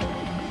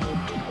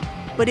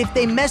 But if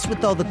they mess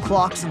with all the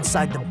clocks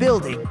inside the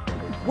building,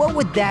 what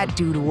would that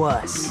do to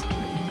us?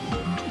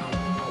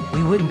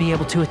 We wouldn't be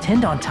able to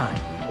attend on time,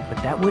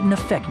 but that wouldn't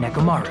affect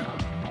Nekomaru.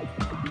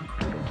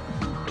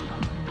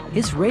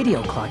 His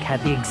radio clock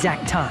had the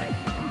exact time.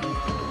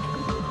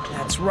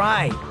 That's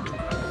right.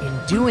 In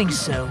doing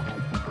so,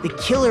 the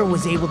killer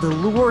was able to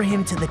lure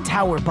him to the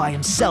tower by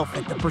himself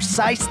at the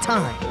precise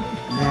time.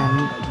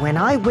 Then, when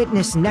I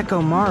witnessed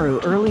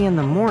Nekomaru early in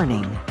the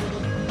morning...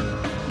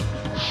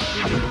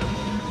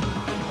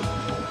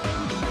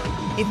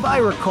 If I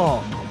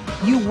recall,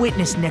 you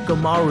witnessed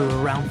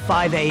Nekomaru around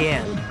 5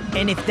 a.m.,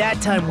 and if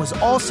that time was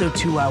also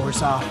 2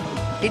 hours off,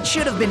 it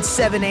should have been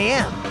 7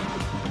 a.m.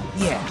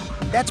 Yeah,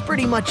 that's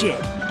pretty much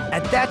it.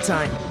 At that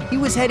time, he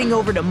was heading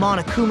over to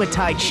Monokuma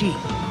Tai Chi,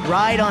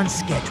 right on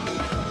schedule.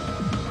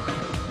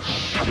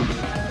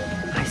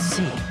 I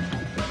see.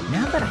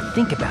 Now that I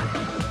think about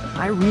it,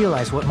 I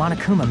realize what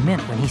Monokuma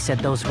meant when he said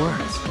those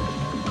words.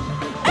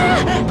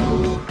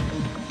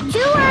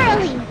 Too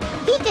early!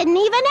 He didn't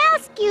even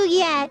ask you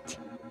yet!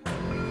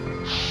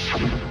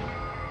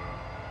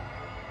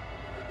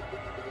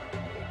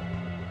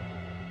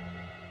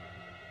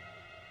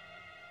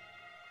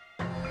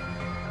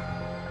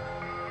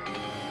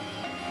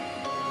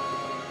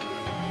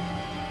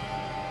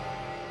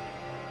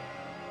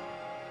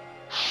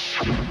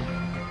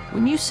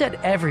 When you said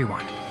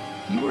everyone,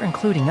 you were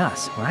including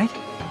us, right?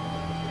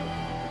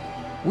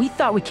 We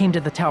thought we came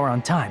to the tower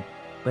on time,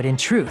 but in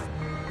truth,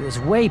 it was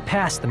way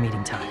past the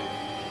meeting time.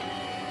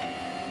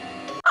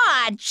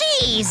 Ah,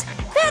 geez!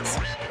 That's,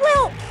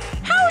 well,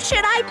 how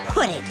should I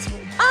put it?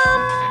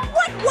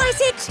 What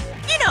was it?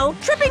 You know,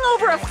 tripping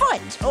over a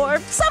foot, or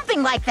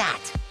something like that.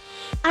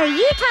 Are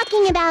you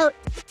talking about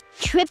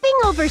tripping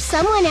over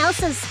someone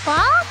else's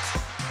fault?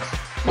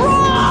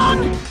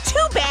 Wrong!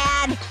 Too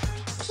bad!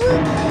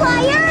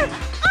 Liar!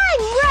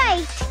 I'm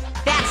right!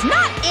 That's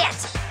not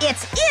it!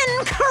 It's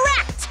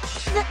incorrect!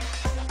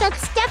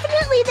 That's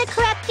definitely the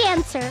correct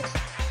answer.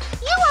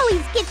 You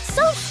always get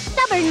so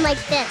stubborn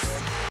like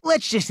this.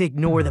 Let's just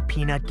ignore the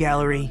peanut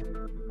gallery.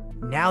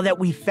 Now that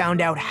we've found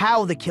out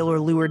how the killer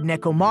lured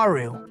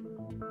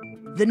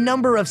Nekomaru, the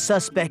number of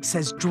suspects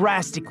has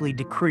drastically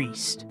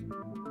decreased.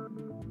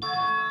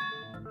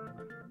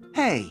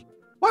 Hey,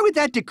 why would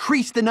that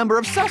decrease the number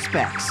of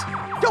suspects?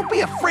 Don't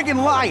be a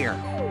friggin' liar!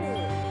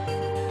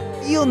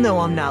 You'll know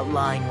I'm not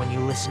lying when you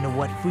listen to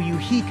what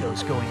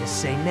Fuyuhiko's going to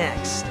say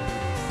next.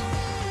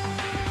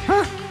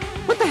 Huh?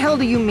 What the hell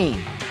do you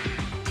mean?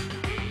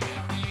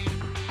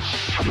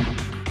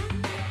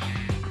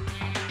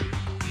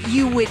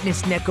 You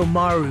witnessed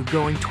Nekomaru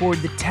going toward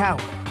the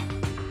tower.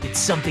 Did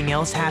something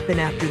else happen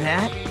after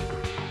that?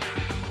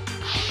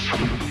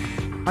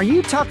 Are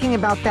you talking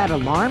about that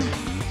alarm?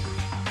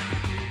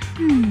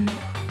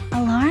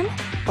 Alarm?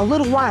 A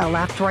little while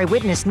after I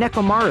witnessed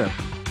Nekomaru,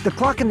 the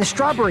clock in the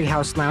Strawberry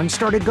House lounge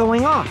started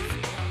going off.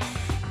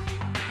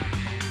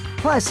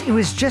 Plus, it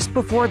was just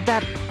before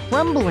that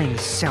rumbling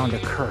sound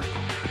occurred.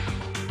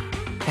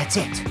 That's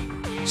it.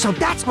 So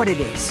that's what it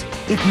is.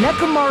 If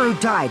Nekomaru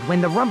died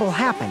when the rumble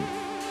happened,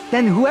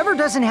 then whoever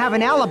doesn't have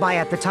an alibi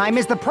at the time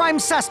is the prime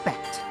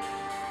suspect.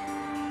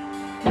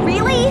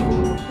 Really?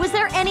 Was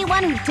there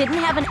anyone who didn't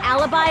have an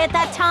alibi at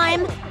that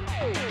time?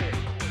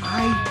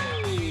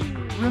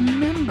 I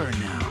remember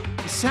now.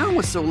 The sound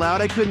was so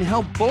loud I couldn't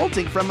help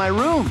bolting from my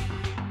room.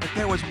 But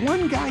there was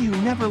one guy who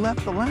never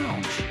left the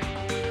lounge.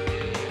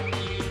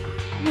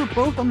 We were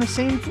both on the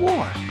same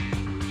floor.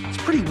 It's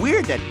pretty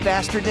weird that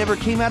bastard never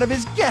came out of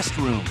his guest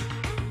room.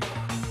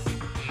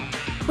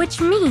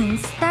 Which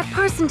means that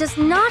person does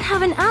not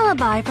have an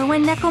alibi for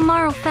when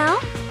Nekomaru fell?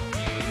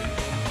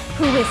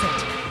 Who is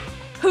it?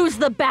 Who's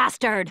the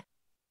bastard?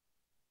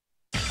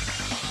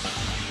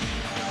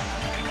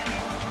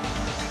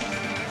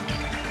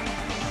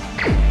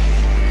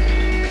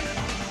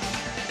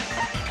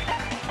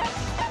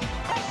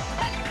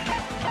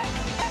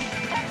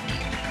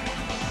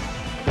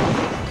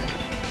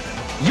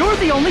 You're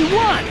the only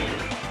one!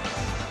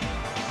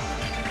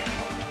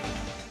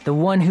 The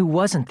one who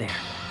wasn't there.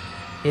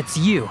 It's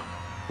you,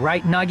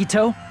 right,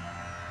 Nagito?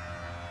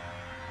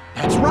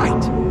 That's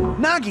right.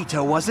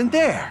 Nagito wasn't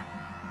there.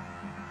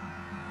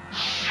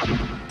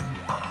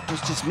 It was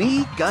just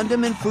me,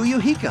 Gundam, and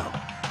Fuyuhiko.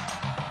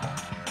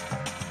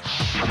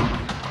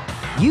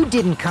 You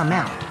didn't come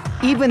out,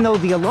 even though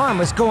the alarm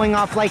was going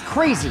off like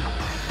crazy.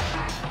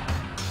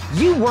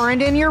 You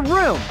weren't in your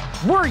room,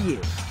 were you?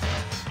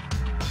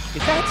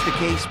 If that's the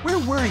case, where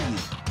were you?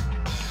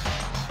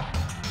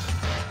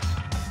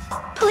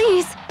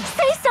 Please,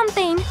 say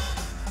something!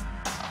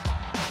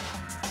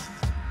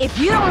 If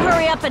you don't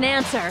hurry up and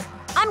answer,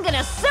 I'm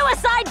gonna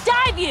suicide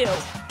dive you!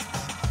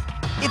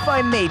 If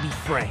I may be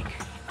frank,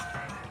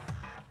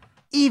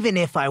 even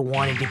if I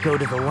wanted to go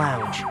to the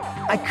lounge,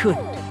 I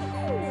couldn't.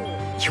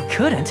 You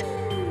couldn't?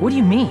 What do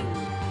you mean?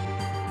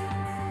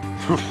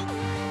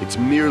 It's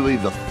merely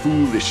the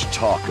foolish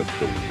talk of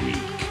the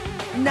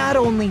weak. Not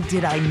only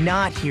did I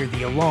not hear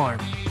the alarm,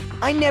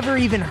 I never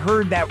even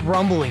heard that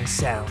rumbling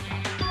sound.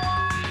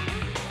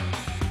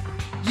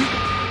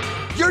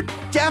 You're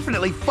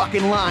definitely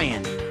fucking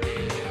lying.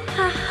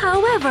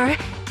 However,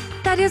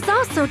 that is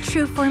also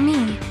true for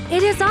me.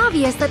 It is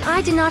obvious that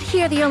I did not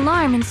hear the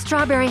alarm in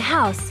Strawberry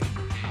House.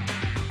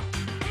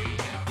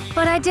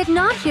 But I did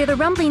not hear the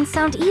rumbling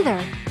sound either.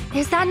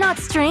 Is that not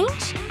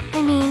strange?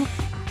 I mean,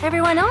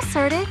 everyone else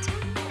heard it.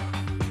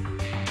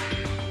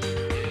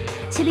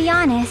 To be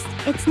honest,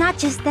 it's not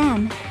just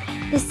them.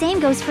 The same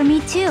goes for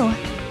me too.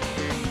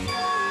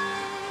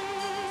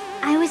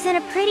 I was in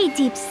a pretty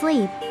deep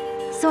sleep,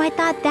 so I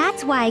thought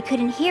that's why I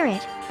couldn't hear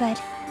it,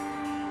 but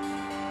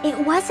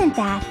it wasn't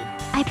that.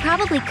 I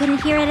probably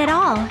couldn't hear it at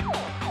all.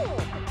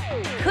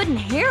 Couldn't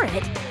hear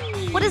it?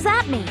 What does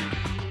that mean?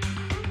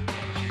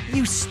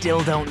 You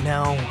still don't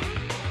know.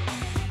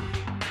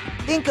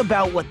 Think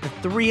about what the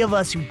three of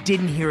us who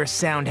didn't hear a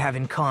sound have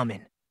in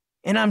common,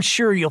 and I'm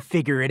sure you'll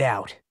figure it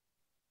out.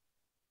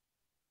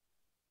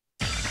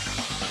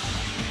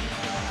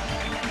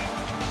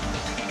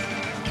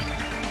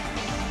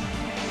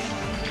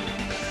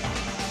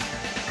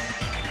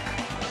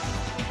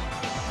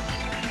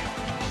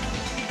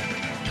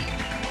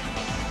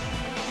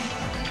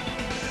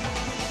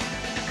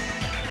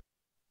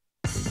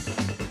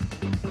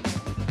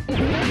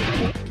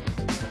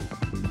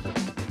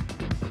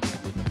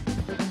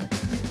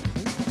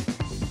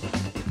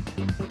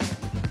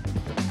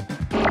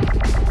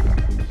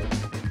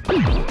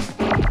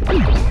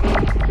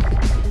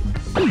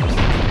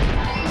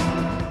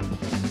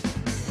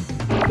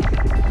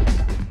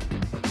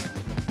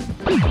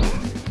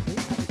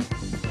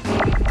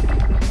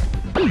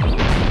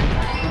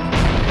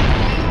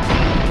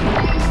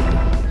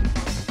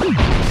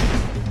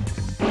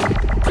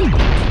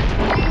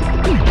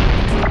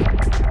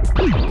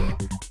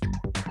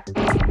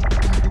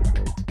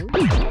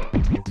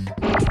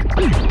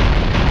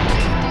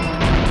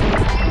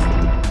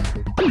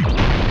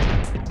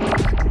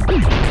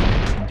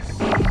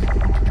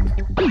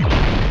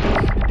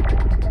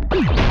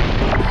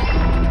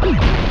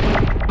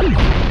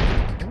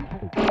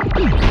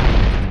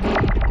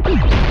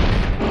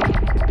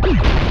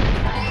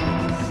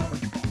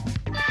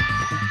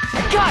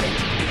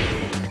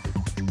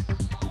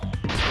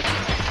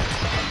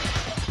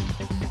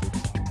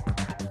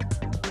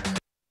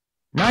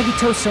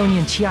 Nagito, Sonia,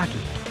 and Chiaki.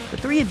 The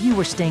three of you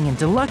were staying in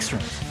deluxe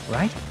rooms,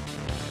 right?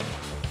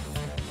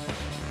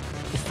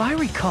 If I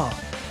recall,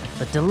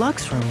 the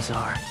deluxe rooms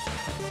are...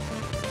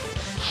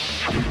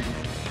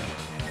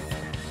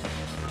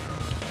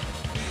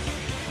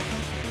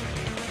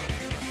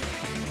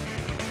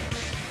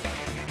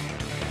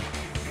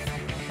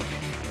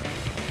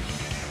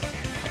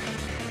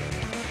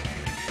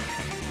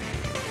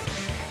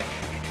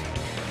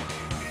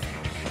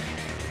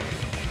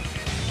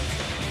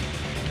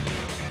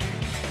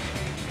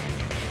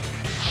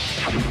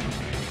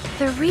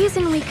 The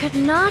reason we could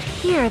not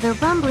hear the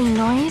rumbling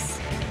noise...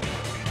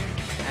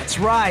 That's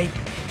right.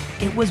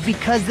 It was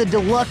because the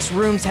deluxe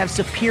rooms have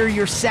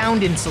superior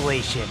sound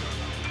insulation.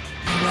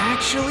 You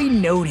actually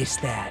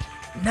noticed that.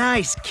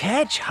 Nice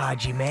catch,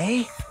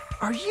 Hajime.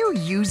 Are you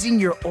using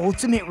your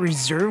ultimate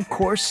reserve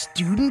corps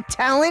student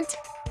talent?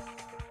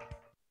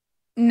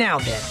 Now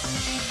then,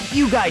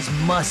 you guys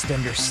must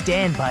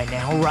understand by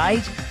now,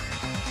 right?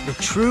 The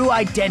true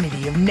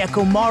identity of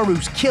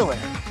Nekomaru's killer.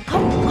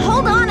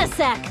 Hold on a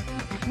sec!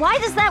 Why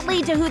does that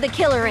lead to who the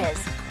killer is?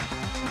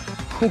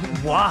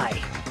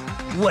 Why?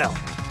 Well,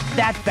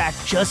 that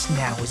fact just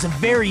now is a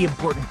very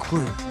important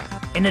clue,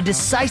 and a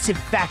decisive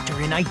factor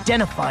in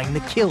identifying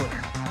the killer.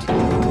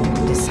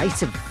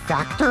 Decisive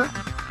factor?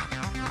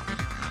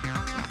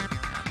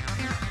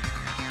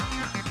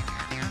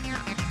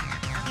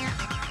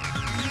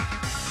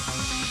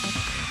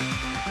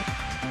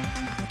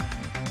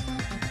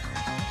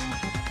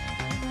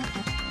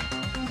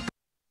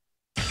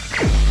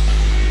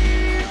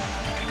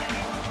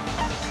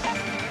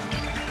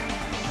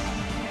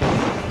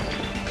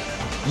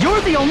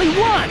 You're the only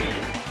one!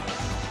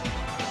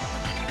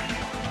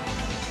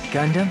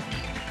 Gundam,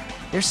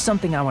 there's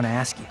something I want to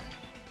ask you.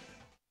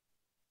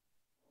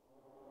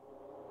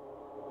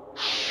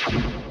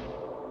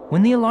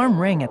 When the alarm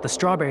rang at the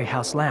Strawberry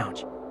House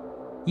Lounge,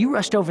 you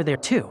rushed over there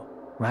too,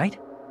 right?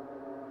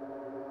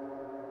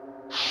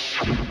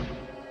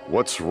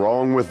 What's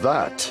wrong with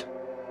that?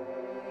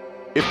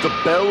 If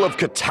the bell of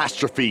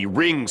catastrophe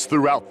rings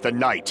throughout the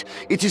night,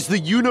 it is the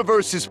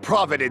universe's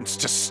providence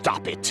to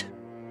stop it.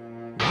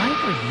 Why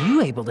were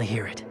you able to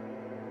hear it?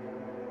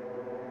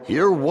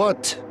 Hear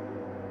what?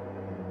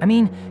 I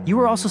mean, you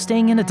were also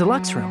staying in a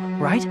deluxe room,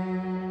 right?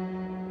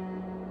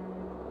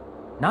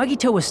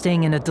 Nagito was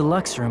staying in a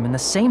deluxe room in the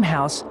same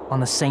house on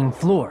the same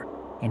floor,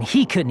 and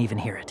he couldn't even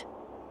hear it.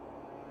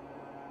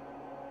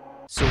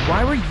 So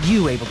why were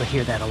you able to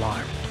hear that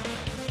alarm?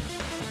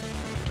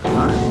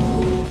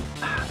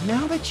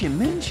 Now that you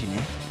mention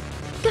it...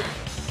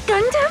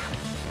 Gundam?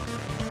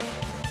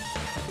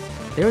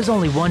 There is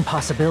only one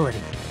possibility.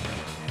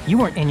 You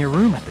weren't in your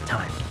room at the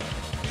time.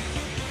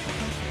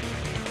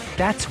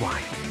 That's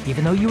why,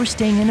 even though you were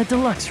staying in a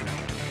deluxe room,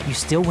 you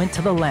still went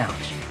to the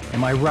lounge.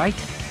 Am I right?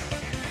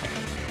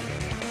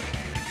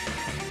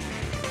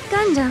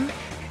 Gundam,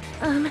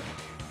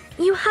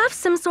 you have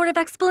some sort of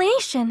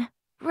explanation,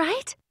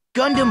 right?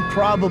 Gundam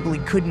probably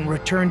couldn't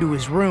return to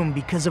his room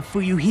because of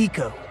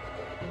Fuyuhiko.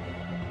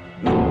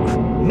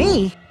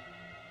 Me?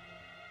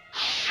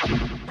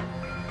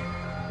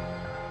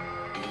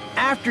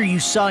 After you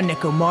saw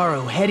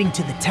Nekomaru heading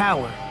to the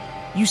tower,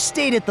 you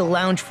stayed at the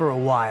lounge for a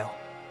while.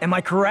 Am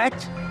I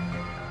correct?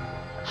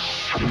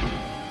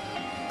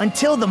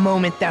 Until the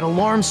moment that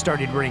alarm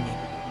started ringing,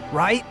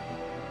 right?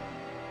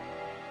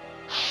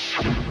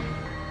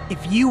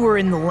 If you were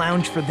in the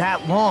lounge for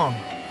that long,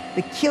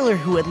 the killer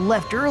who had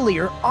left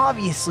earlier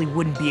obviously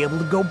wouldn't be able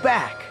to go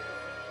back.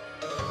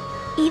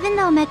 Even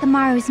though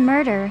Nekomaru's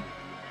murder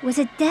was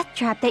a death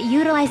trap that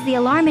utilized the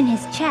alarm in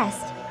his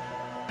chest,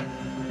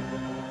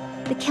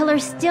 the killer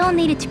still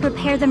needed to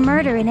prepare the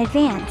murder in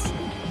advance.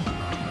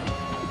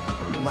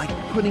 Like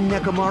putting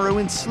Nekomaru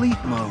in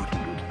sleep mode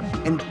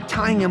and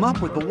tying him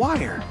up with the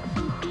wire.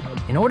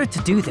 In order to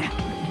do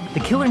that, the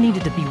killer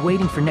needed to be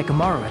waiting for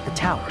Nekomaru at the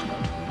tower.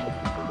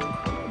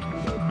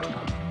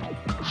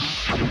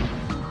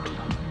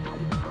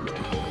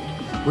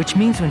 Which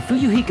means when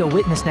Fuyuhiko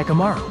witnessed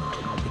Nekomaru,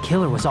 the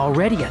killer was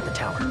already at the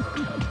tower.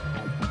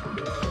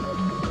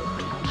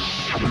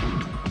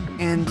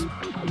 And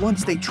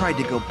once they tried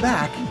to go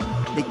back,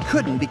 they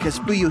couldn't because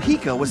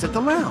Fuyuhiko was at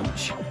the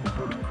lounge.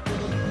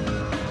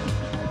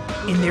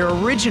 In their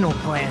original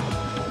plan,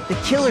 the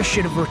killer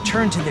should have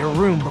returned to their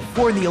room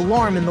before the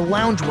alarm in the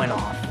lounge went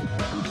off.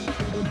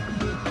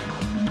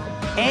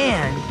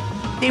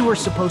 And they were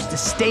supposed to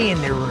stay in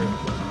their room.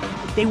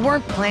 They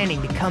weren't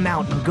planning to come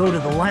out and go to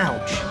the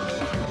lounge.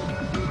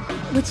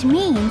 Which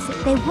means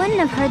they wouldn't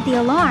have heard the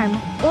alarm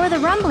or the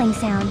rumbling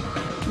sound,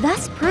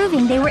 thus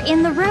proving they were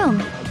in the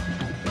room.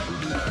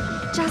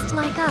 Just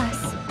like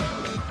us.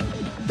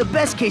 The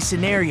best case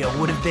scenario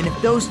would have been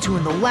if those two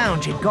in the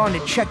lounge had gone to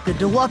check the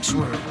deluxe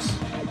rooms.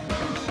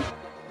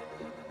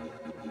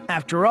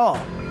 After all,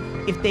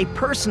 if they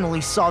personally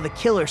saw the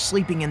killer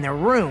sleeping in their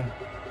room,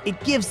 it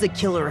gives the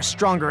killer a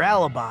stronger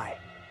alibi.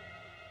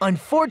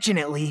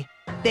 Unfortunately,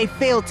 they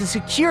failed to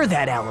secure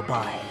that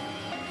alibi.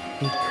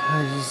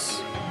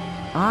 Because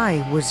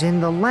I was in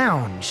the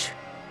lounge.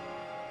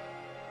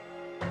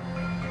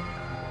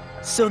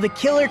 So the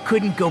killer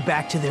couldn't go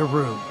back to their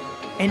room,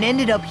 and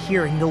ended up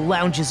hearing the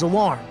lounge's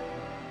alarm.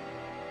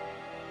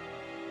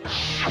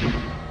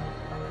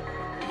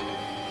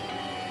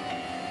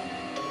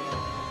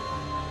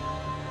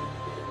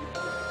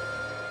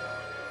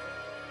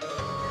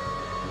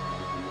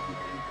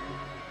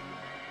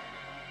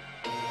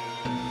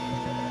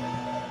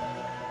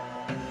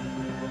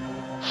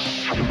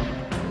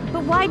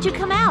 But why'd you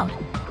come out?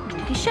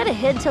 You should have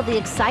hid till the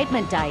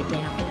excitement died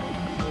down.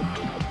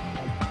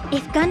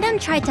 If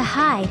Gundam tried to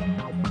hide,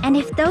 and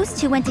if those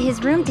two went to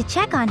his room to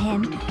check on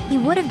him, he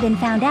would have been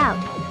found out.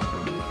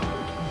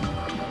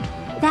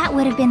 That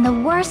would have been the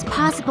worst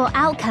possible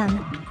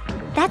outcome.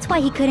 That's why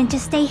he couldn't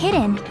just stay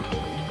hidden.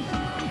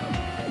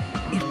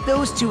 If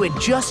those two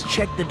had just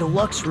checked the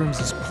deluxe rooms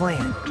as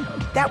planned,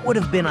 that would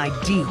have been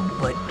ideal,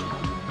 but...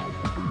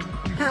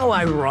 how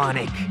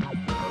ironic.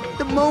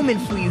 The moment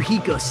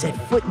Fuyuhiko set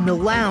foot in the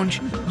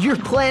lounge, your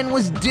plan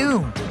was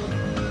doomed.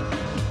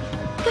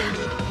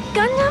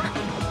 Gundam?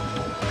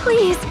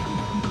 Please,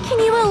 can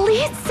you at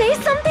least say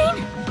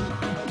something?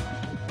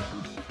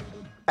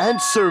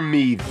 Answer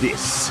me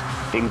this.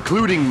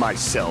 Including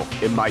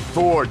myself in my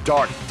 4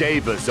 dark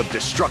devas of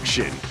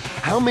destruction,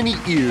 how many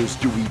ears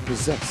do we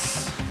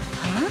possess?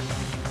 Huh?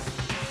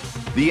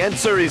 The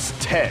answer is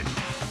 10.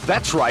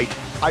 That's right,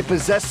 I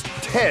possess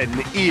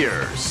 10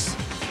 ears.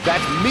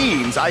 That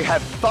means I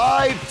have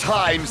 5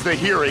 times the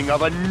hearing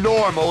of a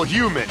normal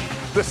human.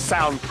 The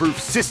soundproof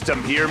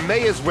system here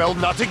may as well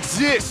not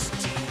exist.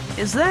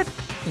 Is that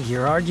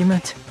your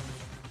argument?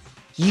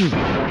 You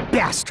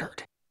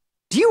bastard!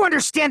 Do you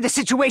understand the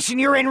situation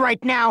you're in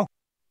right now?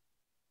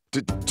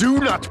 Do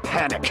not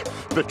panic.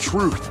 The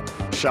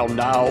truth shall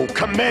now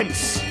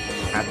commence.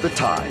 At the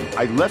time,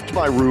 I left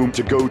my room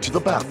to go to the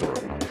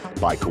bathroom.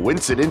 By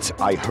coincidence,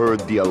 I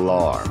heard the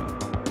alarm.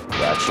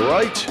 That's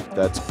right.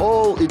 That's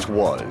all it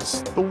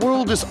was. The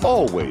world is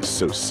always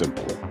so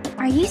simple.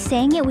 Are you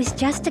saying it was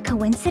just a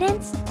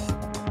coincidence?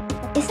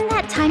 Isn't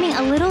that timing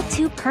a little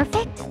too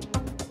perfect?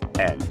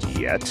 And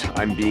yet,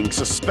 I'm being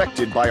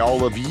suspected by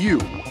all of you.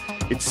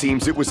 It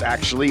seems it was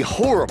actually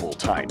horrible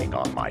timing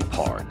on my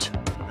part.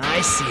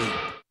 I see.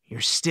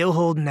 You're still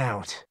holding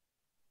out.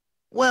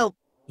 Well,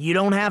 you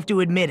don't have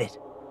to admit it.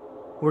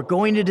 We're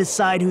going to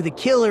decide who the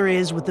killer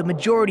is with the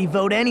majority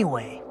vote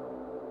anyway.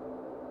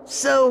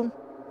 So,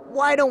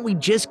 why don't we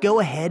just go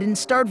ahead and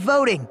start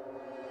voting?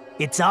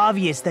 It's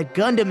obvious that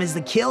Gundam is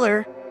the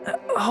killer.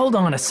 Hold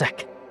on a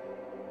sec.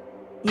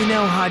 You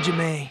know,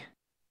 Hajime,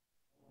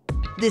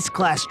 this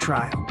class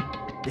trial,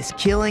 this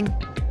killing,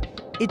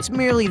 it's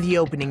merely the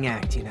opening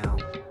act, you know.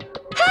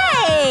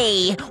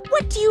 Hey!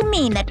 What do you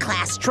mean the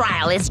class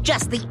trial is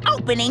just the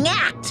opening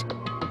act?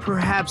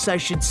 Perhaps I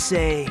should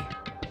say,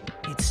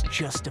 it's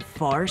just a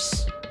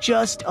farce.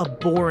 Just a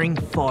boring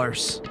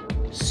farce.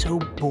 So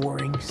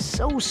boring,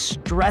 so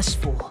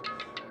stressful.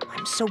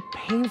 I'm so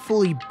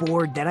painfully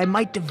bored that I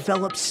might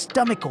develop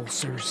stomach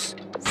ulcers.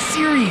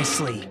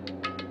 Seriously.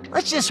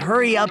 Let's just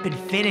hurry up and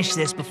finish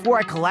this before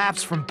I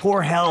collapse from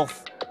poor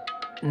health.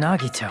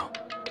 Nagito,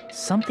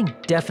 something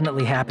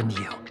definitely happened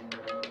to you,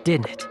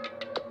 didn't it?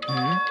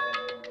 Hmm?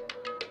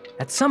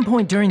 At some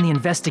point during the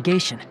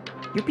investigation,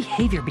 your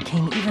behavior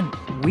became even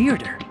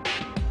weirder.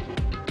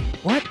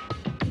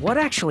 What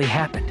actually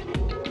happened?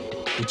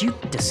 Did you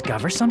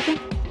discover something?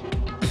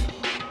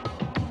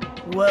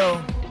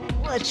 Well,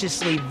 let's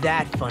just leave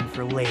that fun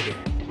for later.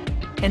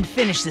 And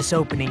finish this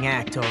opening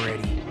act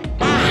already.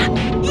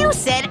 You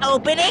said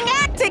opening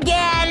act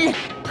again!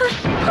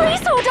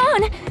 Please hold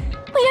on!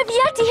 We have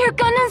yet to hear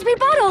Gundam's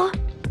rebuttal!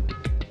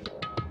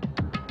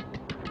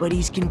 But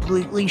he's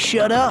completely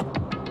shut up.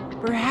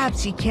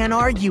 Perhaps he can't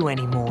argue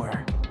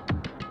anymore.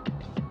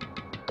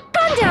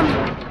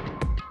 Gundam!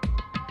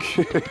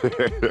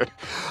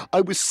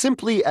 I was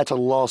simply at a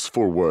loss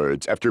for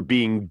words after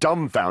being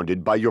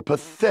dumbfounded by your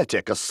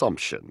pathetic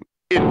assumption.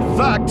 In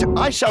fact,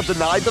 I shall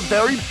deny the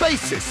very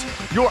basis.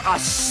 Your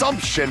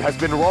assumption has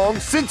been wrong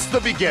since the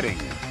beginning.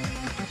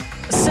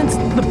 Since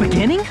the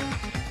beginning?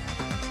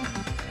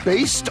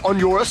 Based on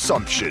your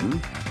assumption,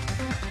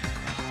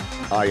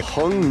 I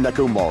hung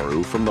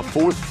Nekomaru from the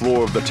 4th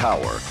floor of the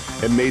tower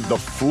and made the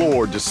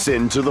floor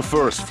descend to the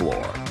 1st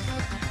floor.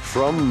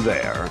 From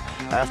there,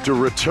 after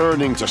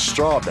returning to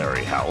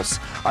Strawberry House,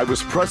 I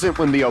was present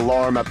when the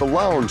alarm at the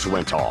lounge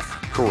went off,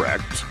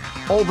 correct?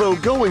 Although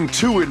going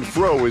to and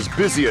fro is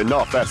busy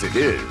enough as it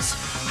is,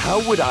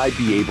 how would I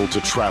be able to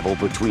travel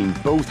between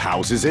both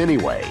houses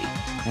anyway?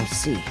 I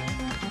see.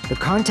 The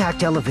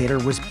contact elevator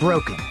was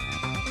broken.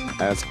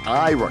 As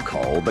I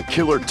recall, the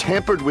killer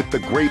tampered with the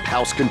Grape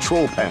House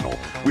control panel,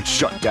 which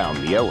shut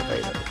down the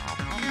elevator.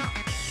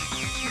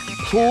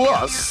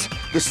 Plus,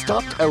 the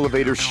stopped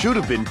elevator should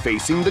have been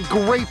facing the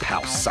Grape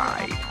House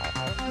side.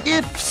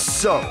 If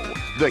so,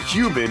 the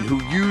human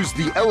who used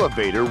the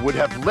elevator would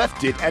have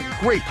left it at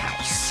Grape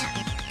House.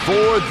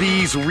 For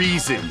these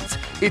reasons,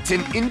 it's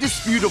an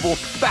indisputable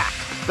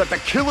fact that the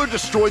killer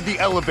destroyed the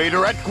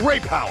elevator at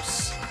Grape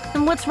House.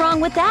 And what's wrong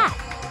with that?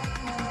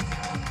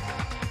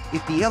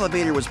 If the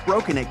elevator was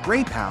broken at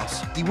Grape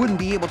House, he wouldn't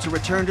be able to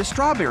return to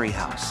Strawberry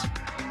House.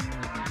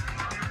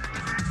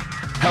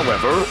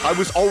 However, I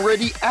was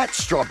already at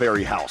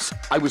Strawberry House.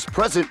 I was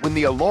present when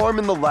the alarm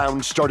in the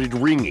lounge started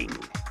ringing.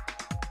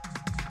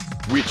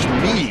 Which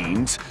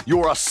means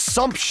your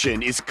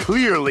assumption is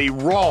clearly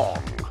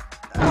wrong.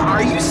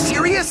 Are you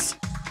serious?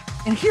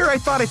 And here I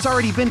thought it's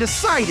already been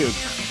decided.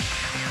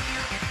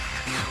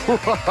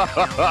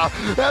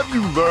 Have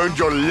you learned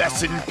your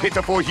lesson,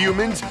 pitiful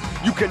humans?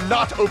 You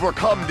cannot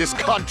overcome this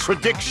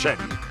contradiction.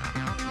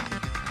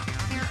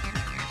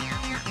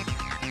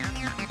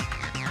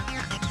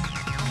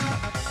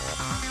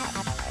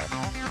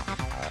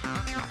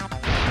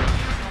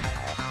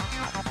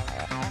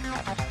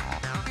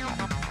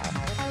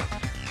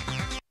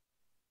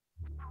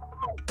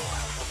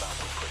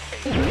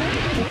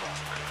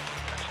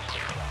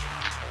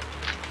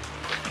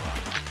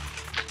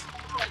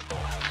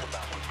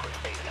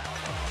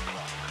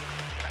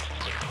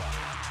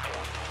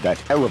 That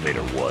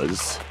elevator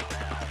was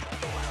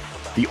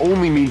the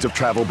only means of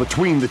travel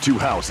between the two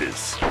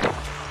houses.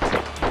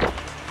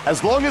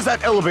 As long as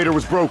that elevator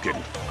was broken,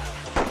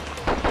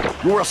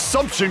 your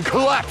assumption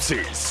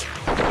collapses.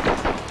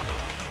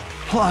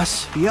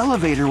 Plus, the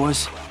elevator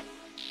was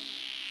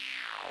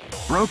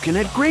broken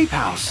at Grape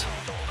House.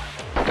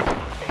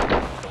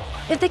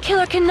 If the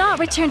killer cannot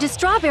return to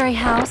Strawberry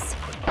House...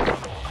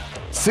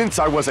 Since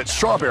I was at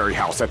Strawberry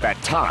House at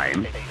that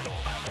time,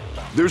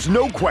 there's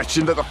no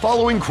question that the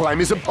following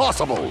crime is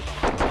impossible.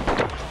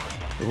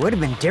 It would have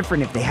been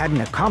different if they had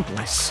an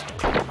accomplice.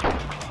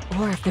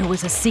 Or if there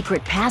was a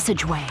secret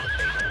passageway.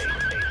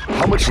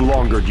 How much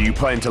longer do you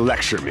plan to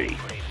lecture me?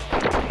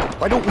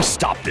 Why don't we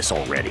stop this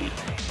already?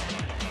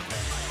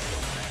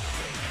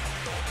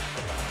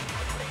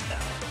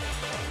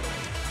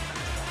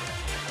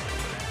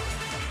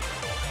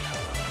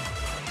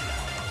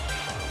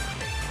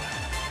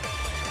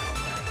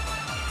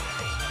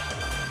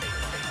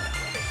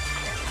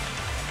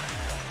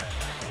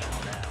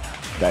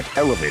 That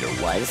elevator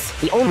was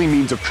the only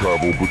means of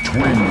travel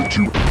between the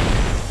two.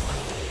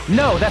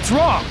 No, that's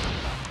wrong!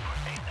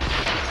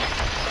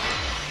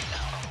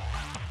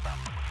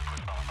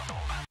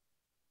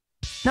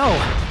 No,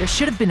 there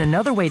should have been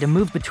another way to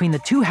move between the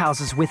two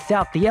houses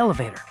without the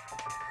elevator.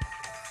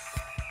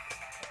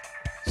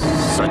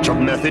 Such a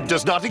method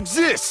does not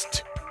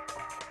exist!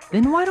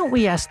 Then why don't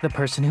we ask the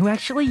person who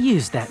actually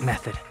used that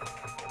method?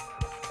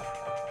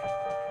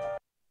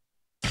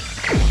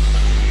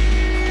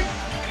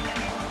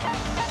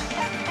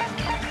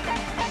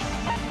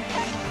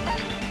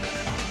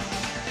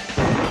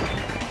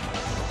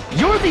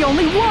 the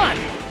only one!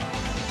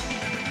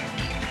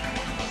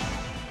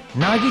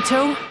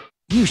 Nagito,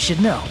 you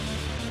should know.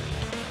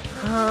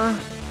 Huh?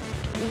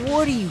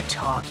 What are you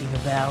talking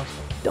about?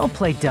 Don't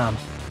play dumb.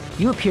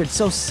 You appeared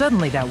so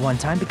suddenly that one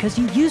time because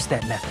you used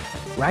that method,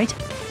 right?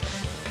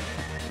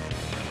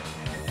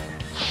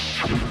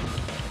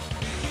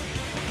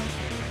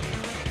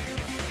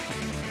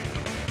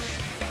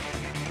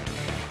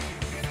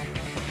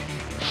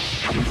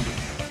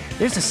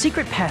 There's a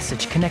secret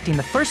passage connecting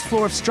the first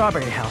floor of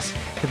Strawberry House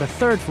to the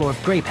third floor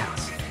of Grape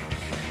House.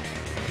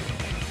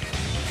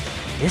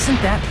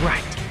 Isn't that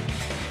right?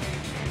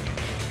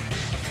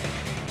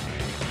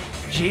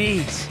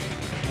 Jeez.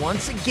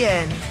 Once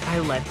again, I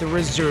let the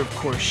reserve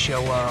course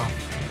show off.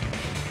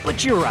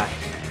 But you're right.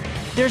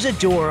 There's a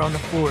door on the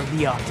floor of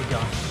the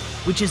Octagon,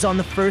 which is on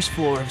the first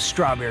floor of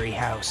Strawberry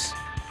House.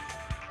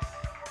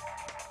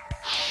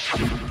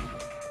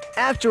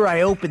 After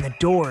I opened the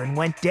door and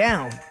went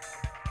down,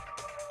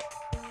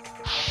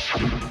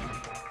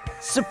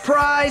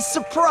 surprise,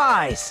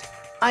 surprise!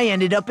 I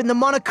ended up in the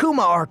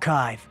Monokuma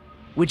archive,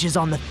 which is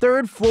on the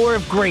third floor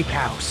of Grape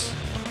House.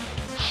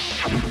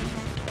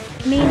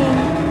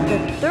 Meaning, the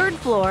third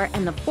floor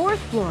and the fourth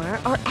floor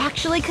are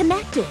actually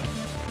connected.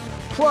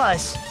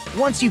 Plus,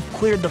 once you've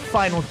cleared the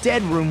final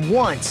dead room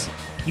once,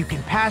 you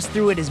can pass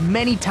through it as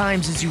many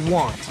times as you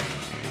want.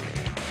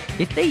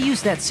 If they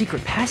used that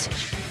secret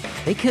passage,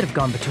 they could have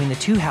gone between the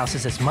two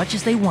houses as much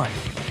as they wanted.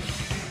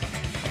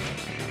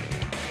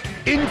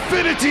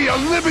 Infinity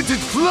Unlimited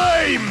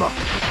Flame!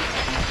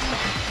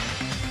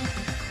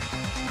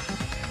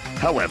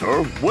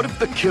 However, what if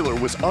the killer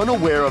was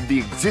unaware of the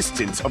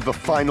existence of the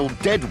final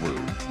dead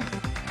room?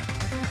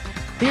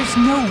 There's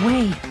no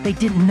way they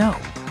didn't know.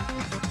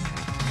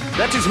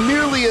 That is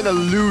merely an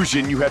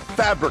illusion you have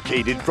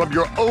fabricated from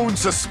your own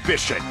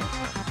suspicion.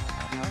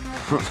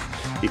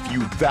 If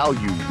you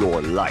value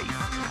your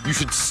life, you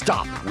should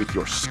stop with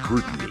your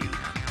scrutiny.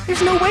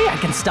 There's no way I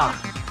can stop.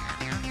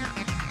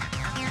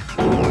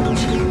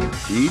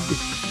 Did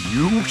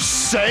you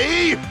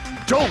say?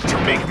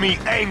 Don't make me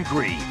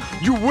angry!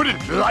 You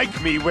wouldn't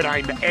like me when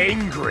I'm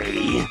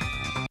angry!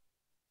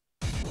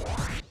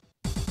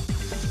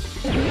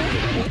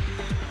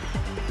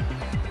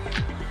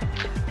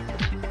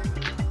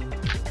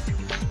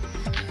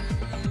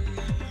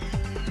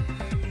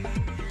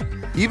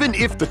 Even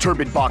if the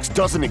turbid box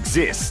doesn't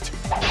exist,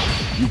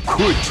 you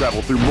could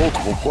travel through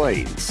multiple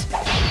planes,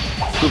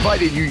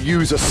 provided you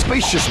use a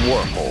spacious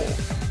wormhole.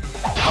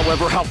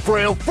 However, how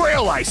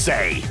frail, I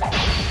say!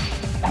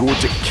 Your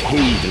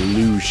decayed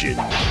illusion.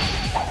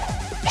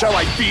 Shall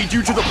I feed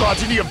you to the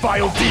progeny of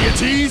vile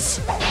deities?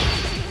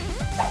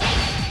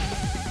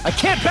 I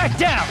can't back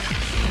down!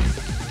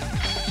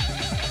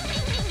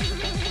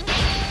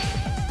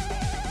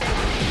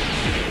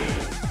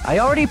 I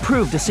already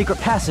proved the secret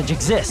passage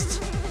exists.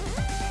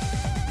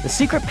 The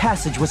secret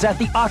passage was at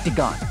the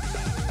Octagon.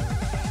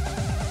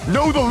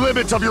 Know the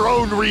limits of your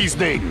own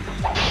reasoning!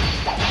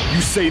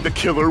 You say the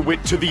killer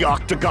went to the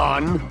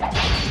Octagon?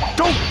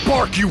 Don't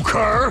bark, you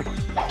cur!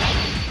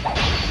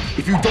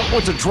 If you don't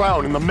want to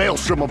drown in the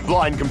maelstrom of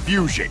blind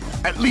confusion,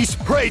 at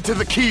least pray to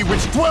the key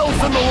which dwells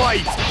in the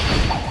light!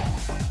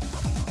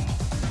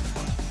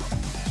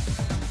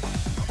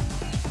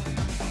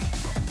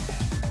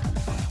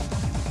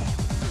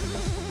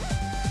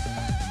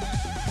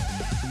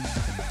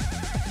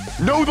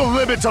 Know the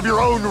limits of your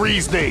own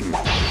reasoning!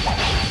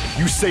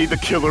 You say the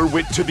killer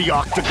went to the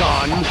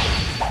Octagon?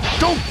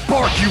 Don't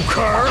bark, you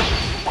cur!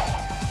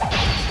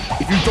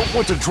 If you don't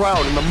want to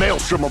drown in the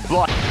maelstrom of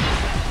blood...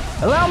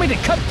 Allow me to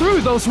cut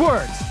through those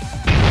words!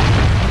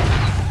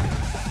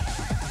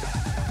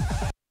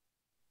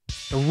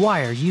 The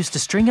wire used to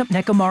string up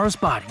Nekomaru's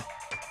body.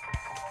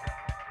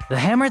 The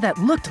hammer that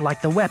looked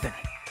like the weapon,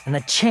 and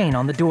the chain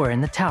on the door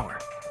in the tower.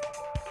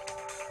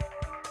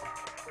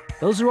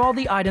 Those are all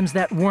the items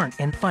that weren't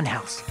in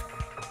Funhouse.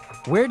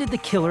 Where did the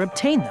killer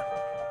obtain them?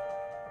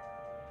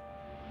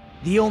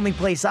 The only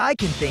place I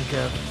can think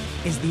of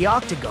is the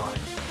Octagon.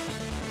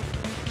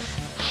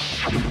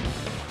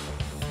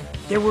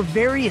 There were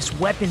various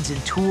weapons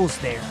and tools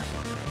there.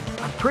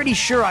 I'm pretty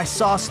sure I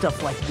saw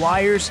stuff like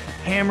wires,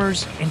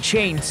 hammers, and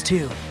chains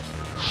too.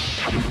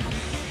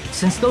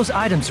 Since those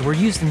items were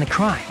used in the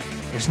crime,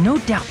 there's no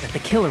doubt that the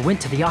killer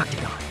went to the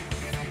Octagon.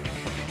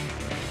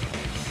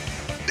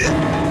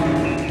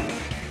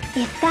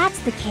 If that's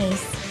the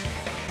case,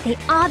 they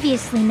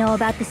obviously know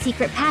about the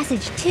secret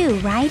passage too,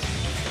 right?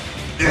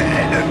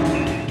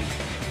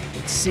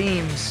 It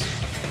seems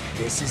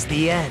this is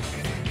the end.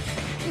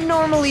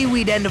 Normally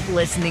we'd end up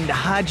listening to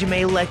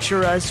Hajime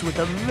lecture us with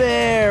a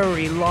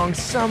very long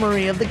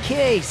summary of the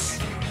case.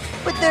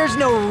 But there's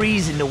no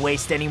reason to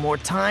waste any more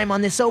time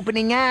on this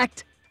opening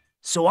act.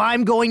 So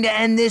I'm going to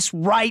end this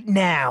right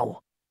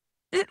now.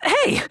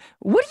 Hey,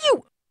 what are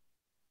you...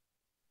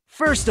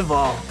 First of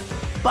all,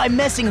 by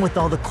messing with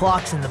all the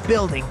clocks in the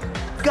building,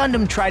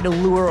 Gundam tried to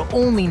lure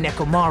only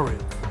Nekomaru.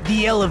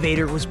 The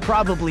elevator was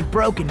probably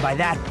broken by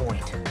that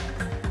point.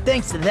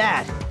 Thanks to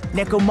that,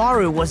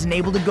 Nekomaru wasn't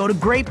able to go to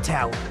Grape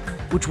Tower,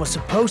 which was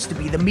supposed to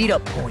be the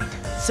meetup point.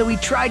 so he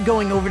tried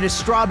going over to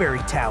Strawberry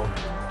Tower,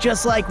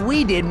 just like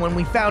we did when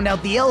we found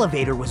out the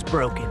elevator was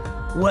broken.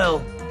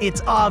 Well,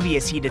 it's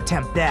obvious he'd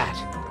attempt that.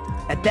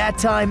 At that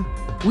time,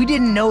 we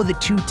didn't know the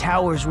two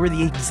towers were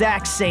the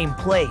exact same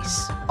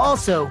place.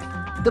 Also,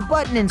 the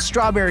button in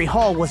Strawberry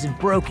Hall wasn't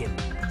broken,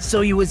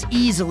 so he was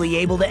easily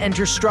able to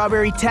enter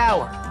Strawberry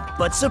Tower.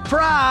 But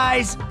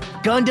surprise!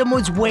 Gundam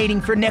was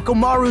waiting for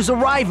Nekomaru's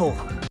arrival.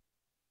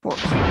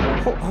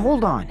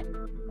 Hold on.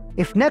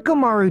 If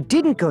Nekomaru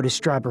didn't go to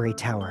Strawberry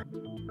Tower,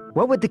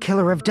 what would the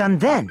killer have done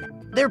then?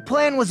 Their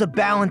plan was a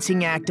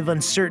balancing act of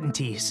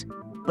uncertainties.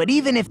 But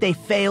even if they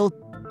failed,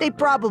 they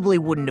probably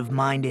wouldn't have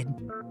minded.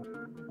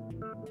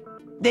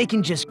 They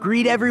can just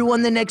greet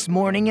everyone the next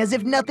morning as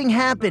if nothing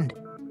happened,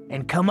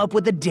 and come up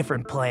with a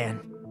different plan.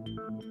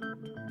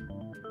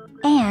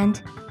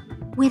 And,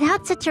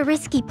 without such a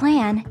risky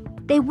plan,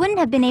 they wouldn't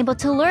have been able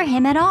to lure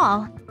him at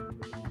all.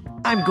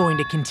 I'm going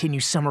to continue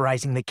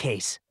summarizing the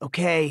case,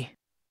 okay?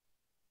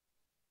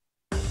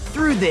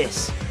 Through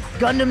this,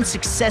 Gundam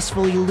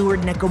successfully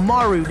lured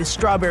Nekomaru to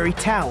Strawberry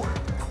Tower.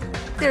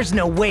 There's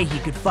no way he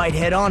could fight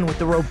head-on with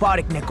the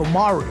robotic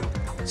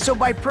Nekomaru, so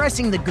by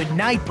pressing the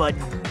goodnight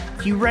button,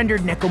 he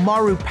rendered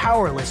Nekomaru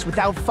powerless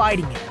without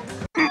fighting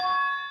him.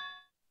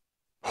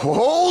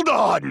 Hold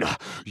on!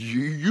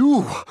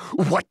 You...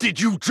 What did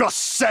you just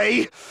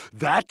say?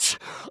 That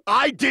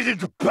I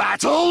didn't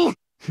battle?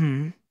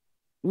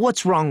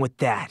 What's wrong with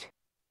that?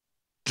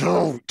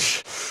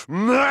 Don't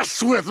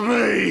mess with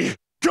me!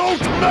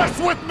 Don't mess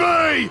with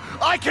me!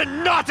 I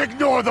cannot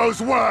ignore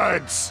those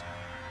words!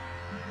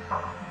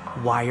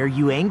 Why are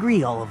you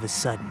angry all of a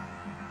sudden?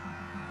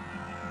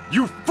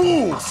 You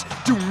fools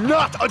do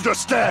not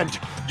understand!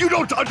 You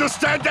don't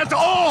understand at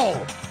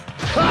all!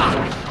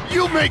 Ha!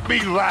 You make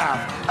me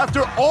laugh!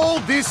 After all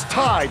this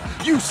time,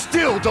 you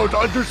still don't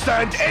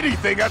understand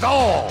anything at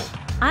all!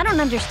 I don't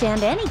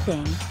understand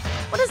anything.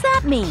 What does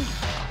that mean?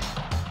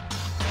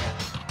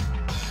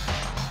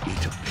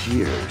 It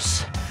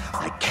appears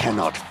I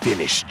cannot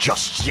finish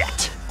just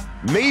yet.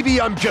 Maybe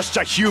I'm just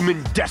a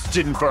human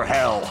destined for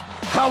hell.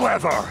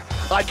 However,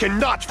 I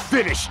cannot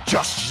finish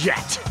just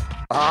yet.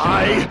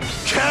 I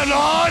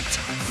cannot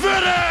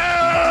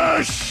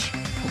finish!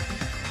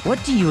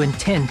 What do you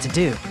intend to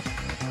do?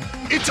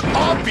 It's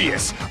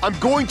obvious! I'm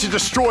going to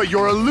destroy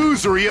your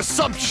illusory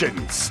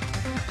assumptions!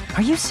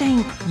 Are you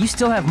saying you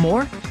still have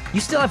more?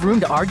 You still have room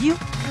to argue?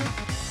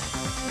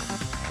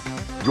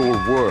 Your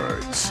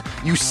words.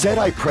 You said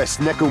I pressed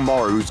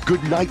Nekomaru's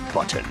goodnight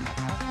button.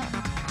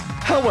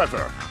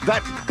 However,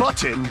 that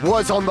button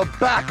was on the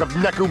back of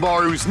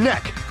Nekomaru's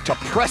neck. To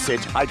press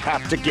it, I'd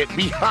have to get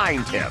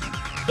behind him.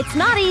 It's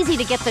not easy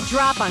to get the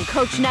drop on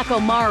Coach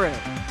Nekomaru.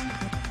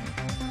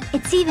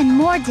 It's even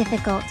more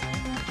difficult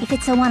if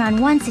it's a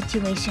one-on-one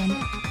situation.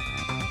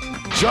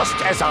 Just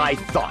as I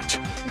thought,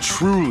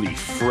 truly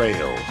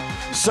frail.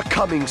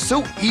 Succumbing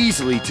so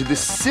easily to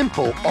this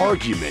simple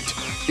argument,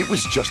 it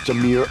was just a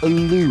mere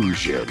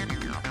illusion.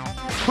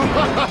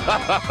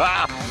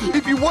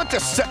 If you want to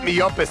set me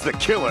up as the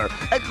killer,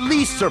 at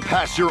least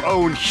surpass your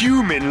own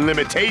human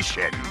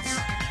limitations.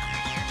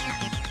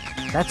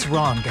 That's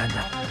wrong,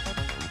 Gundam.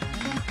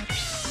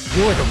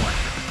 You're the one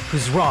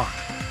who's wrong.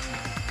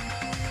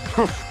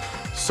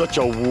 Such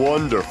a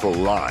wonderful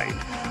line.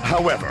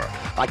 However,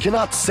 I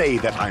cannot say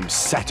that I'm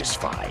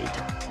satisfied.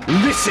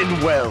 Listen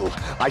well.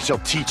 I shall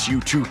teach you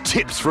 2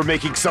 tips for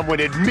making someone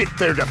admit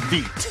their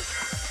defeat.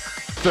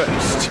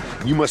 First,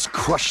 you must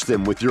crush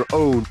them with your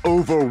own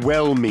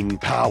overwhelming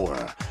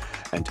power.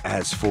 And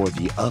as for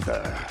the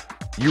other,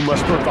 you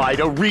must provide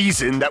a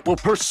reason that will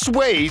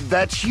persuade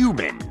that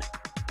human.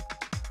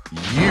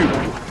 You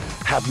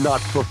have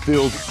not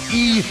fulfilled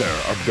either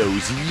of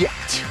those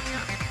yet.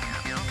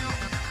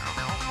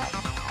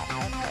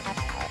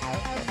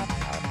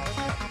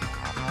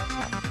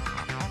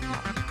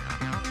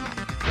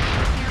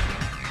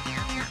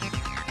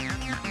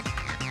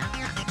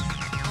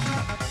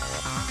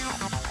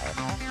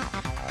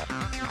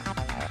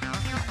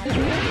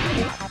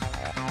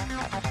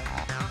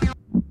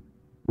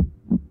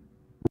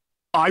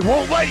 I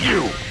won't let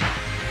you!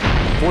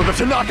 For the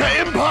Tanaka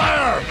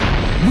Empire!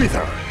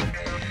 Wither!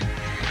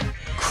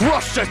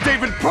 Crushed as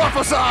David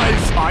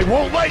prophesies! I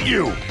won't let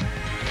you!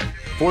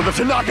 For the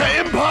Tanaka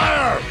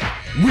Empire!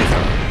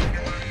 Wither!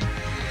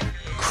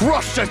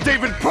 Crushed as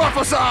David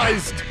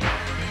prophesied!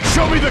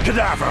 Show me the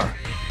cadaver!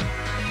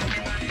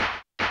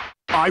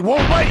 I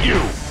won't let you!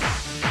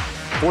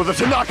 For the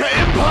Tanaka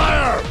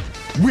Empire!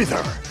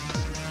 Wither!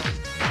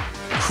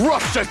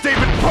 Crushed as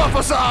David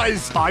prophesied!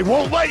 I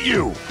won't let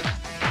you!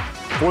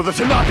 For the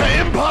Tanaka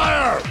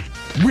Empire!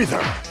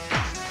 Wither!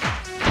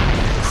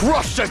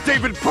 Crushed as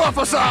David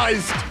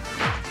prophesied!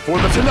 For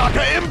the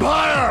Tanaka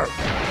Empire!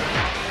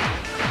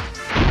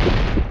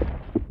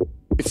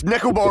 It's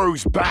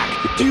Nekomaru's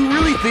back. Do you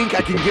really think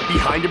I can get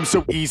behind him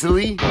so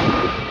easily?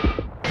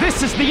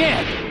 This is the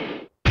end!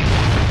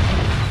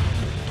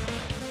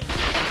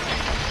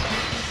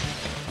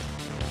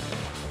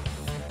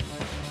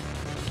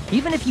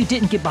 Even if you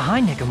didn't get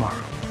behind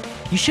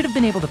Nekomaru, you should have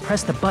been able to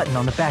press the button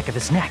on the back of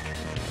his neck.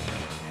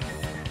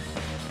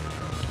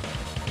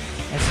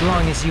 As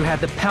long as you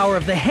have the power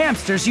of the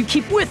hamsters you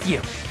keep with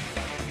you.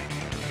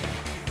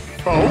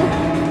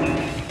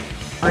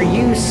 Oh? Are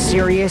you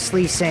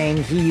seriously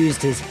saying he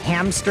used his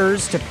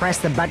hamsters to press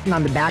the button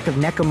on the back of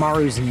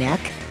Nekomaru's neck?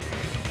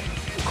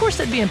 Of course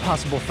that'd be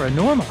impossible for a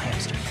normal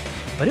hamster,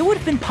 but it would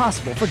have been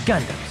possible for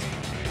Gundams.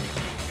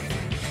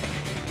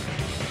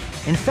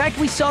 In fact,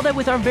 we saw that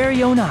with our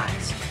very own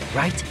eyes,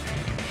 right?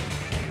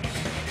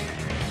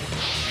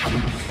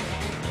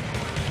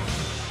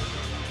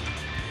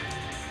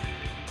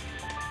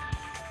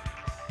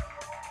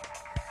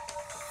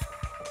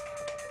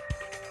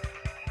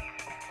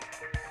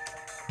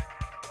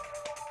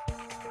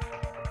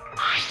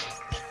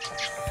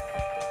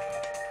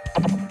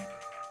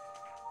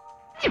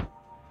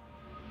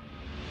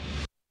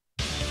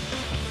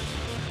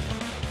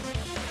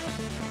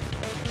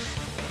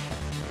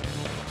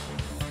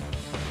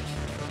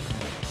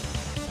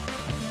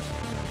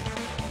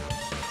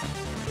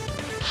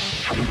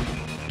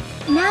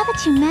 Now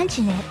that you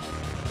mention it,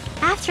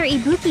 after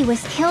Ibuki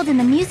was killed in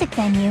the music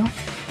venue,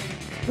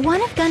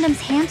 one of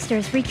Gundam's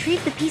hamsters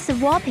retrieved the piece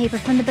of wallpaper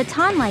from the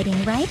baton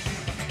lighting, right?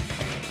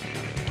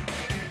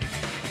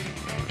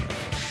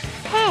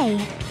 Hey,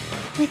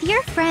 with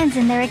your friends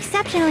and their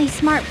exceptionally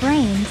smart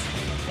brains,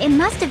 it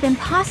must have been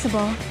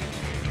possible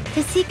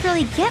to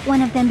secretly get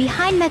one of them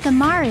behind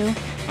Mekamaru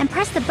and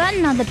press the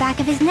button on the back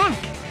of his neck.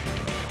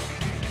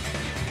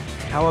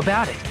 How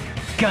about it,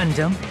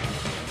 Gundam?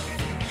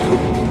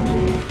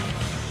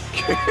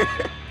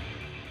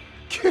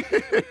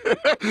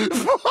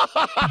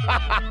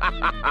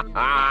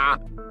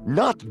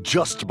 Not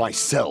just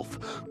myself,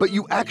 but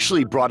you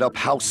actually brought up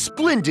how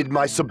splendid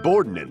my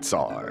subordinates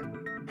are.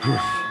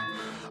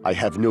 I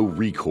have no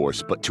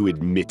recourse but to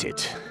admit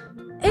it.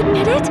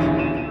 Admit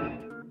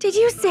it? Did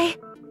you say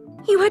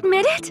you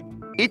admit it?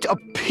 It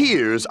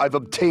appears I've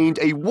obtained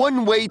a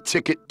one-way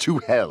ticket to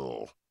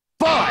hell.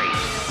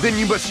 Fine! Then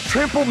you must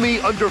trample me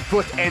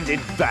underfoot and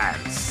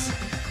advance.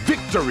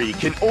 Victory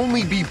can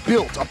only be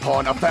built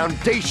upon a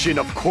foundation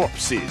of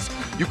corpses.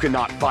 You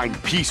cannot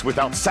find peace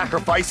without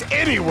sacrifice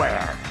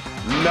anywhere.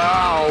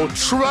 Now,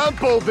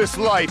 trample this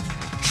life.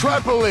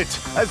 Trample it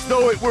as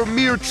though it were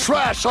mere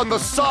trash on the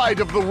side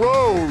of the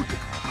road.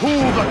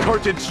 Pull the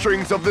curtain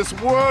strings of this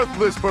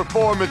worthless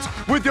performance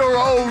with your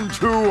own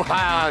two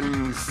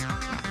hands.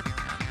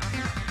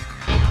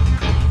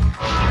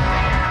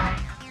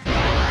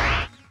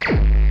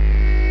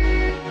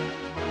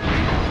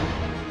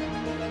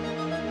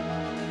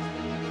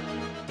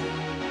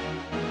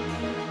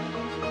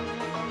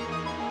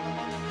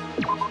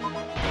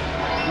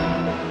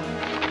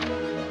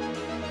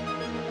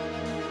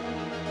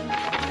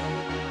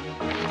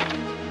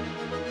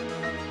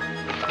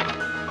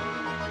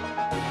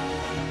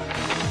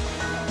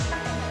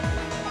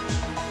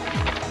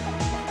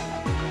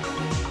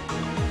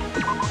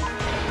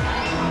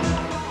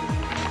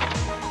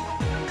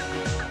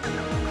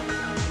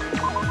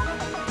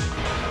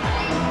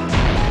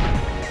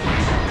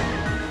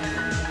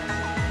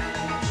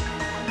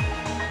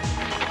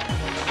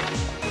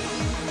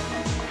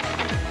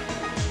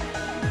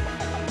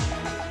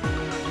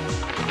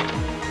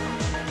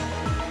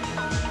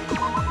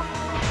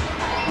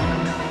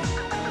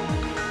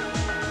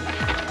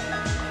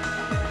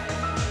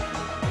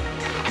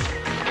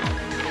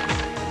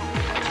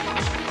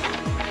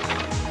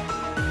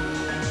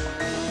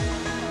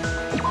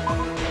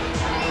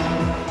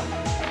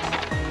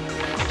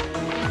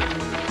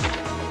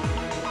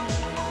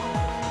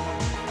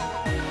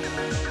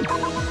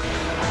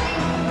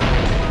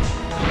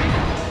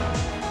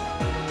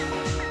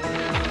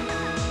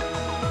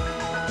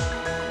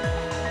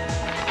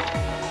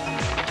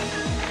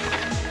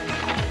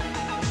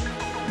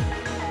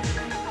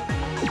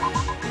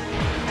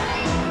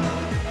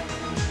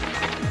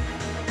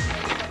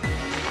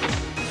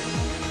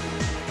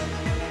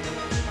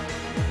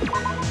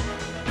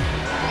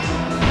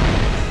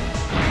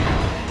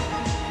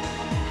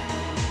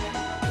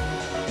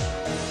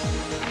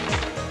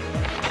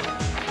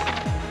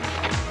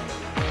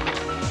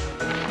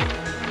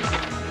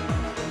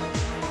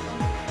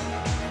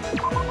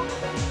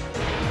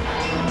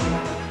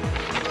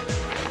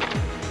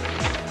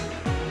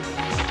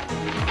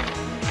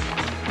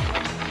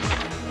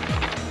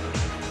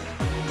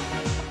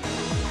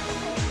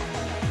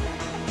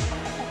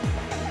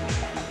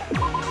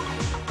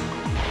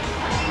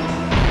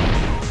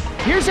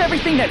 Here's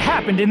everything that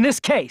happened in this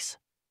case.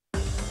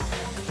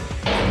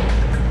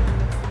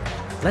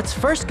 Let's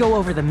first go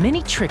over the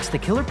many tricks the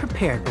killer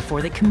prepared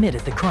before they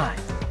committed the crime.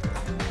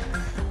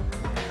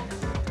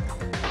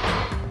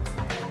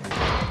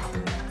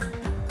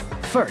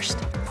 First,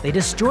 they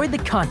destroyed the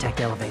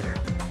contact elevator.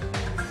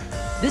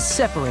 This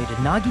separated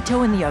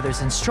Nagito and the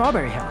others in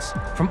Strawberry House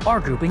from our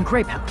group in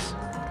Grape House.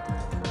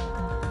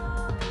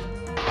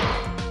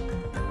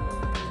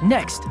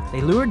 Next,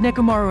 they lured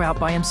Nekomaru out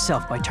by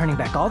himself by turning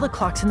back all the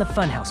clocks in the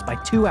funhouse by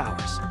 2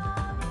 hours.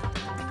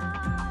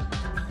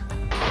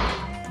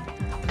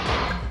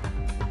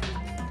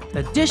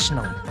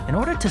 Additionally, in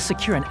order to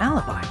secure an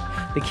alibi,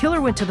 the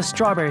killer went to the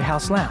Strawberry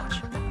House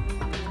lounge.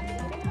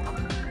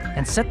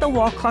 and set the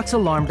wall clock's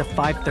alarm to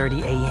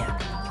 5:30 a.m.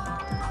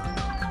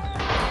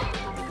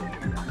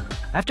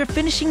 After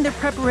finishing their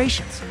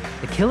preparations,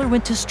 the killer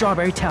went to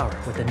Strawberry Tower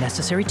with the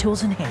necessary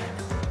tools in hand.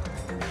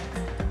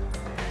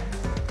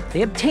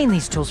 They obtained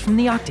these tools from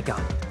the Octagon,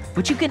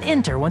 which you can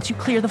enter once you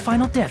clear the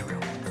final dead room.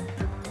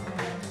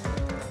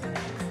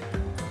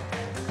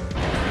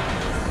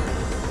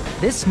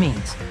 This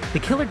means the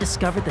killer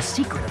discovered the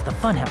secret of the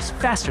funhouse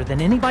faster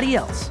than anybody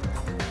else.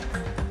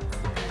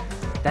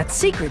 That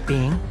secret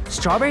being,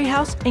 Strawberry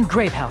House and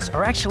Grape House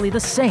are actually the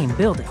same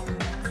building.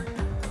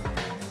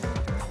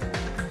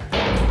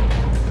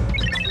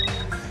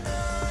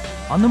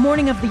 On the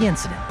morning of the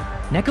incident,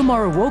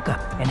 Nekomaru woke up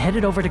and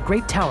headed over to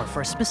Grape Tower for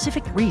a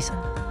specific reason.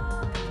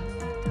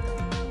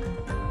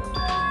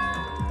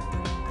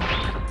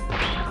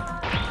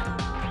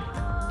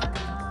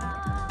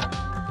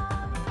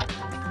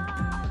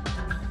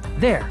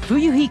 There,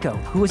 Fuyuhiko,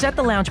 who was at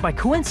the lounge by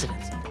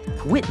coincidence,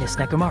 witnessed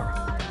Nekomaru.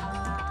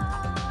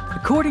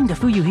 According to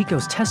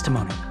Fuyuhiko's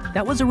testimony,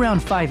 that was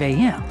around 5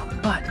 a.m.,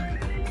 but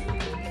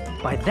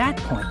by that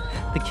point,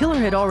 the killer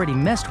had already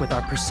messed with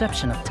our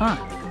perception of time.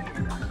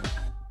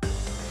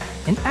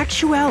 In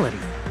actuality,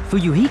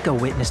 Fuyuhiko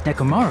witnessed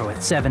Nekomaru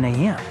at 7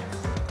 a.m.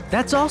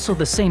 That's also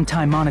the same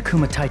time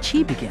Monokuma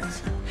Taichi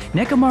begins.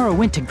 Nekomaru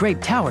went to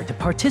Grape Tower to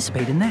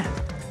participate in that.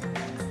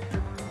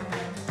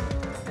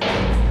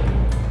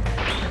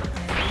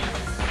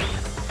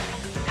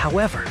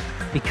 However,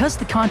 because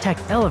the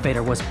contact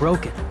elevator was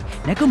broken,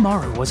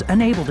 Nekomaru was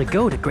unable to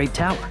go to Grape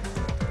Tower.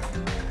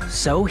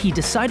 So he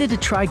decided to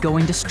try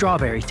going to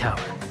Strawberry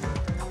Tower.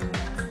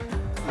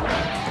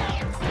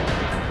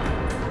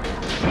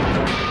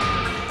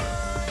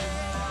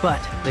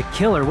 But the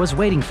killer was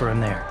waiting for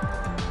him there.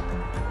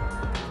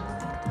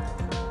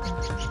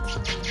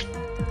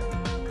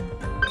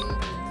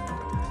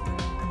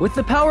 With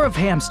the power of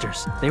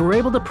hamsters, they were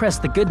able to press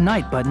the good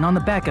night button on the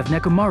back of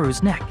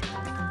Nekomaru's neck.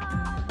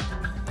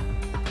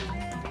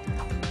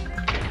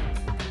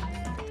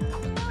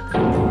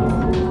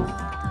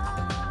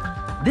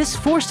 This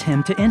forced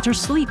him to enter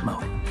sleep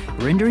mode,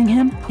 rendering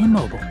him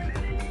immobile.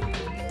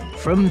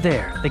 From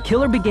there, the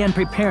killer began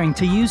preparing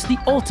to use the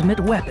ultimate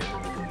weapon.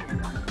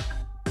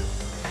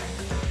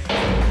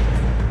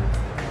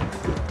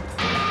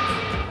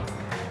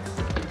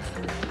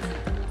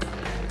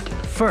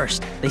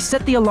 First, they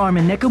set the alarm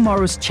in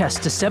Nekomaru's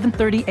chest to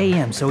 7:30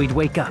 a.m. so he'd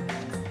wake up.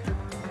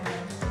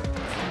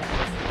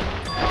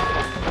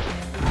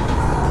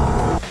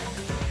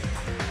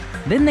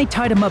 Then they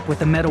tied him up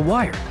with a metal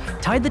wire,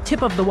 tied the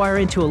tip of the wire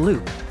into a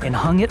loop, and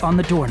hung it on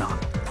the doorknob.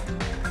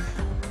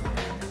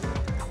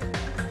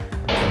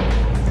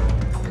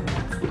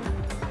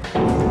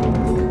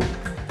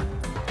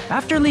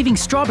 After leaving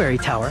Strawberry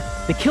Tower,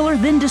 the killer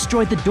then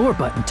destroyed the door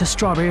button to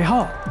Strawberry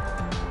Hall.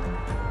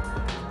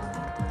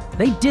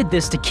 They did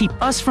this to keep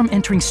us from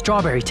entering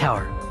Strawberry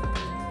Tower,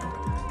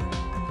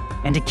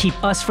 and to keep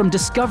us from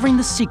discovering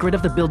the secret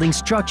of the building's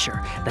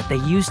structure that they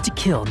used to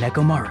kill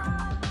Nekomaru.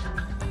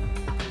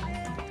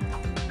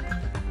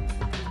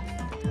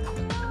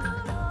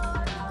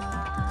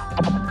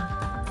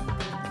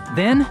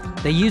 Then,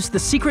 they used the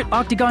secret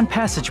Octagon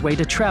passageway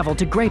to travel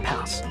to Grape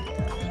House.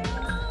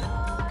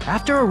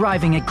 After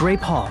arriving at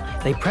Grape Hall,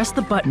 they pressed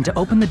the button to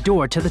open the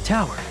door to the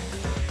tower.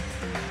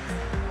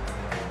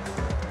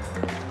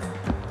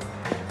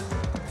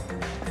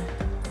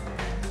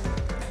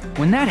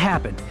 When that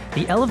happened,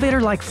 the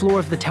elevator-like floor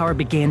of the tower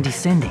began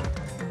descending.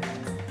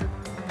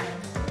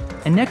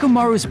 And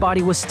Nekomaru's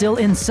body was still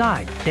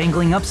inside,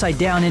 dangling upside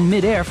down in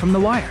midair from the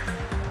wire.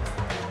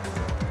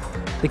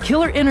 The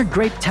killer entered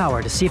Grape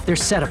Tower to see if their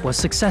setup was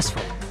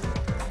successful.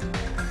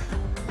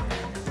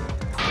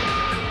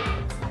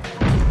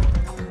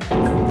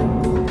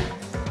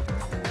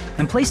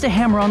 And placed a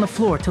hammer on the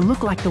floor to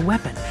look like the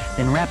weapon,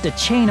 then wrapped a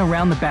chain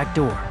around the back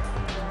door.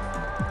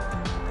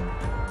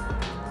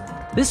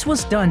 This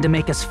was done to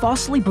make us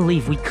falsely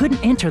believe we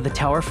couldn't enter the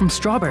tower from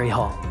Strawberry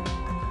Hall.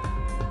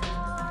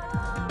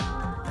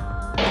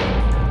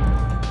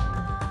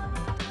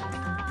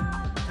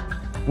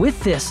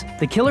 With this,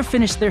 the killer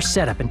finished their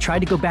setup and tried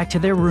to go back to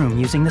their room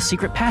using the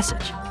secret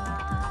passage,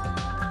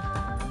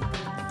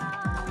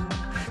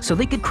 so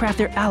they could craft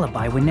their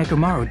alibi when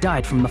Nekomaru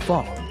died from the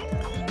fall.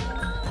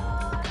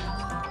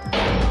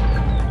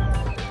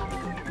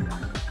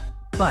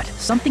 But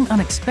something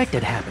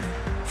unexpected happened.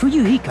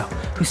 Fuyuhiko,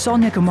 who saw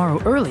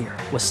Nekomaru earlier,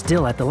 was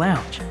still at the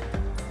lounge.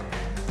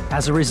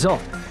 As a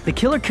result, the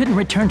killer couldn't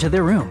return to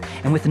their room,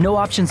 and with no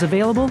options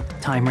available,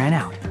 time ran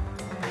out.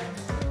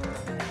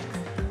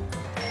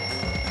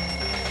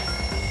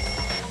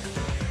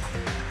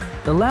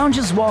 The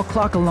lounge's wall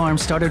clock alarm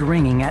started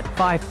ringing at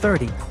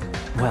 5:30.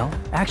 Well,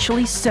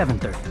 actually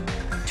 7:30.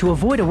 To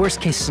avoid a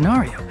worst-case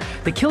scenario,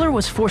 the killer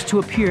was forced to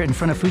appear in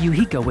front of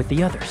Fuyuhiko with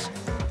the others.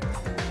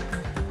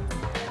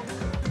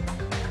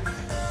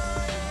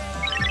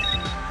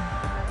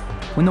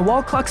 When the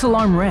wall clock's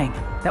alarm rang,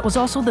 that was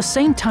also the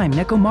same time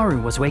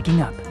Nekomaru was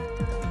waking up.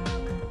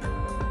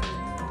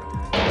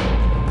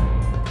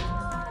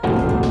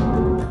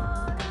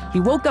 He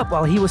woke up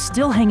while he was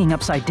still hanging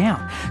upside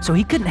down, so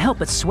he couldn't help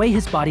but sway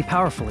his body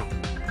powerfully.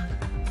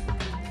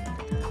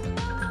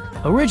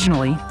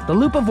 Originally, the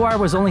loop of wire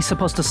was only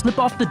supposed to slip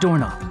off the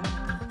doorknob.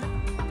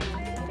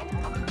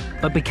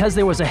 But because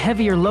there was a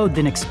heavier load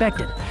than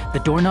expected, the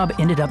doorknob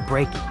ended up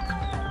breaking.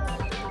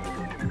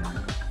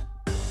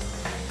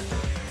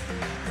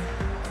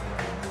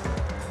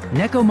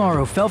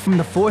 Nekomaru fell from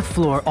the 4th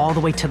floor all the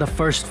way to the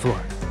 1st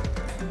floor.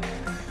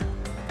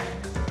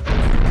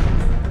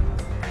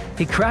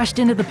 He crashed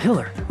into the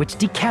pillar, which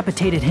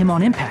decapitated him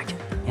on impact,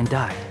 and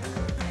died.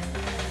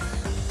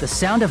 The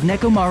sound of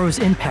Nekomaru's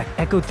impact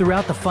echoed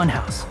throughout the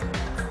funhouse.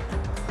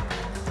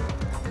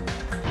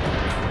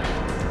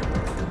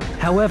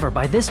 However,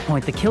 by this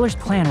point, the killer's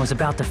plan was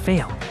about to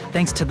fail,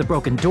 thanks to the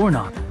broken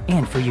doorknob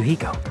and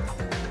Fuyuhiko.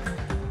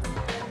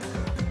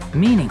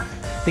 Meaning,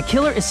 the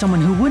killer is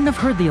someone who wouldn't have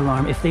heard the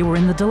alarm if they were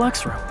in the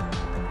deluxe room.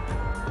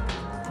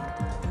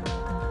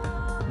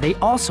 They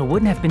also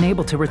wouldn't have been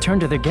able to return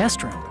to their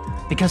guest room,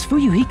 because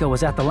Fuyuhiko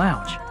was at the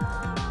lounge.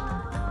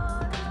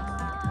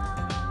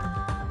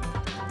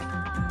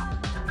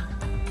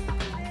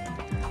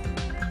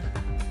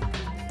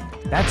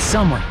 That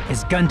someone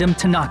is Gundam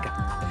Tanaka.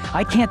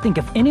 I can't think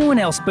of anyone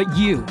else but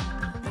you.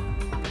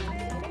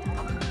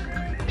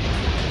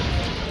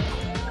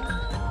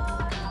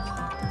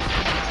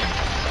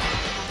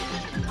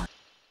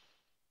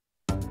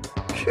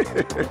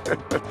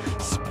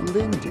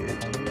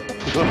 Splendid.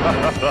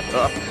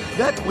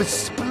 That was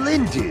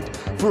splendid.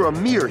 For a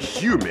mere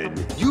human,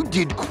 you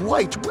did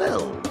quite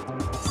well.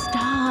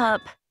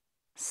 Stop.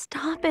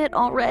 Stop it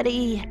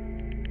already.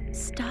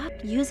 Stop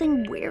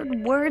using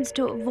weird words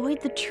to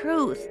avoid the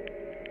truth.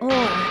 Or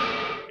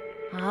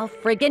I'll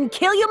friggin'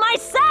 kill you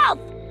myself!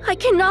 I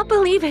cannot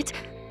believe it.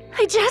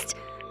 I just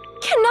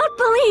cannot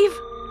believe.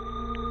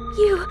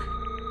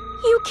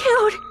 You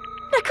killed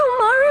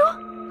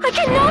Nekomaru? I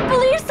cannot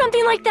believe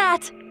something like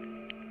that!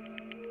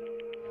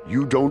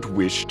 You don't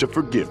wish to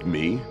forgive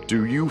me?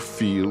 Do you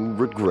feel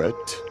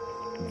regret?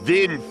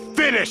 Then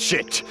finish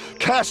it!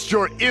 Cast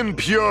your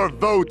impure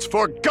votes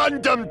for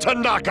Gundam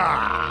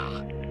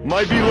Tanaka!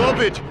 My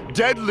beloved,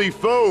 deadly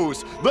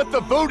foes, let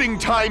the voting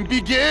time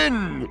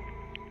begin!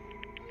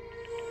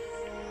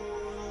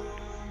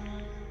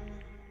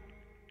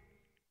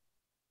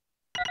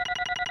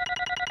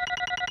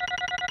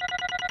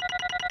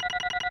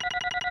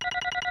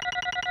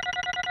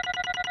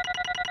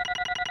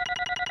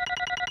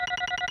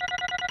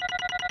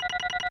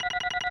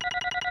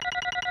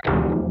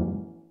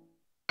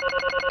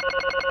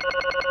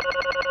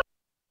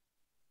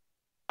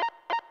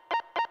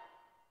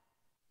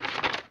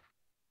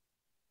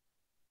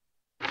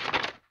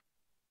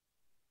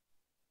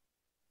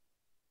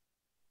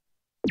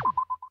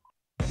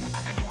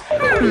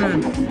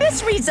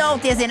 This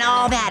result isn't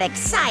all that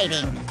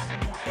exciting.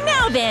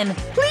 Now then,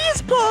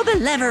 please pull the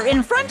lever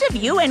in front of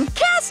you and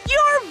cast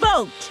your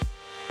vote.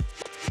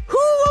 Who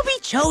will be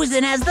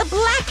chosen as the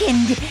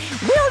blackened?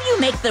 Will you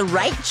make the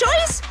right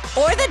choice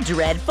or the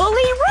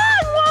dreadfully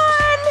wrong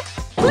one?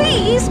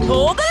 Please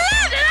pull the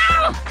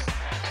lever!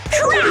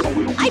 Crap!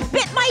 I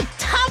bit my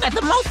tongue at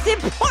the most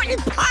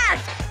important part!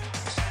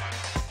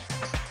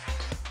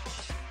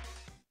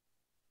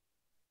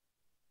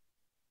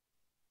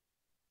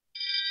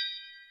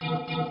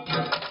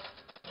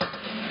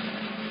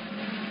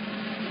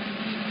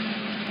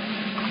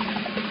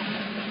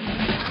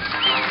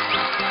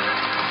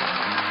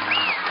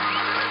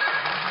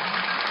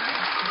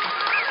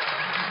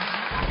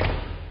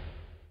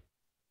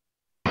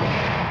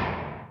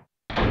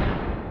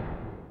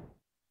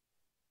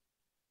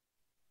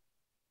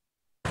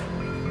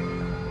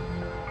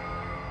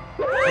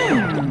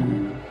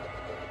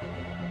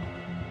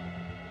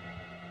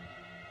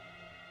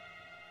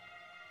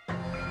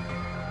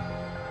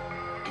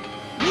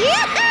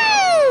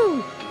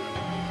 Yahoo!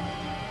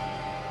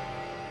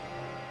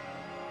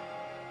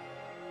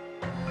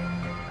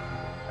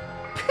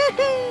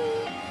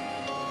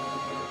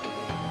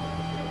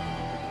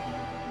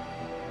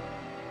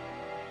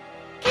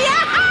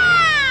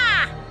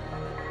 Yaha!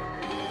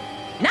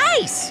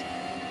 Nice!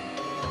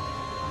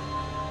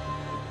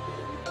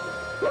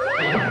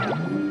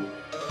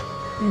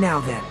 Now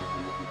then.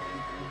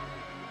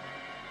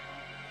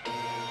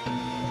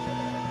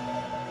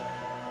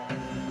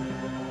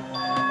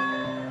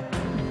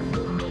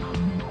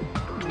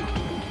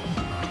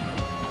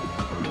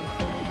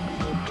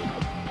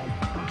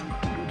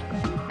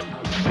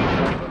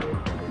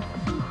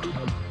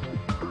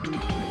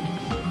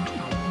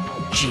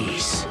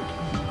 Jeez.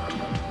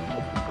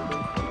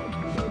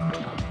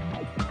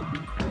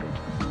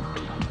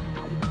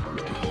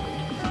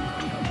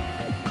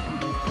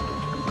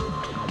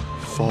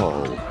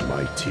 Fall,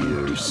 my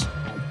tears.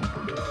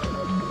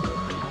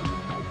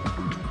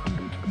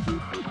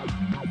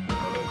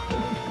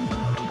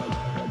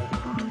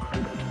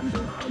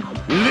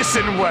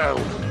 Listen well!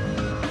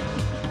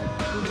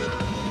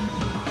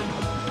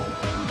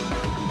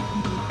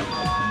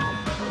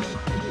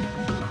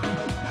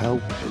 How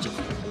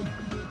pitiful.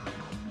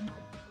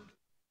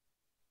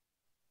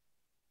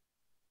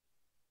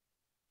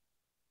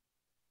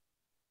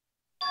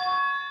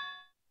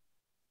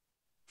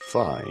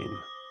 Fine.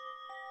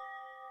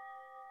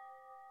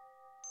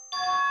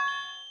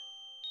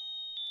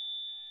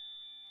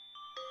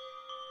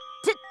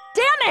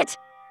 Damn it!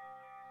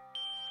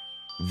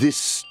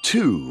 This,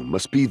 too,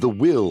 must be the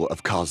will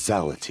of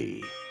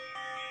causality.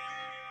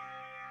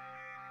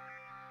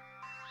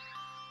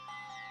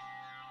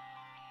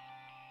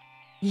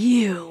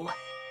 You.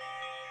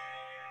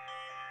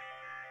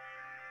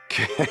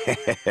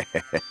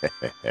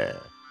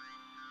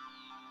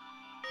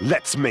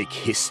 Let's make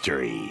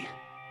history.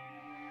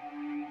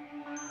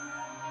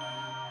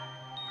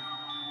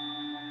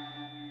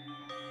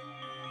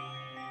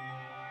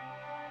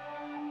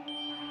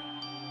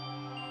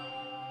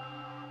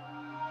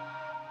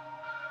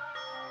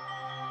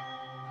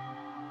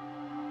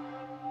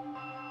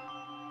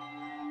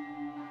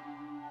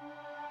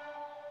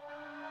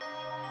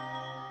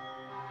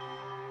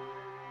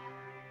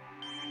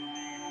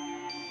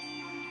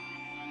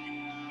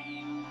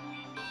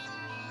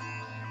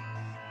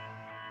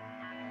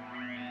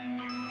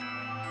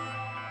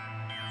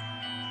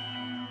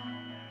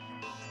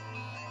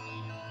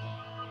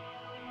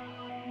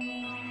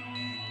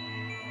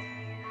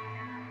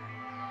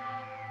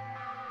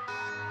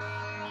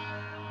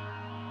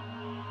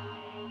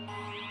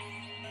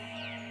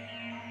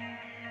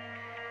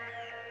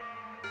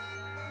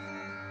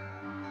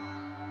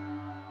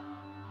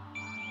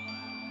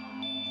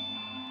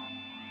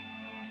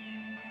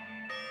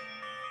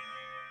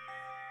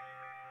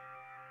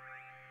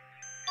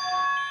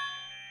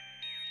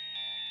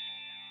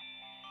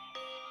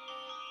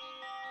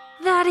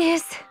 That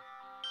is...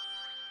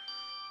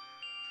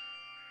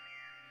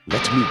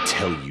 Let me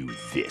tell you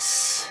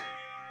this.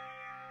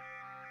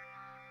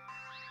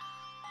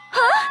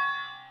 Huh?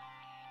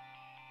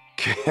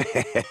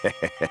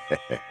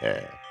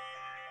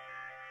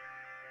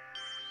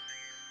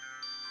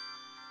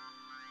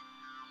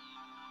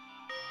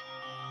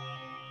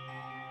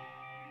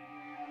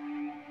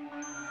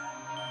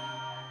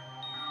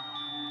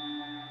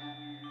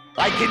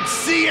 I can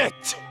see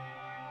it!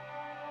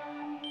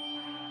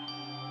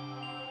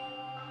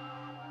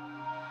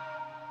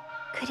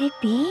 Could it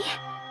be?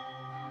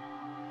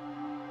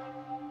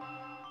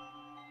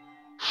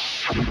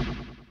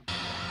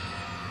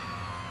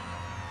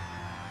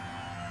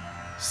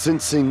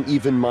 Sensing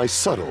even my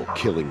subtle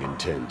killing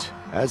intent,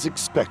 as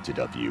expected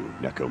of you,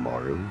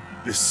 Nekomaru.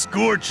 This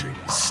scorching,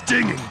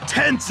 stinging,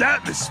 tense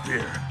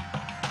atmosphere.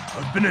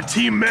 I've been a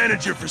team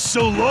manager for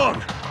so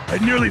long,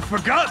 I'd nearly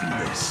forgotten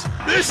this.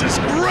 This is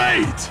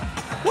great!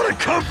 What a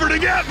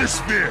comforting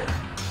atmosphere!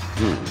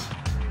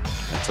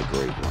 That's a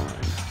great line.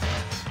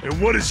 And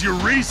what is your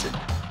reason?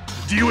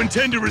 Do you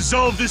intend to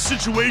resolve this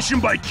situation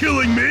by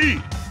killing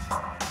me?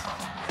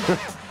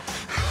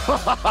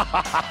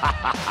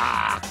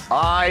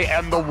 I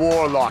am the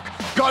Warlock,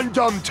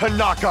 Gundam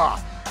Tanaka.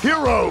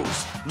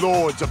 Heroes,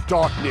 Lords of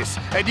Darkness,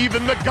 and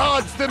even the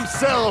gods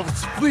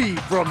themselves flee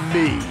from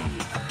me.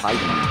 I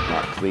need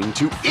not cling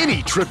to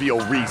any trivial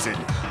reason.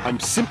 I'm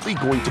simply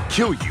going to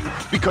kill you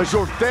because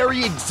your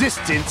very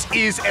existence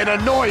is an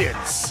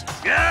annoyance.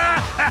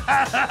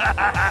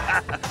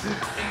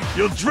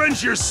 You'll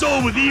drench your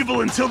soul with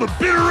evil until the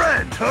bitter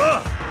end,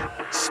 huh?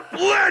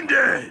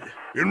 Splendid!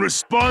 In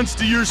response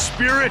to your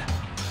spirit,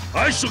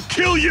 I shall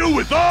kill you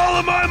with all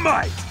of my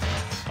might.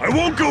 I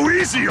won't go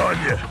easy on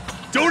you.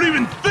 Don't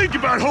even think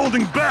about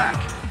holding back.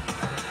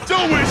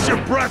 Don't waste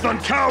your breath on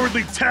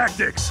cowardly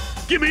tactics.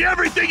 Give me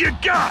everything you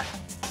got!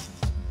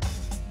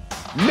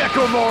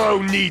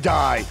 Nekomaru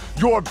Nidai,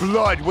 your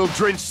blood will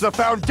drench the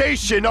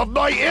foundation of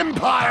my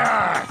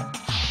empire!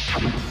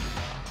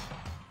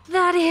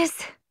 That is...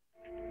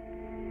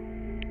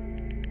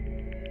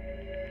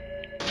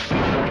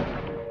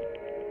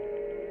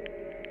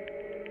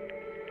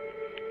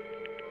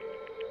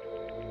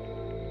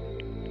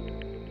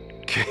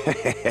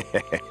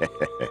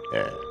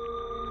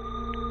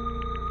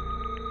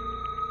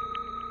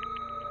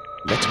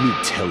 Let me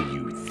tell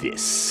you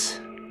this.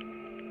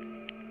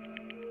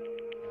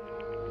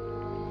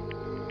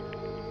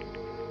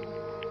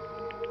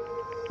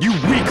 You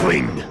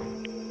weakling!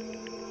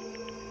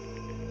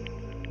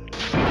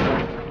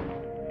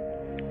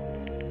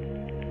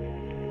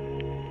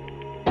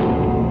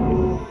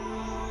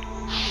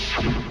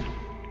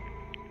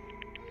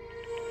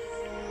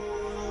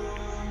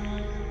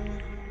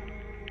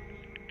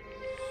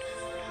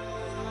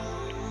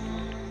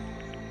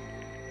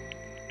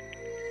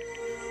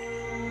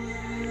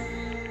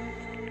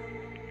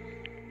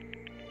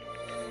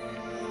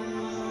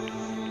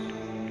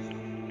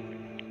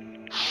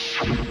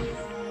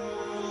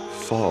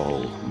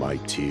 Fall, my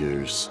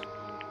tears.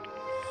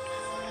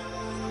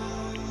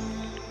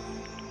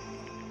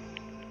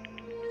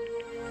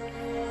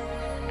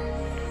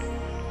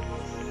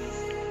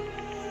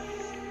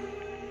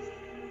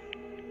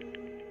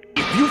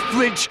 If you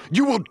flinch,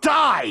 you will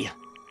die!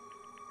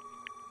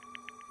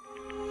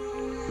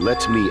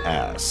 Let me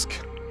ask.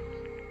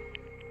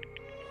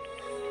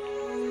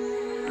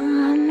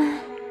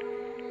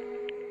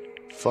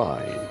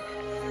 Fine.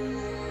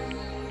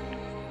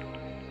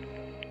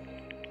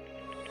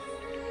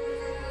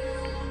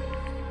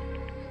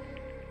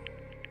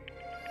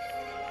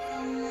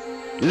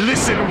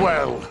 Listen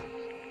well.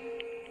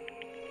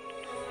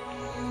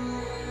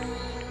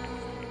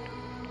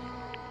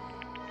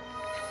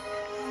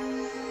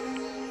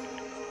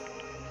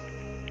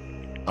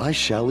 I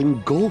shall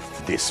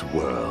engulf this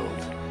world.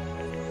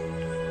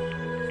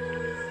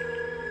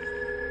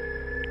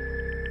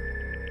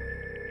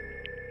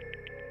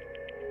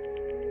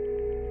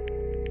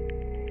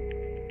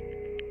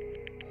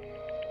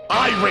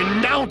 I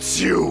renounce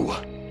you!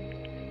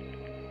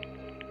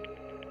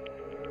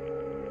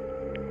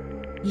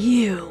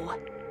 You.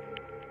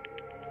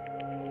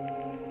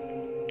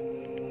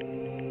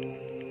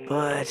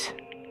 But...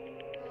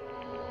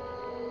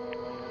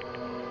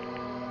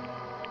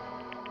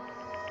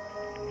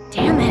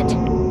 Damn it.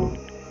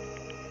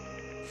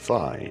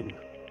 Fine.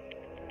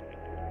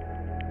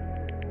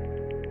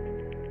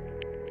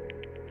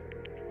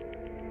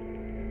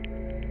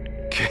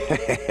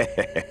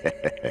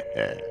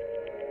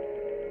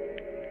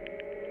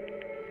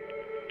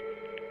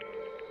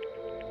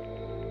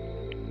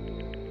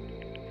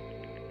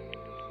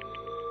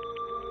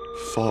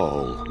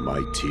 Fall,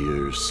 my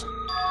tears.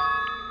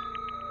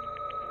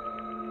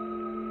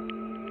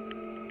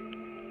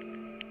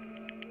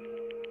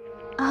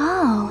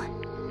 Oh.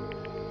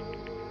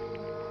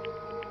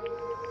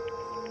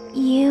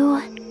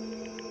 You...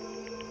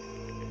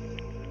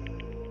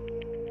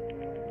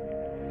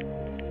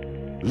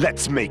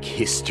 Let's make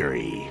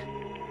history.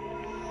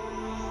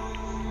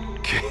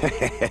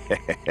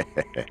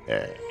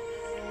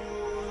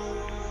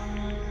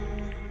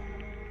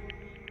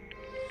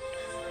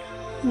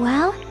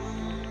 Well?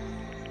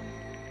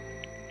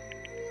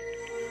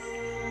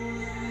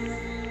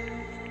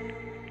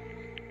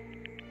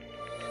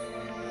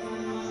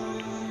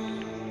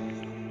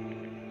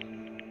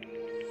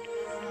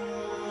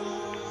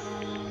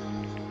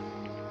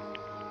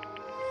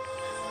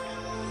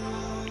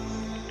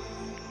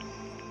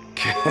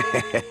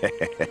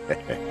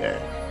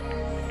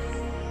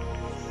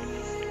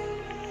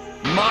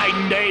 My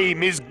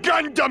name is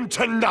Gundam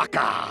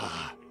Tanaka!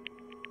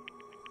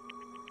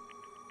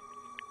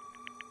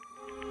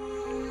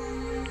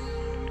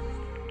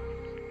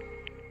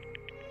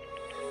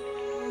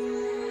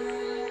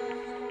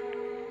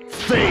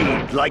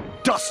 Fade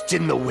like dust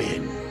in the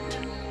wind.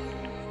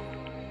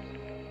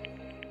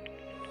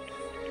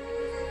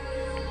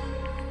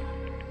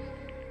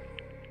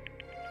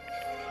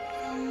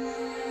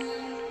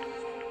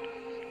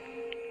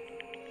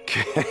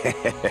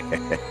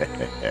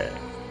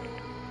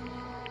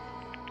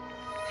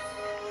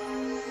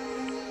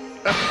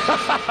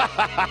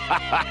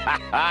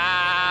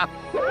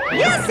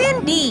 Yes,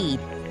 indeed.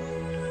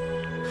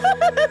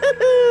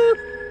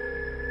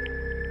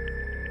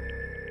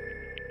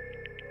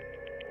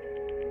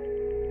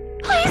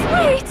 Please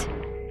wait!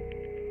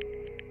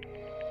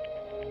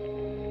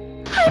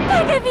 I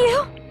beg of you!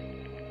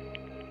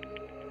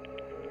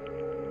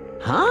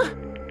 Huh?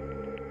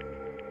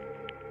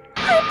 I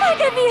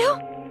beg of you!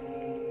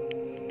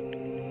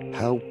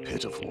 How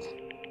pitiful.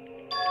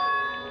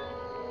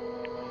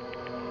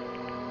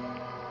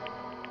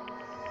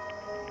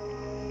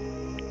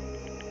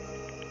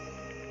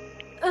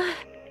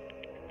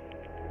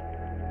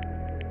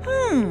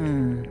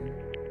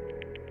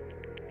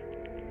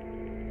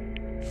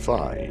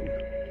 Fine.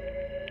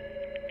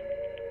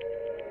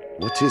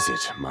 What is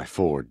it, my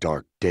four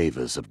dark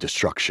devas of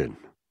destruction?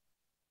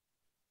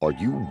 Are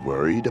you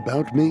worried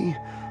about me?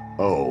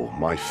 Oh,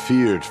 my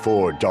feared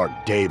four dark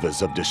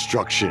devas of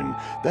destruction,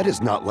 that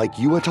is not like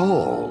you at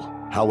all.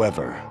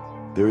 However,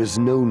 there is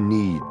no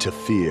need to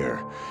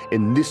fear.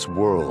 In this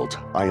world,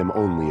 I am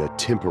only a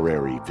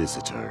temporary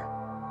visitor.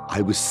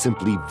 I was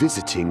simply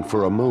visiting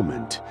for a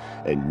moment,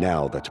 and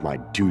now that my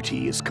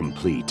duty is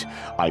complete,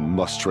 I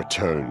must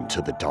return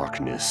to the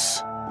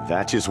darkness.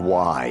 That is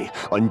why,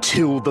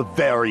 until the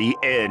very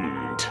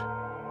end,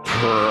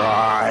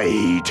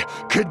 pride,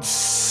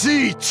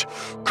 conceit,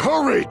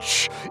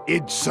 courage,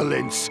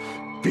 insolence,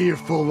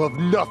 fearful of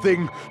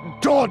nothing,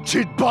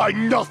 daunted by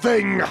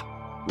nothing.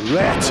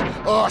 Let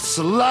us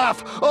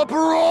laugh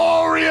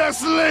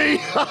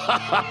uproariously!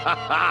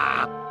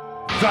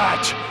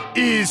 That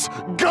is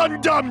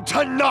Gundam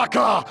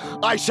Tanaka!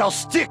 I shall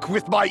stick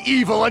with my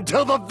evil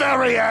until the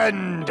very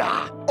end!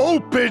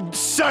 Open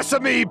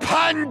sesame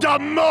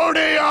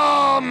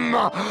pandemonium!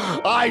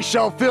 I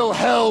shall fill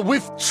hell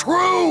with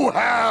true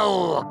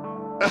hell!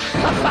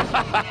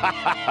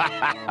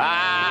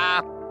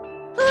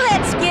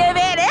 Let's give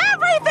it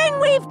everything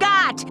we've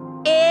got!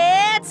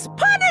 It's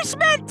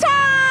punishment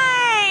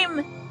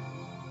time!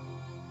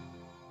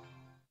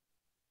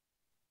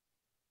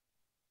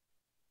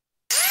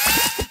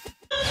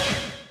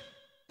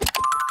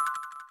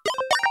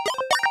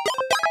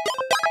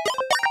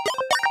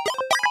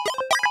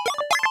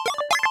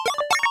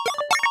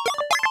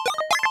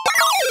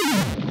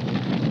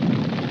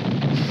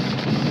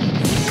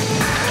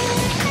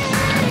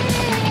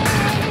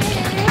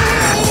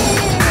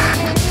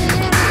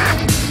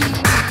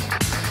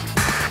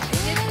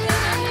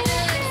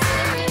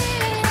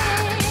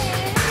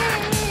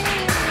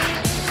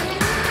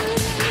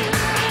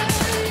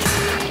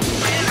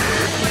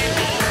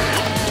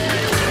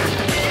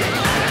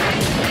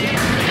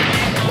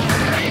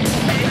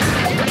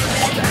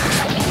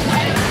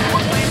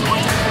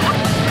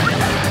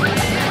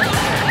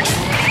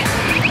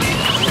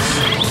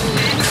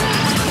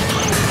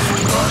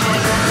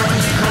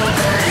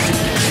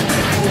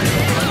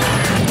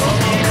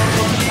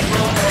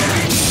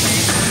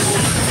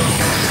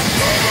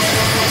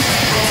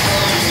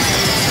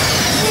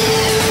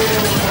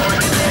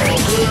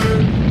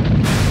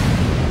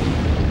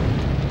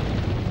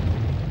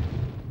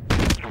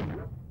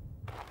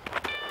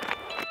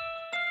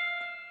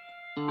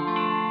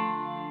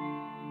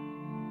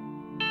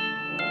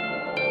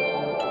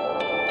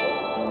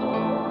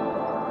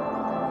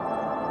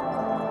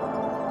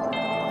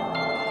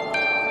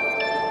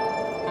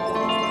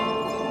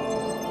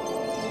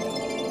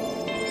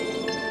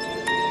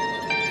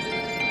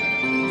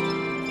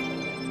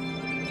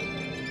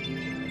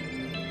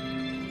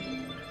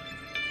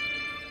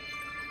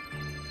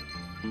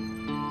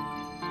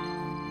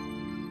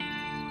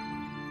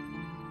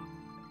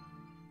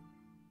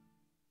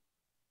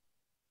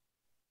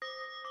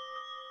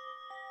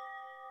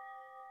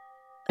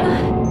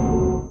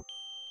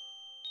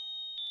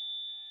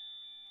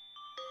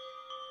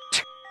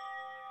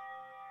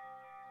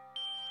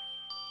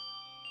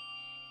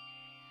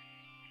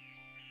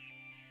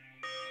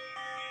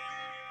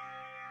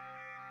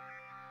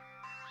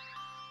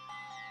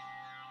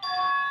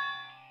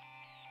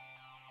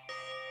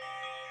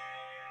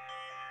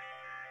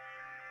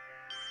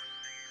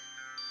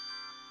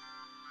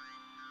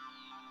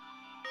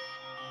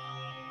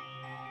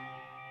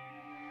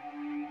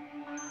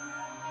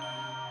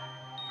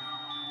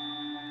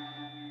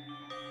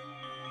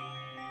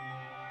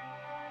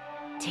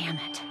 Damn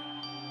it.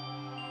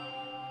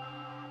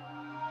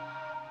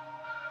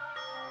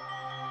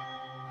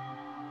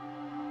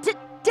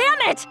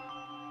 Damn it!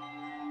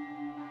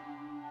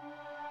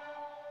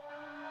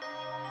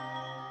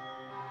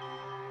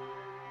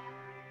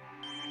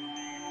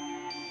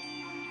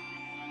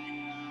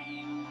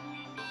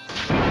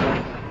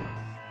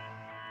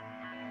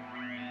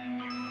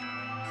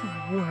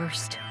 The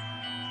worst.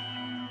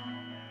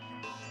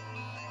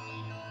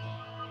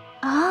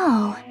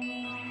 Oh.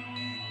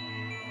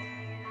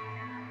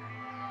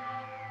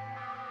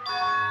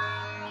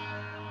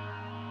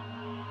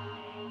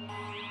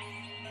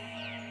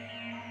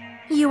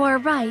 You are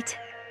right.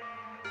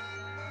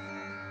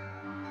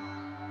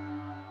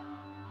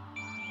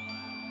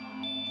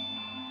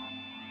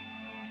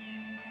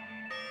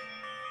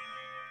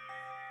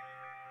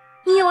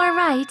 You are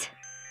right.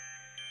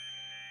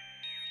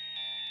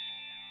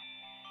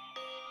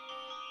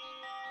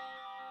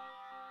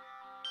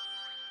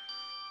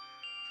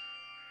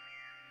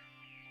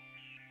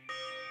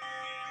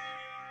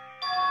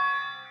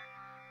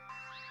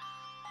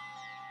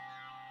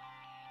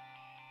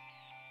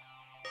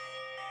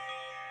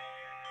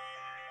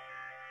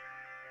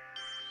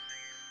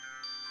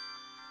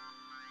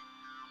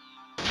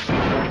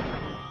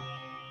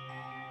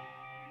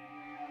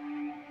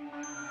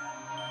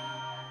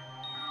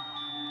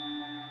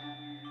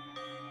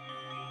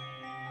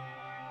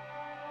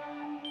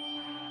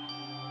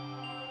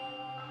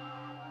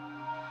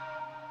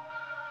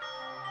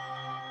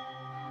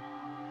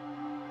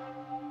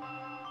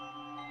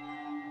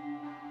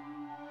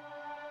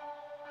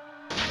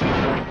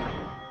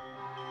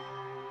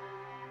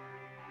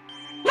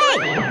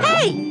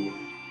 Hey!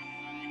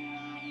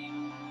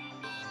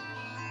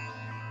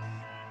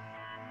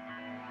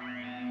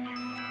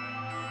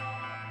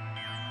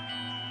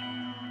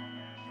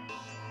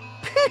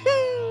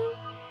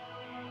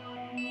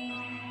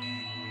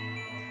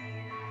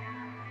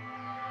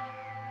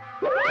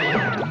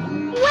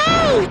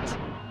 Wait!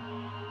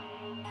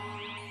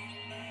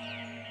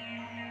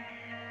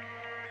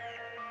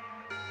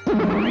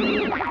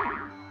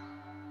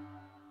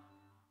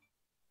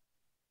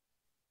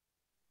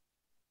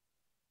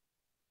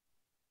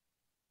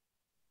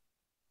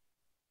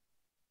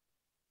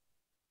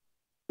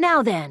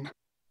 Now then.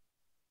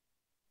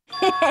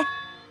 Hey!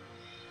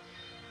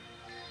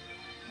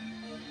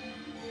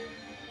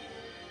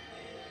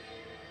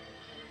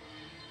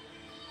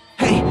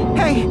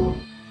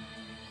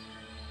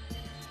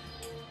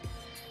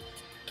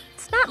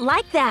 It's not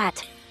like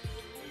that.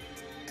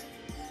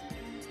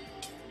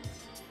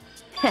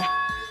 Huh.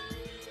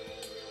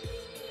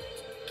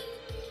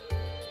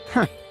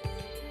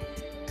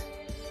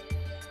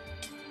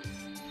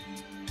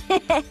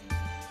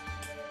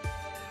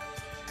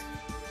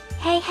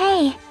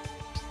 Hey.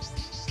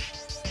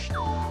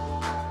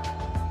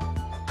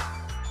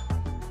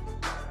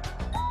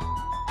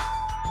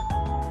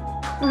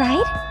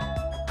 Right?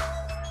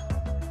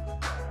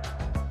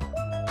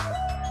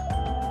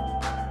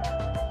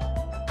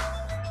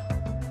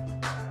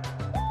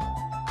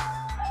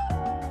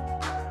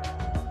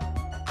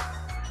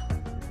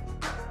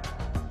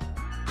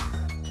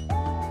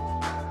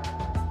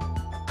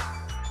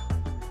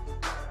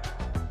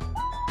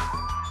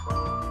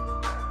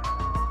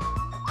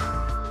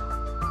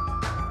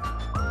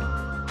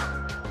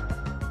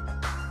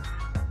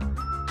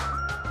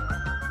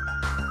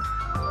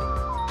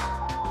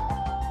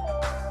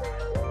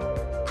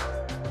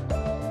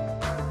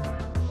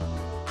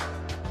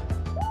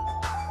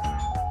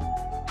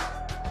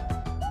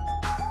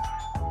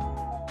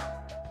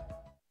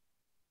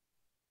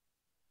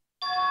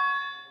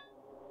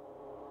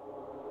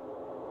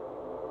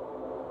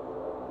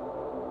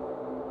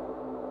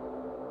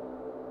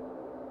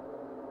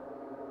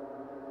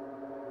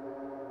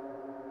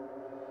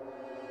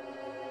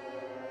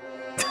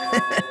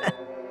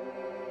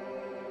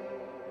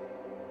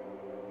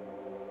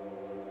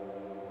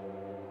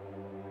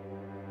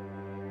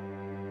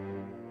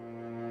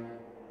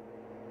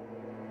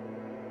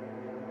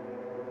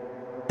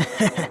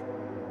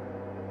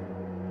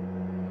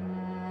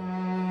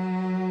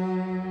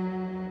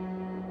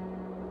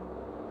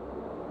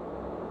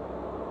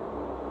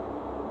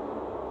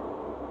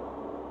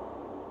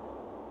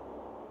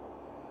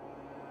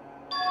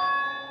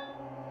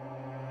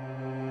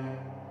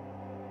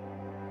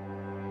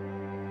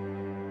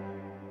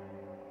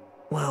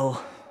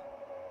 Well...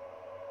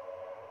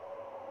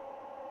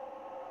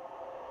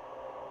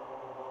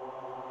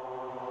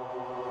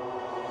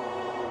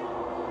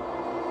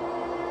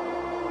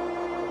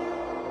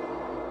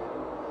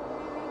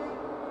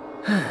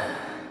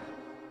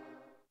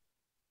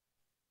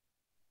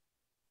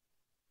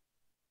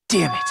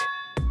 Damn it!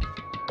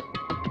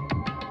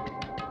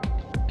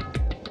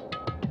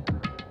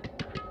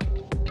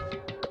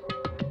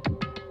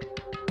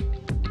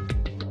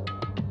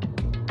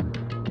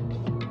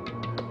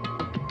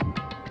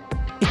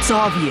 It's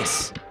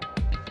obvious.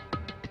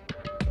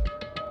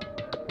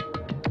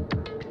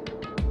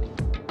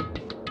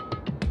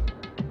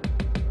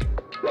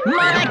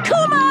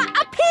 Monokuma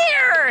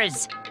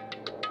appears!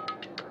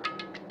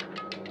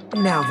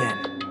 Now then.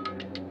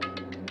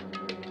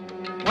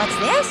 What's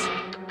this?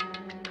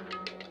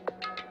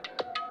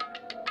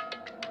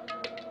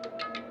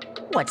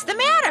 What's the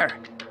matter?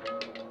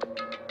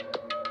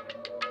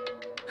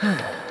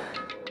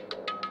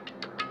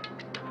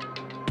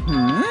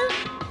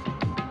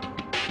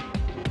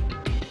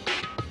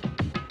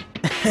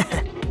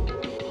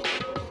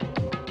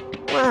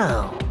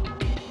 Wow.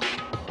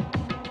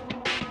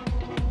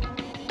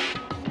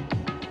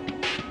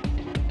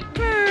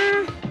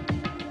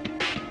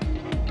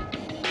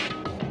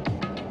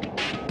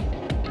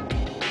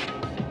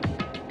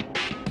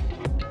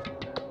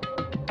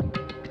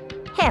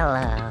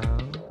 Hello.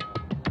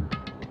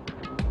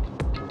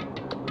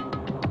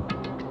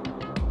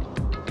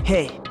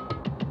 Hey.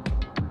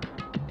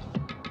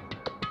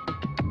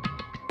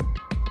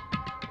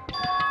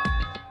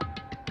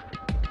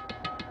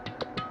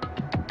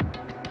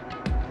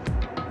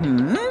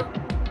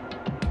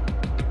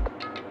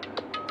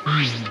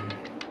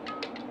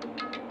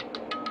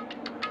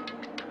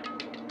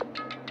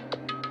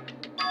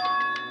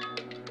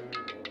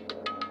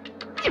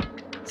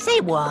 Say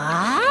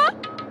what?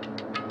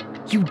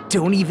 You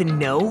don't even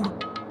know?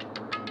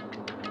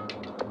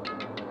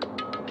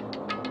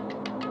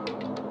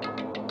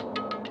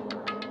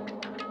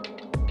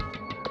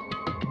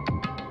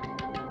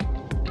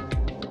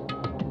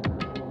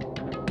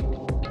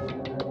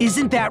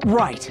 Isn't that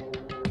right?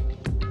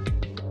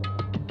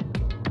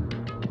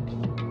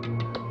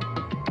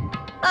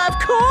 Of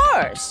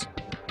course.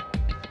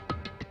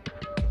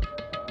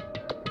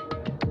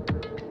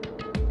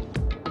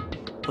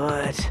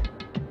 But...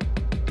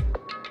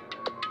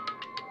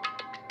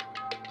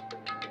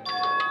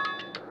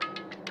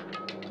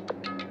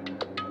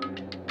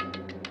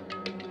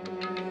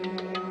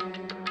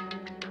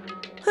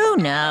 Who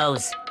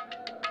knows?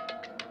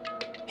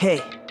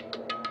 Hey.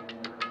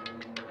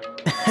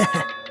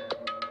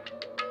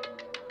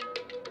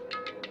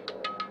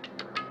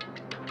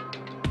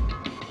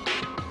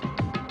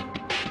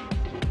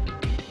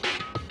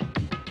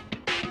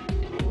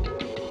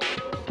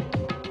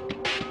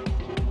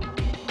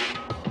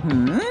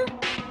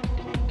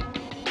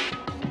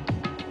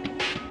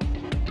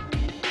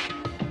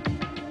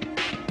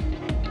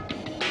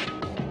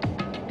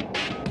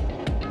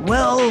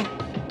 Well...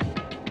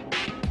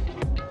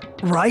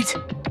 Right?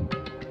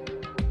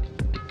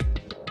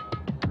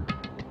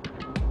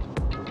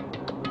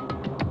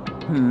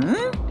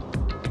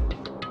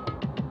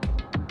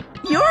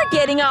 You're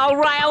getting all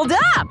riled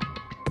up!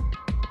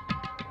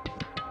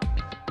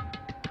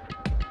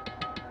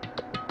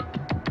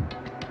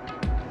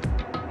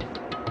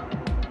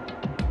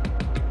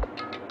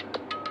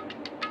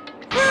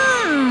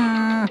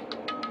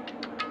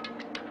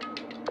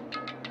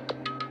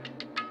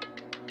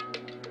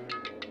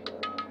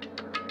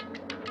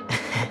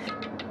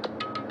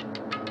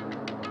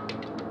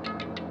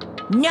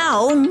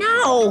 No,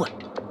 no!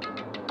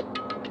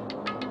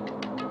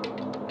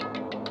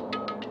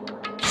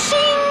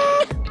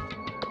 Shing!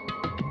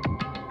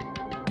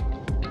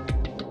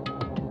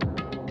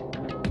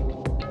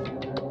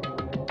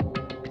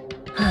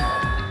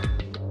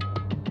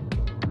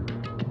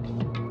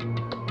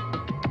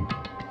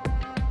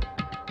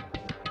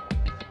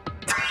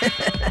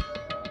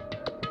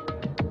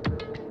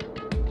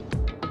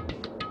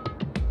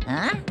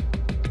 Huh?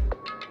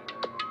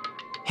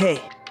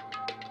 Hey.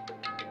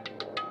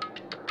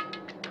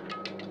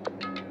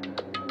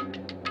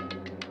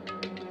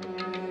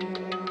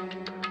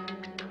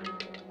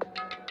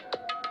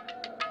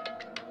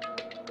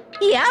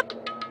 Yep.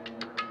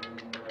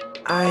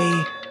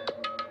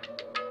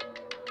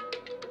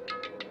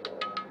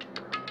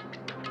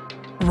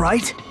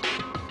 Right?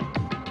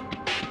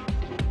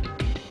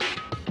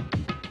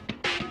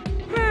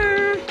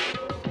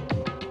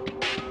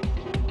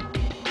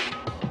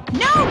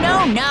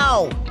 No,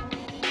 no!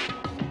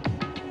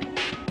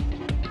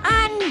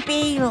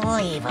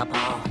 Unbelievable.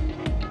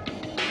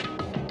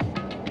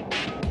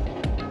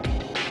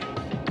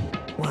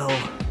 Well...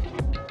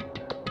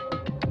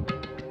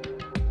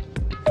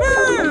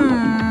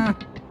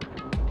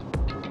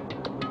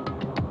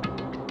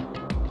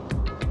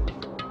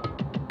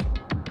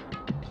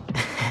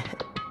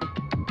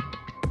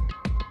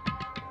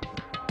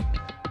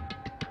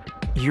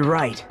 You're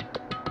right.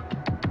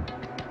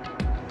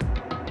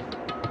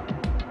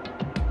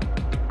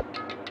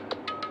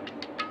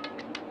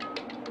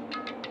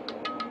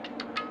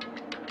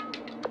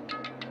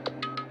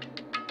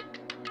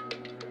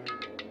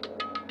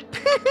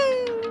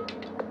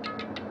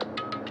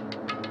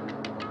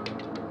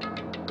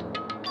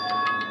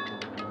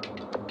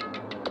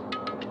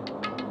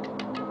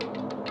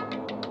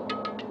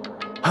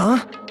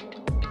 Huh?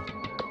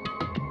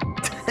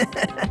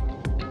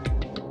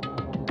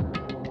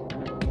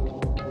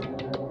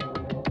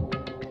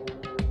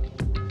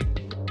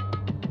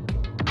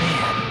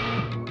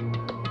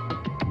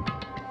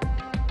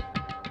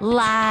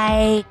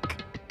 Like...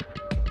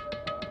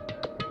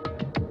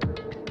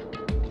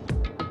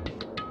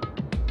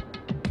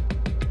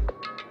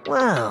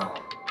 Wow.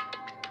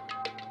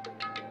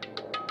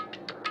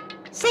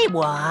 Say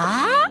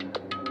what?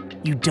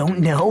 You don't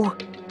know?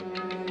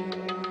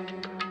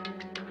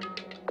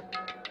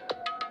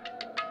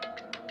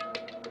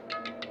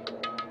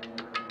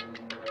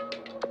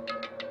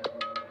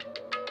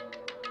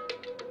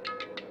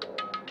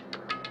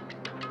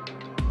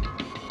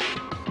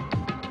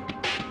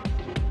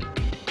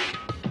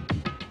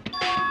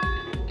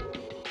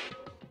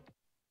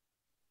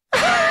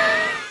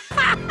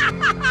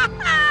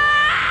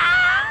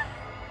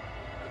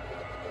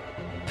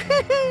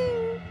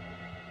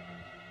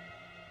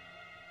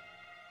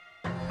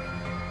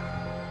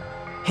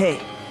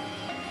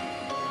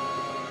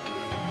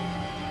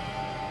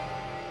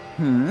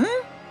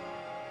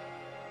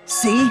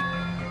 See?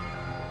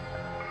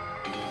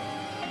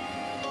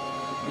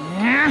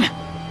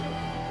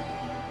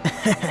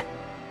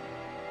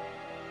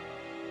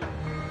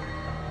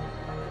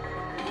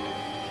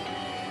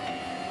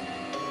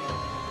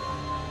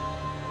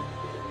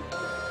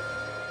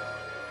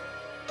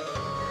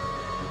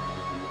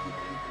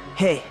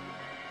 Hey.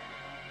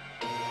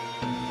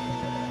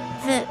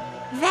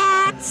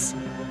 That's...